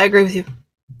 Yeah, I agree with you.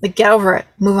 Like, get over it.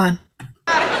 Move on.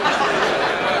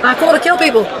 Not cool to kill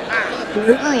people.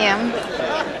 William,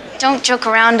 don't joke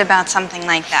around about something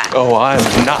like that. Oh, I'm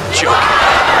not joking.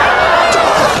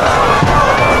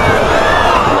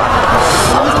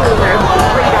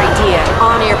 Great idea.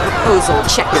 On-air proposal.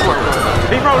 Check forward.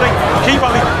 Keep rolling. Keep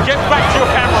rolling. Get back to your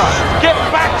camera. Get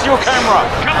back to your camera.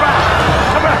 Come back.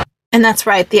 Come back. And that's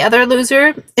right. The other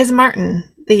loser is Martin,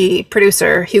 the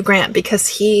producer, Hugh Grant, because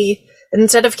he,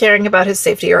 instead of caring about his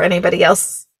safety or anybody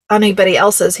else's,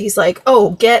 he's like,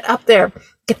 oh, get up there,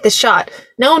 get this shot.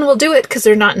 No one will do it because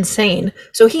they're not insane.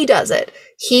 So he does it.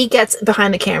 He gets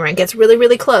behind the camera and gets really,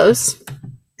 really close.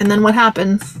 And then what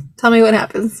happens? Tell me what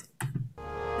happens.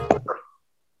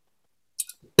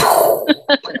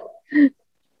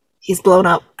 He's blown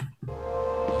up.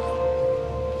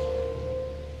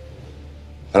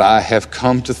 But I have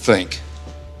come to think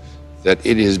that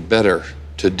it is better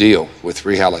to deal with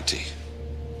reality.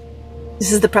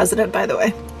 This is the president, by the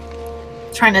way.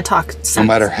 Trying to talk sense. No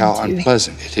matter how into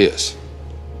unpleasant it is.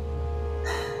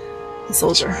 the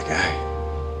soldier. That's my guy.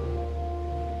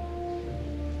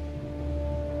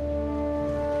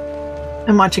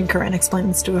 I'm watching Corinne explain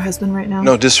this to her husband right now.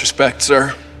 No disrespect,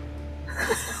 sir.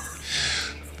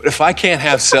 But if I can't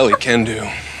have Sally Kendu,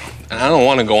 and I don't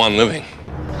want to go on living.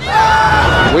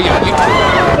 William,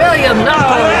 no!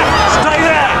 Stay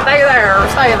there! Stay there!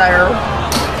 Stay there!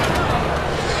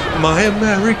 My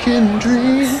American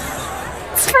dream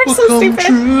will so come stupid.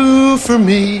 true for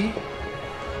me.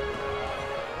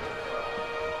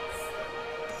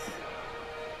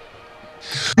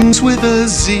 With a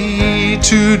Z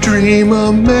to dream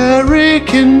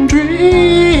American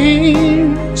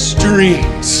dreams.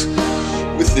 Dreams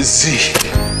with a Z.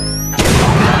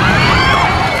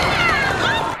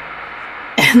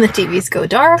 And the TVs go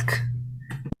dark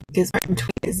because Martin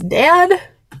Tweed is dead,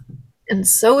 and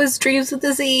so is Dreams with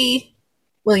a Z,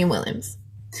 William Williams.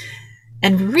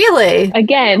 And really,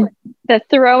 again, the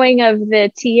throwing of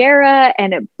the tiara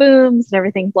and it booms and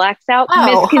everything blacks out.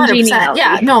 Oh, 100%. Miscongeniality.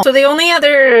 Yeah, no. So the only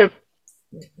other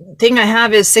thing I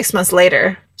have is 6 months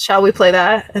later. Shall we play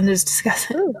that and just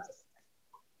discuss it? Ooh.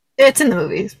 It's in the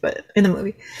movies, but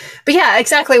yeah,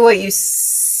 exactly what you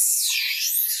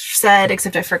said,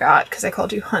 except I forgot because I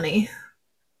called you honey.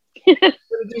 What did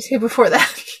you say before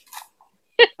that?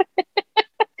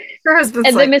 Her husband's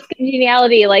and like, the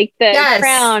miscongeniality, like the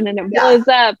crown, and it blows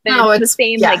up, and it's the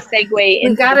same like segue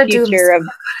into the future of.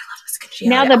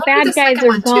 Now the bad guys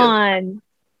are gone.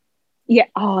 Yeah.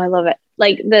 Oh, I love it.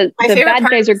 Like the bad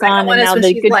guys are gone, and now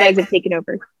the good guys have taken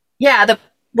over. Yeah,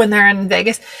 when they're in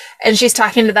Vegas, and she's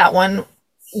talking to that one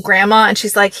grandma, and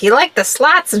she's like, "He liked the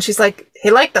slots," and she's like,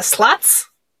 "He liked the slots."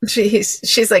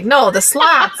 She's like, "No, the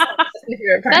slots."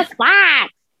 The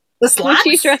slots. The slots.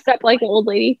 She's dressed up like an old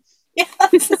lady.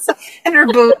 Yes. And her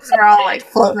boobs are all like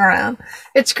floating around.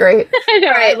 It's great. I know,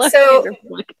 all right, I love so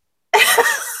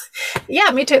Yeah,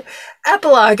 me too.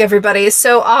 Epilogue, everybody.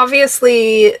 So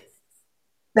obviously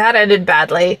that ended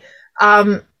badly.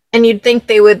 And you'd think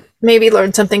they would maybe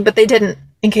learn something, but they didn't,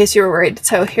 in case you were worried.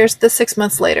 So here's the 6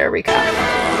 months later recap.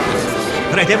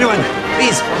 All right, everyone,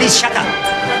 please shut up.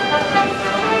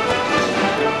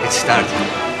 Let's start.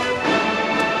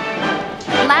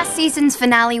 Last season's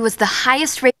finale was the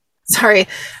highest rate. Sorry,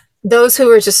 those who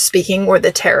were just speaking were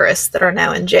the terrorists that are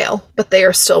now in jail, but they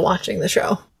are still watching the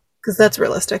show because that's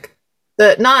realistic.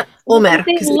 Not Omer.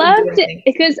 They loved it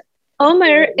because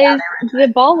Omer is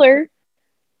the baller.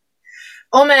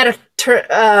 Omer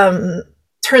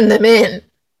turned them in.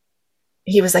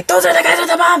 He was like, "Those are the guys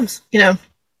with the bombs," you know.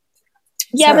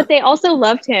 Yeah, So- but they also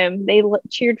loved him. They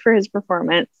cheered for his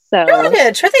performance. So Sure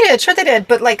they did.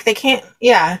 But like, they can't.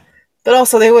 Yeah, but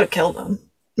also they would have killed him.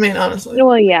 I mean, honestly.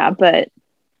 Well, yeah, but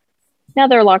now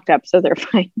they're locked up, so they're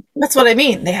fine. That's what I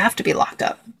mean. They have to be locked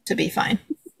up to be fine.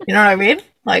 You know what I mean?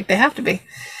 Like, they have to be.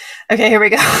 Okay, here we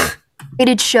go.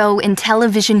 Rated show in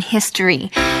television history,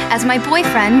 as my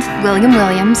boyfriend, William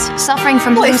Williams, suffering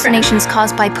from hallucinations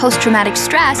caused by post-traumatic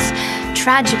stress,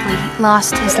 tragically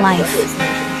lost his life.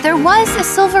 There was a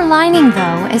silver lining,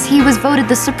 though, as he was voted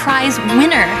the surprise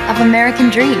winner of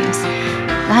American Dreams.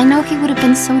 I know he would have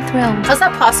been so thrilled. How's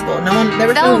that possible? There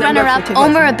was Fellow no number runner-up for 2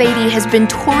 months. Omer Abeidi has been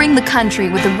touring the country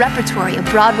with a repertoire of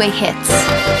Broadway hits.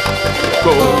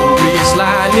 Go grease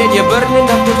lightning, you're burning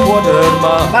up the water,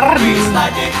 ma. Grease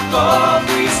lightning, go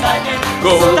grease lightning.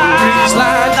 Go grease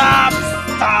lightning.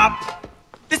 Stop!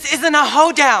 This isn't a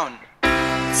hoedown!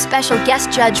 Special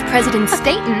guest judge President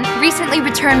Staten recently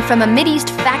returned from a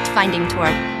Mideast fact-finding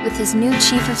tour with his new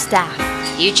chief of staff.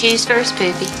 You choose first,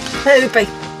 Poopy. Poopy.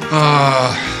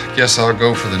 Guess I'll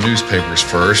go for the newspapers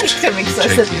first. You That makes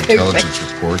take sense. the intelligence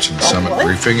reports and summit what?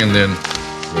 briefing, and then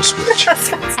we'll switch.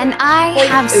 And I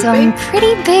have some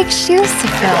pretty big shoes to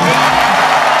fill.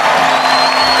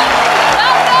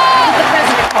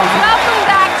 Welcome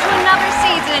back to another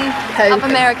season of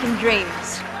American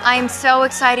Dreams. I am so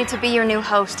excited to be your new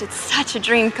host. It's such a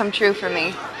dream come true for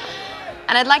me.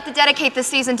 And I'd like to dedicate this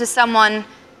season to someone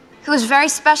who is very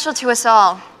special to us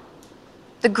all.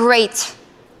 The great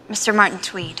Mr. Martin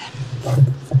Tweed.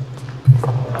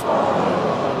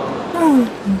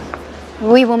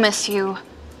 We will miss you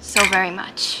so very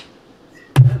much.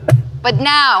 But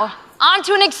now, on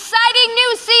to an exciting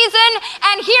new season,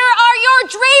 and here are your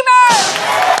dreamers!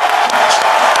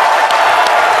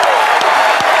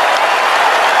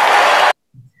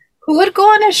 Who would go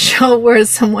on a show where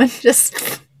someone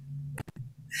just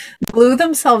blew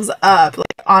themselves up?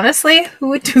 Like, honestly, who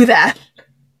would do that?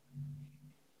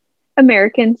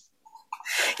 Americans.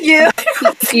 Yeah.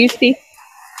 Do you see?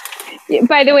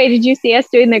 By the way, did you see us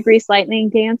doing the grease lightning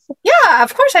dance? Yeah,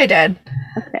 of course I did.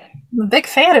 Okay. I'm a big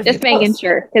fan of Just you making both.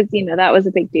 sure, because that was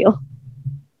a big deal. All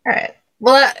right.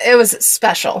 Well, it was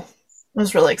special. I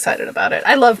was really excited about it.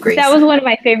 I love Grease. That was one of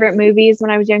my favorite movies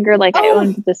when I was younger. Like I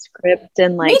owned the script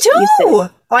and like Me too. used to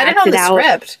Well, I didn't act own it the out.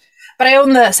 script, but I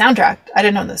owned the soundtrack. I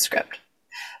didn't own the script.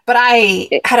 But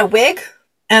I had a wig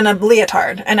and a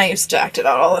leotard, and I used to act it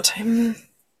out all the time.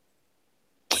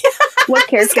 What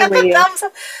character were you?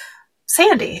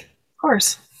 Sandy, of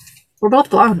course. We're both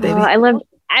blonde, baby. Oh,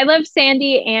 I love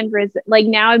Sandy and Rizzo. Like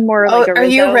now I'm more Oh, like a Rizzo. are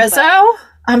you but Rizzo?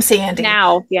 I'm Sandy.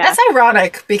 Now, yeah. That's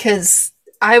ironic because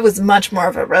I was much more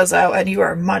of a Rizzo and you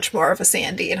are much more of a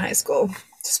Sandy in high school.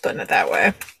 Just putting it that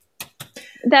way.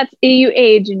 That's you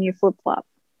age and you flip flop.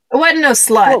 I wasn't no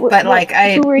slut, but like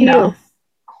I, who were you know.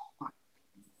 you?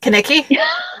 Kaneki?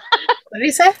 What did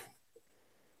he say?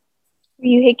 Were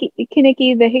you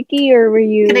Kaneki the Hickey, or were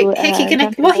you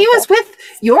Kaneki? Well, he was with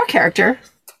your character.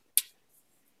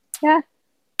 Yeah,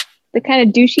 the kind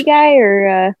of douchey guy,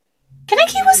 or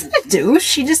Kaneki wasn't a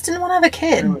douche. He just didn't want to have a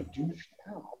kid.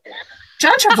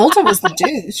 John Travolta was the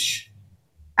douche.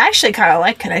 I actually kind of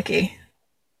like Kaneki.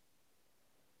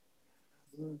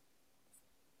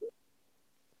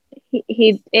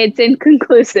 he it's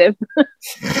inconclusive.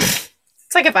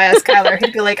 It's like if I asked Kyler,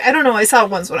 he'd be like, I don't know, I saw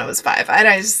it once when I was 5.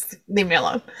 I just leave me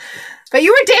alone. But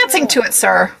you were dancing to it,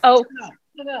 sir. Oh.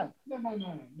 No.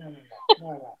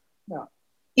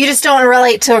 You just don't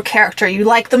relate to a character. You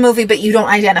like the movie, but you don't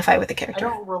identify with the I character.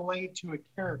 don't relate to a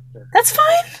character. That's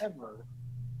fine. Ever.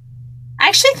 I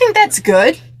actually think that's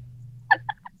good.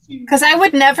 Because I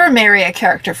would never marry a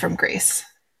character from Grease.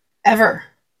 Ever.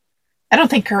 I don't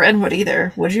think Corinne would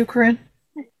either. Would you, Corinne?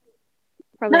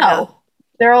 Probably No. not.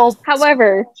 They're all...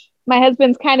 However, my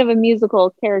husband's kind of a musical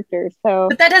character, so.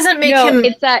 But that doesn't make him...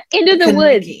 It's Into the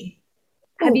Woods.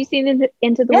 Have you seen Into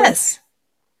the Woods? Yes.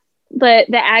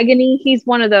 The agony. He's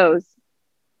one of those.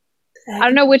 I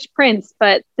don't know which prince,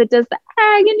 but that does the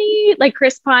agony, like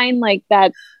Chris Pine, like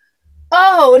that.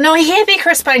 Oh, no, he can't be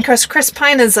Chris Pine. Chris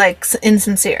Pine is like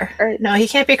insincere. No, he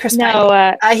can't be Chris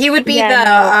Pine. He would be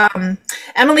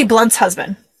Emily Blunt's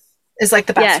husband is like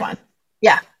the best one.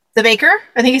 Yeah. The baker?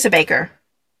 I think he's a baker.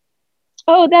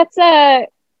 Oh, that's he's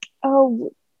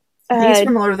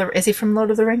from Lord of the... Is he from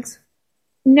Lord of the Rings?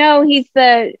 No, he's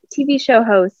the TV show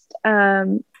host.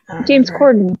 James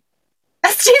Corden.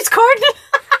 That's James Corden?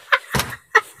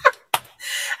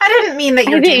 I didn't mean that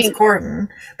you're James Corden,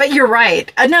 but you're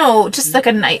right. No, just like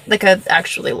a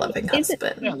actually loving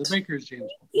husband. Yeah, the baker's James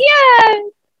Corden. Yeah.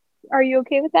 Are you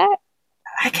okay with that?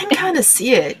 I can kind of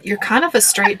see it. You're kind of a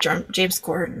straight James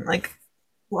Corden, like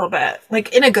a little bit,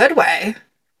 like in a good way.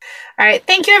 All right.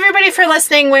 Thank you, everybody, for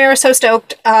listening. We are so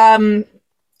stoked.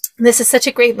 This is such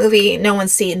a great movie no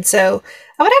one's seen. So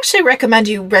I would actually recommend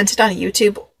you rent it on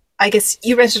YouTube. I guess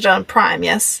you rented it on Prime,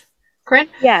 yes? Corinne?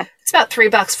 Yeah. It's about $3,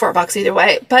 $4 either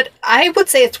way. But I would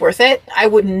say it's worth it. I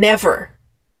would never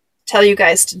tell you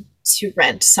guys to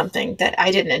rent something that I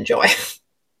didn't enjoy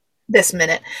this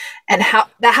minute. And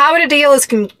the How to Deal is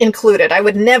included. I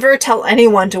would never tell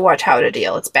anyone to watch How to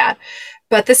Deal. It's bad.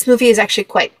 But this movie is actually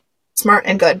quite smart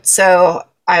and good. So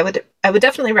I would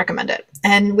definitely recommend it.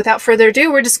 And without further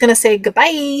ado, we're just going to say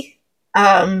goodbye.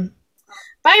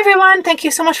 Bye, everyone. Thank you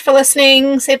so much for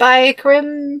listening. Say bye,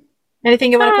 Corinne.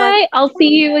 Anything you want to plug? I'll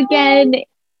see you again.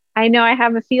 I know I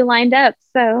have a few lined up,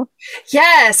 so.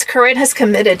 Yes, Corinne has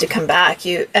committed to come back.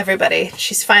 Everybody.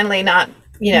 She's finally not,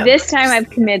 This time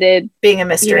I've committed. Being a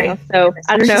mystery. So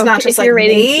I don't know. She's not just if your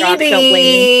ratings drop, don't blame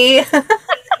me.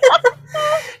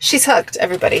 She's hooked,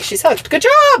 everybody. She's hooked. Good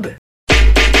job.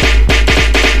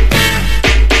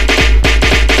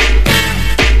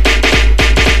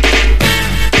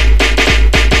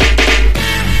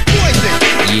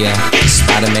 Yeah,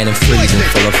 Spider-Man and Freeze in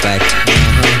full effect.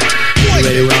 You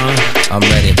ready, Ron? I'm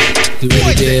ready. You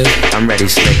ready, Dave? I'm ready,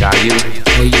 Slick. Are you?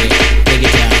 Oh yeah, take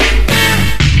it down.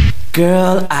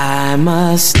 Girl, I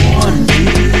must warn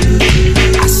you.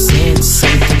 I sense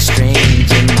something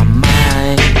strange in my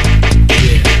mind.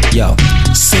 Yo,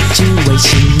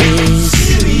 situation is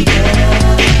serious.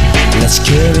 Let's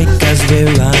cure it 'cause we're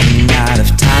running out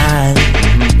of time.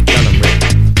 Tell 'em, Rick.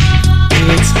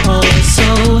 It's all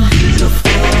so beautiful.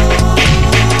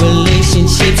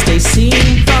 Relationships they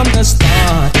seem from the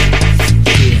start.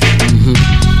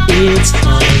 It's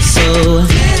also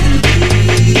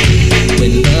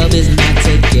when love is not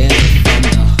together from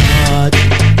the heart.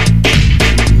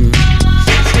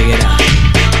 Check it out.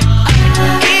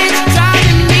 It's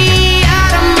driving me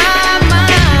out of my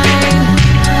mind.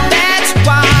 That's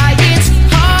why it's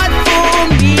hard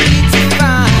for me to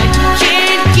find.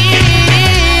 Can't get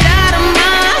it out of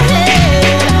my head.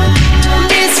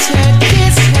 Kiss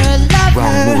her lover.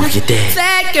 Wrong move, you're dead.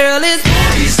 That girl is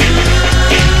poison.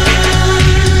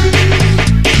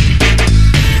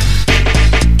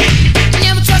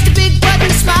 Never trust a big button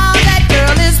to smile. That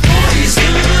girl is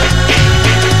poison.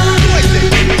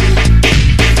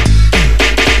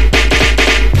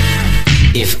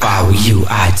 If I were you,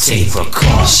 I'd take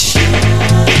precaution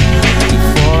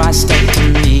before I step to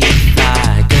meet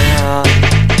my girl.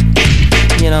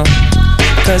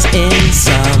 'Cause in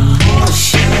some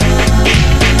motion,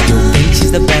 you'll think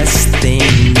she's the best thing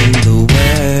in the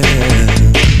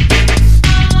world.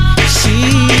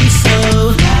 She's so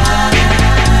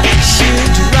nice, she'll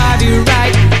drive you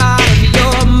right out of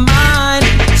your mind,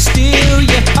 steal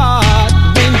your heart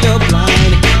when you're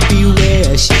blind.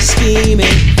 Beware, she's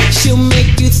scheming, she'll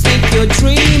make you think you're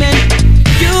dreaming.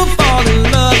 You'll fall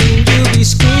in love and you'll be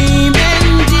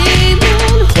screaming,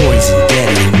 demon. Poison,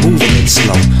 deadly, moving it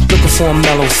slow. Looking for a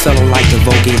mellow fellow like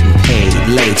DeVoe, getting paid,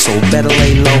 laid, so better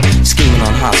lay low. Scheming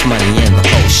on hot money in the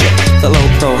whole show. The low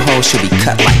pro hoe should be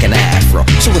cut like an afro.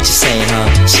 So what you saying, huh?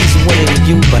 She's a winner to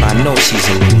you, but I know she's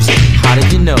a loser. How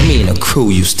did you know? Me and the crew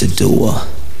used to do her.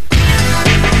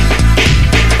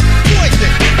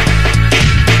 Poison.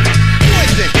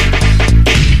 Poison.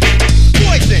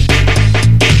 Poison.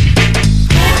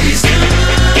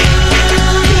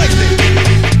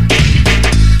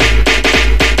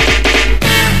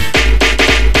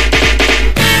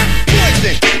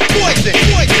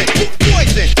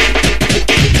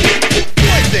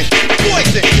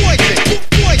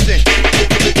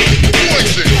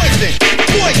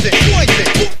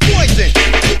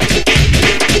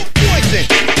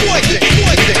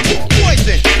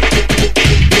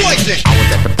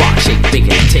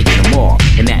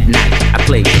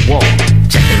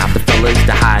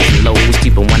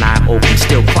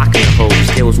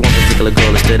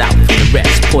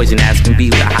 Poison as can be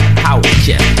with a high power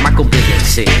chest. Michael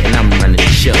Bivins here, and I'm running the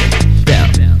show. Bell,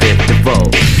 Biv DeVoe.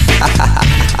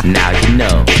 Now you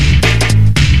know.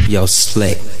 Yo,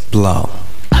 Slick, blow.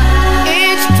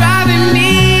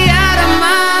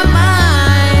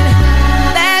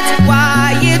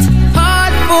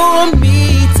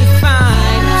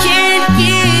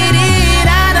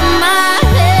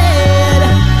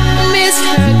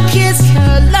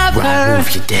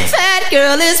 off your day. That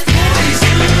girl is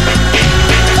poison.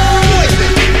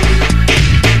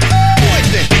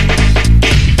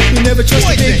 You never trust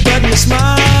a big button to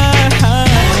smile.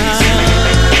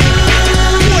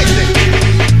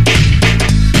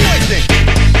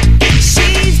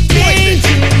 She's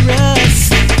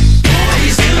dangerous.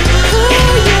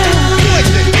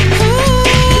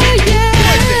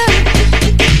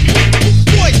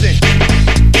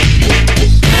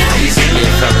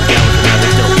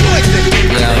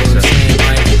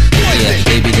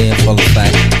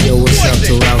 Yo, what's up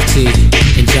to Ralph T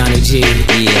and Johnny G?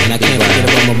 Yeah, and I can't forget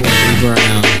about my boy B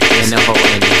Brown and the whole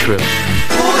Andy crew.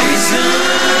 Poison.